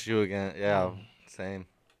 Card? LSU again. Yeah, same.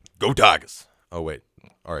 Go Tigers. Oh, wait.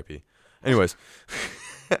 R.I.P. Anyways.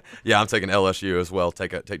 Yeah, I'm taking LSU as well.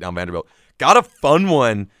 Take down Vanderbilt. Got a fun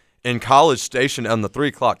one in College Station on the 3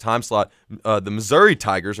 o'clock time slot. The Missouri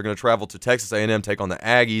Tigers are going to travel to Texas A&M, take on the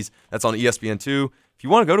Aggies. That's on ESPN2. If you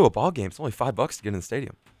want to go to a ball game, it's only $5 to get in the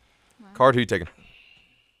stadium. Wow. Card, who you taking?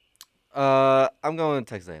 I'm going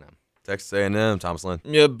Texas A&M. Texas A&M, Thomas Lynn.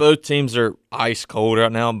 Yeah, both teams are ice cold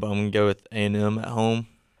right now, but I'm going to go with A&M at home.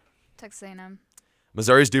 Texas A&M.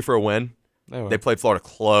 Missouri's due for a win. They played Florida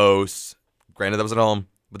close. Granted, that was at home,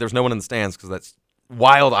 but there was no one in the stands because that's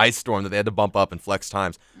wild ice storm that they had to bump up and flex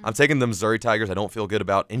times. I'm taking the Missouri Tigers. I don't feel good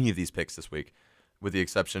about any of these picks this week, with the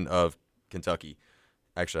exception of Kentucky.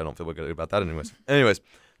 Actually, I don't feel good about that anyways.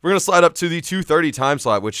 We're going to slide up to the 2:30 time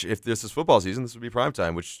slot, which if this is football season, this would be prime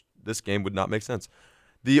time, which this game would not make sense.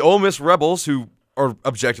 The Ole Miss Rebels, who are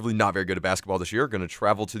objectively not very good at basketball this year, are going to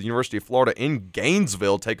travel to the University of Florida in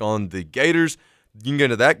Gainesville, take on the Gators. You can get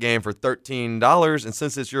into that game for $13, and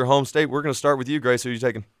since it's your home state, we're going to start with you, Grace. Who are you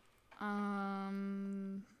taking?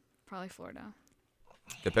 Probably Florida.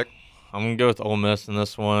 Good pick. I'm going to go with Ole Miss in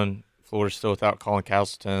this one. Florida's still without Colin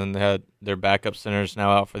Castleton. They had their backup centers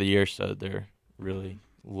now out for the year, so they're really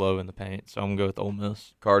low in the paint. So I'm going to go with Ole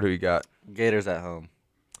Miss. Card, who you got? Gators at home.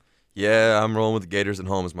 Yeah, I'm rolling with the Gators at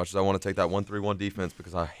home as much as I want to take that 1-3-1 defense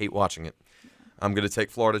because I hate watching it. I'm going to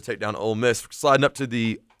take Florida to take down Ole Miss. Sliding up to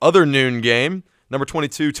the other noon game, number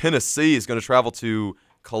 22, Tennessee, is going to travel to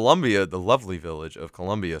Columbia, the lovely village of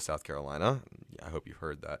Columbia, South Carolina. I hope you've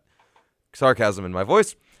heard that sarcasm in my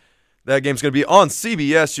voice. That game's going to be on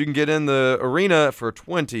CBS. You can get in the arena for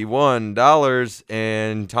 $21,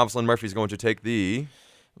 and Thomas Lynn Murphy is going to take the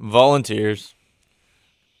Volunteers.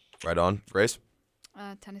 Right on. Grace?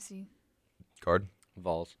 Tennessee. Card?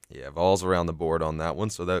 Vols. Yeah, Vols around the board on that one,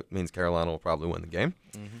 so that means Carolina will probably win the game.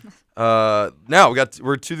 Now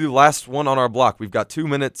we're to the last one on our block. We've got 2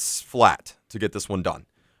 minutes flat to get this one done.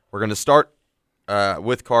 We're going to start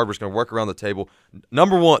with Card. We're just going to work around the table. The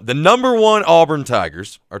number one Auburn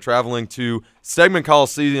Tigers are traveling to Stegman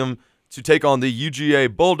Coliseum to take on the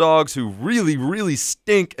UGA Bulldogs, who really, really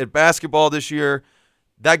stink at basketball this year.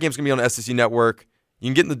 That game's going to be on the SEC Network. You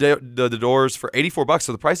can get in the doors for $84,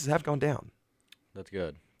 so the prices have gone down. That's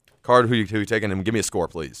good. Card, who you taking? And give me a score,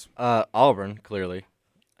 please. Auburn, clearly.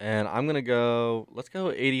 And I'm going to let's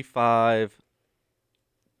go 85-78.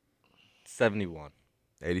 71.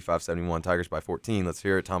 85-71, Tigers by 14. Let's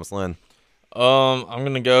hear it, Thomas Lynn. I'm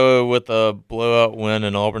gonna go with a blowout win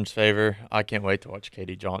in Auburn's favor. I can't wait to watch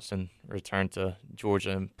Katie Johnson return to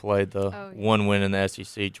Georgia and play the one win in the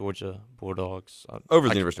SEC, Georgia Bulldogs. Over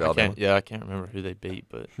the University of Alabama. I can't remember who they beat,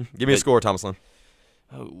 but give me a score, Thomas Lynn.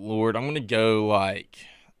 Oh Lord, I'm gonna go like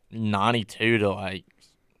 92 to like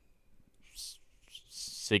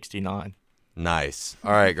 69. Nice.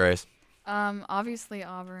 All right, Grace. Obviously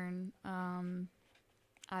Auburn.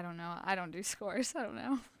 I don't know. I don't do scores. I don't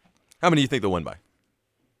know. How many do you think they'll win by?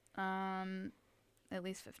 At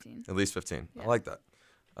least 15. At least 15. Yeah. I like that.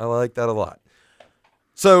 I like that a lot.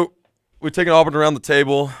 So we've taken Auburn around the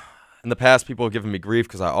table. In the past, people have given me grief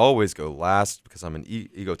because I always go last because I'm an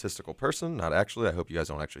egotistical person. Not actually. I hope you guys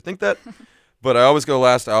don't actually think that. But I always go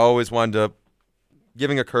last. I always wind up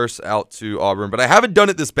giving a curse out to Auburn. But I haven't done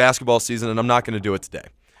it this basketball season, and I'm not going to do it today.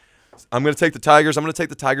 I'm going to take the Tigers. I'm going to take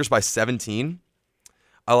the Tigers by 17.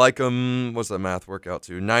 I like them. What's that math work out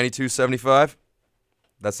to? 92-75.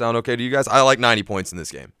 That sound okay to you guys? I like 90 points in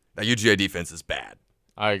this game. That UGA defense is bad.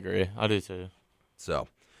 I agree. I do too. So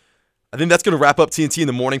I think that's going to wrap up TNT in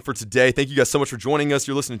the morning for today. Thank you guys so much for joining us.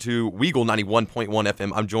 You're listening to Weagle 91.1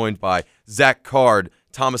 FM. I'm joined by Zach Card,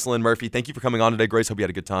 Thomas Lynn Murphy. Thank you for coming on today, Grace. Hope you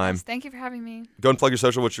had a good time. Yes, thank you for having me. Go and plug your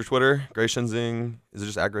social. What's your Twitter? Grace Shenzing. Is it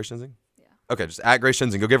just at Grace Shenzing? Yeah. Okay, just at Grace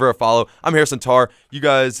Shenzing. Go give her a follow. I'm Harrison Tarr. You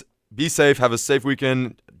guys be safe. Have a safe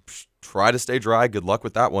weekend. Try to stay dry. Good luck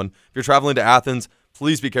with that one. If you're traveling to Athens,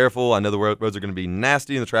 please be careful. I know the roads are going to be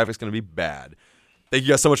nasty and the traffic's going to be bad. Thank you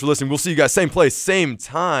guys so much for listening. We'll see you guys same place, same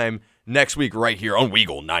time next week right here on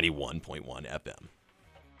Weagle 91.1 FM.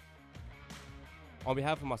 On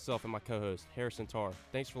behalf of myself and my co-host, Harrison Tarr,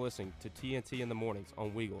 thanks for listening to TNT in the Mornings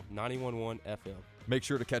on Weagle 91.1 FM. Make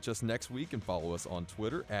sure to catch us next week and follow us on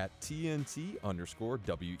Twitter at TNT_WEGLAU.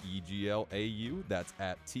 That's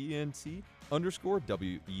at TNT_WEGLAU.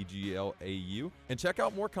 And check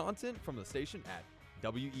out more content from the station at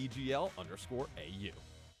WEGL_AU.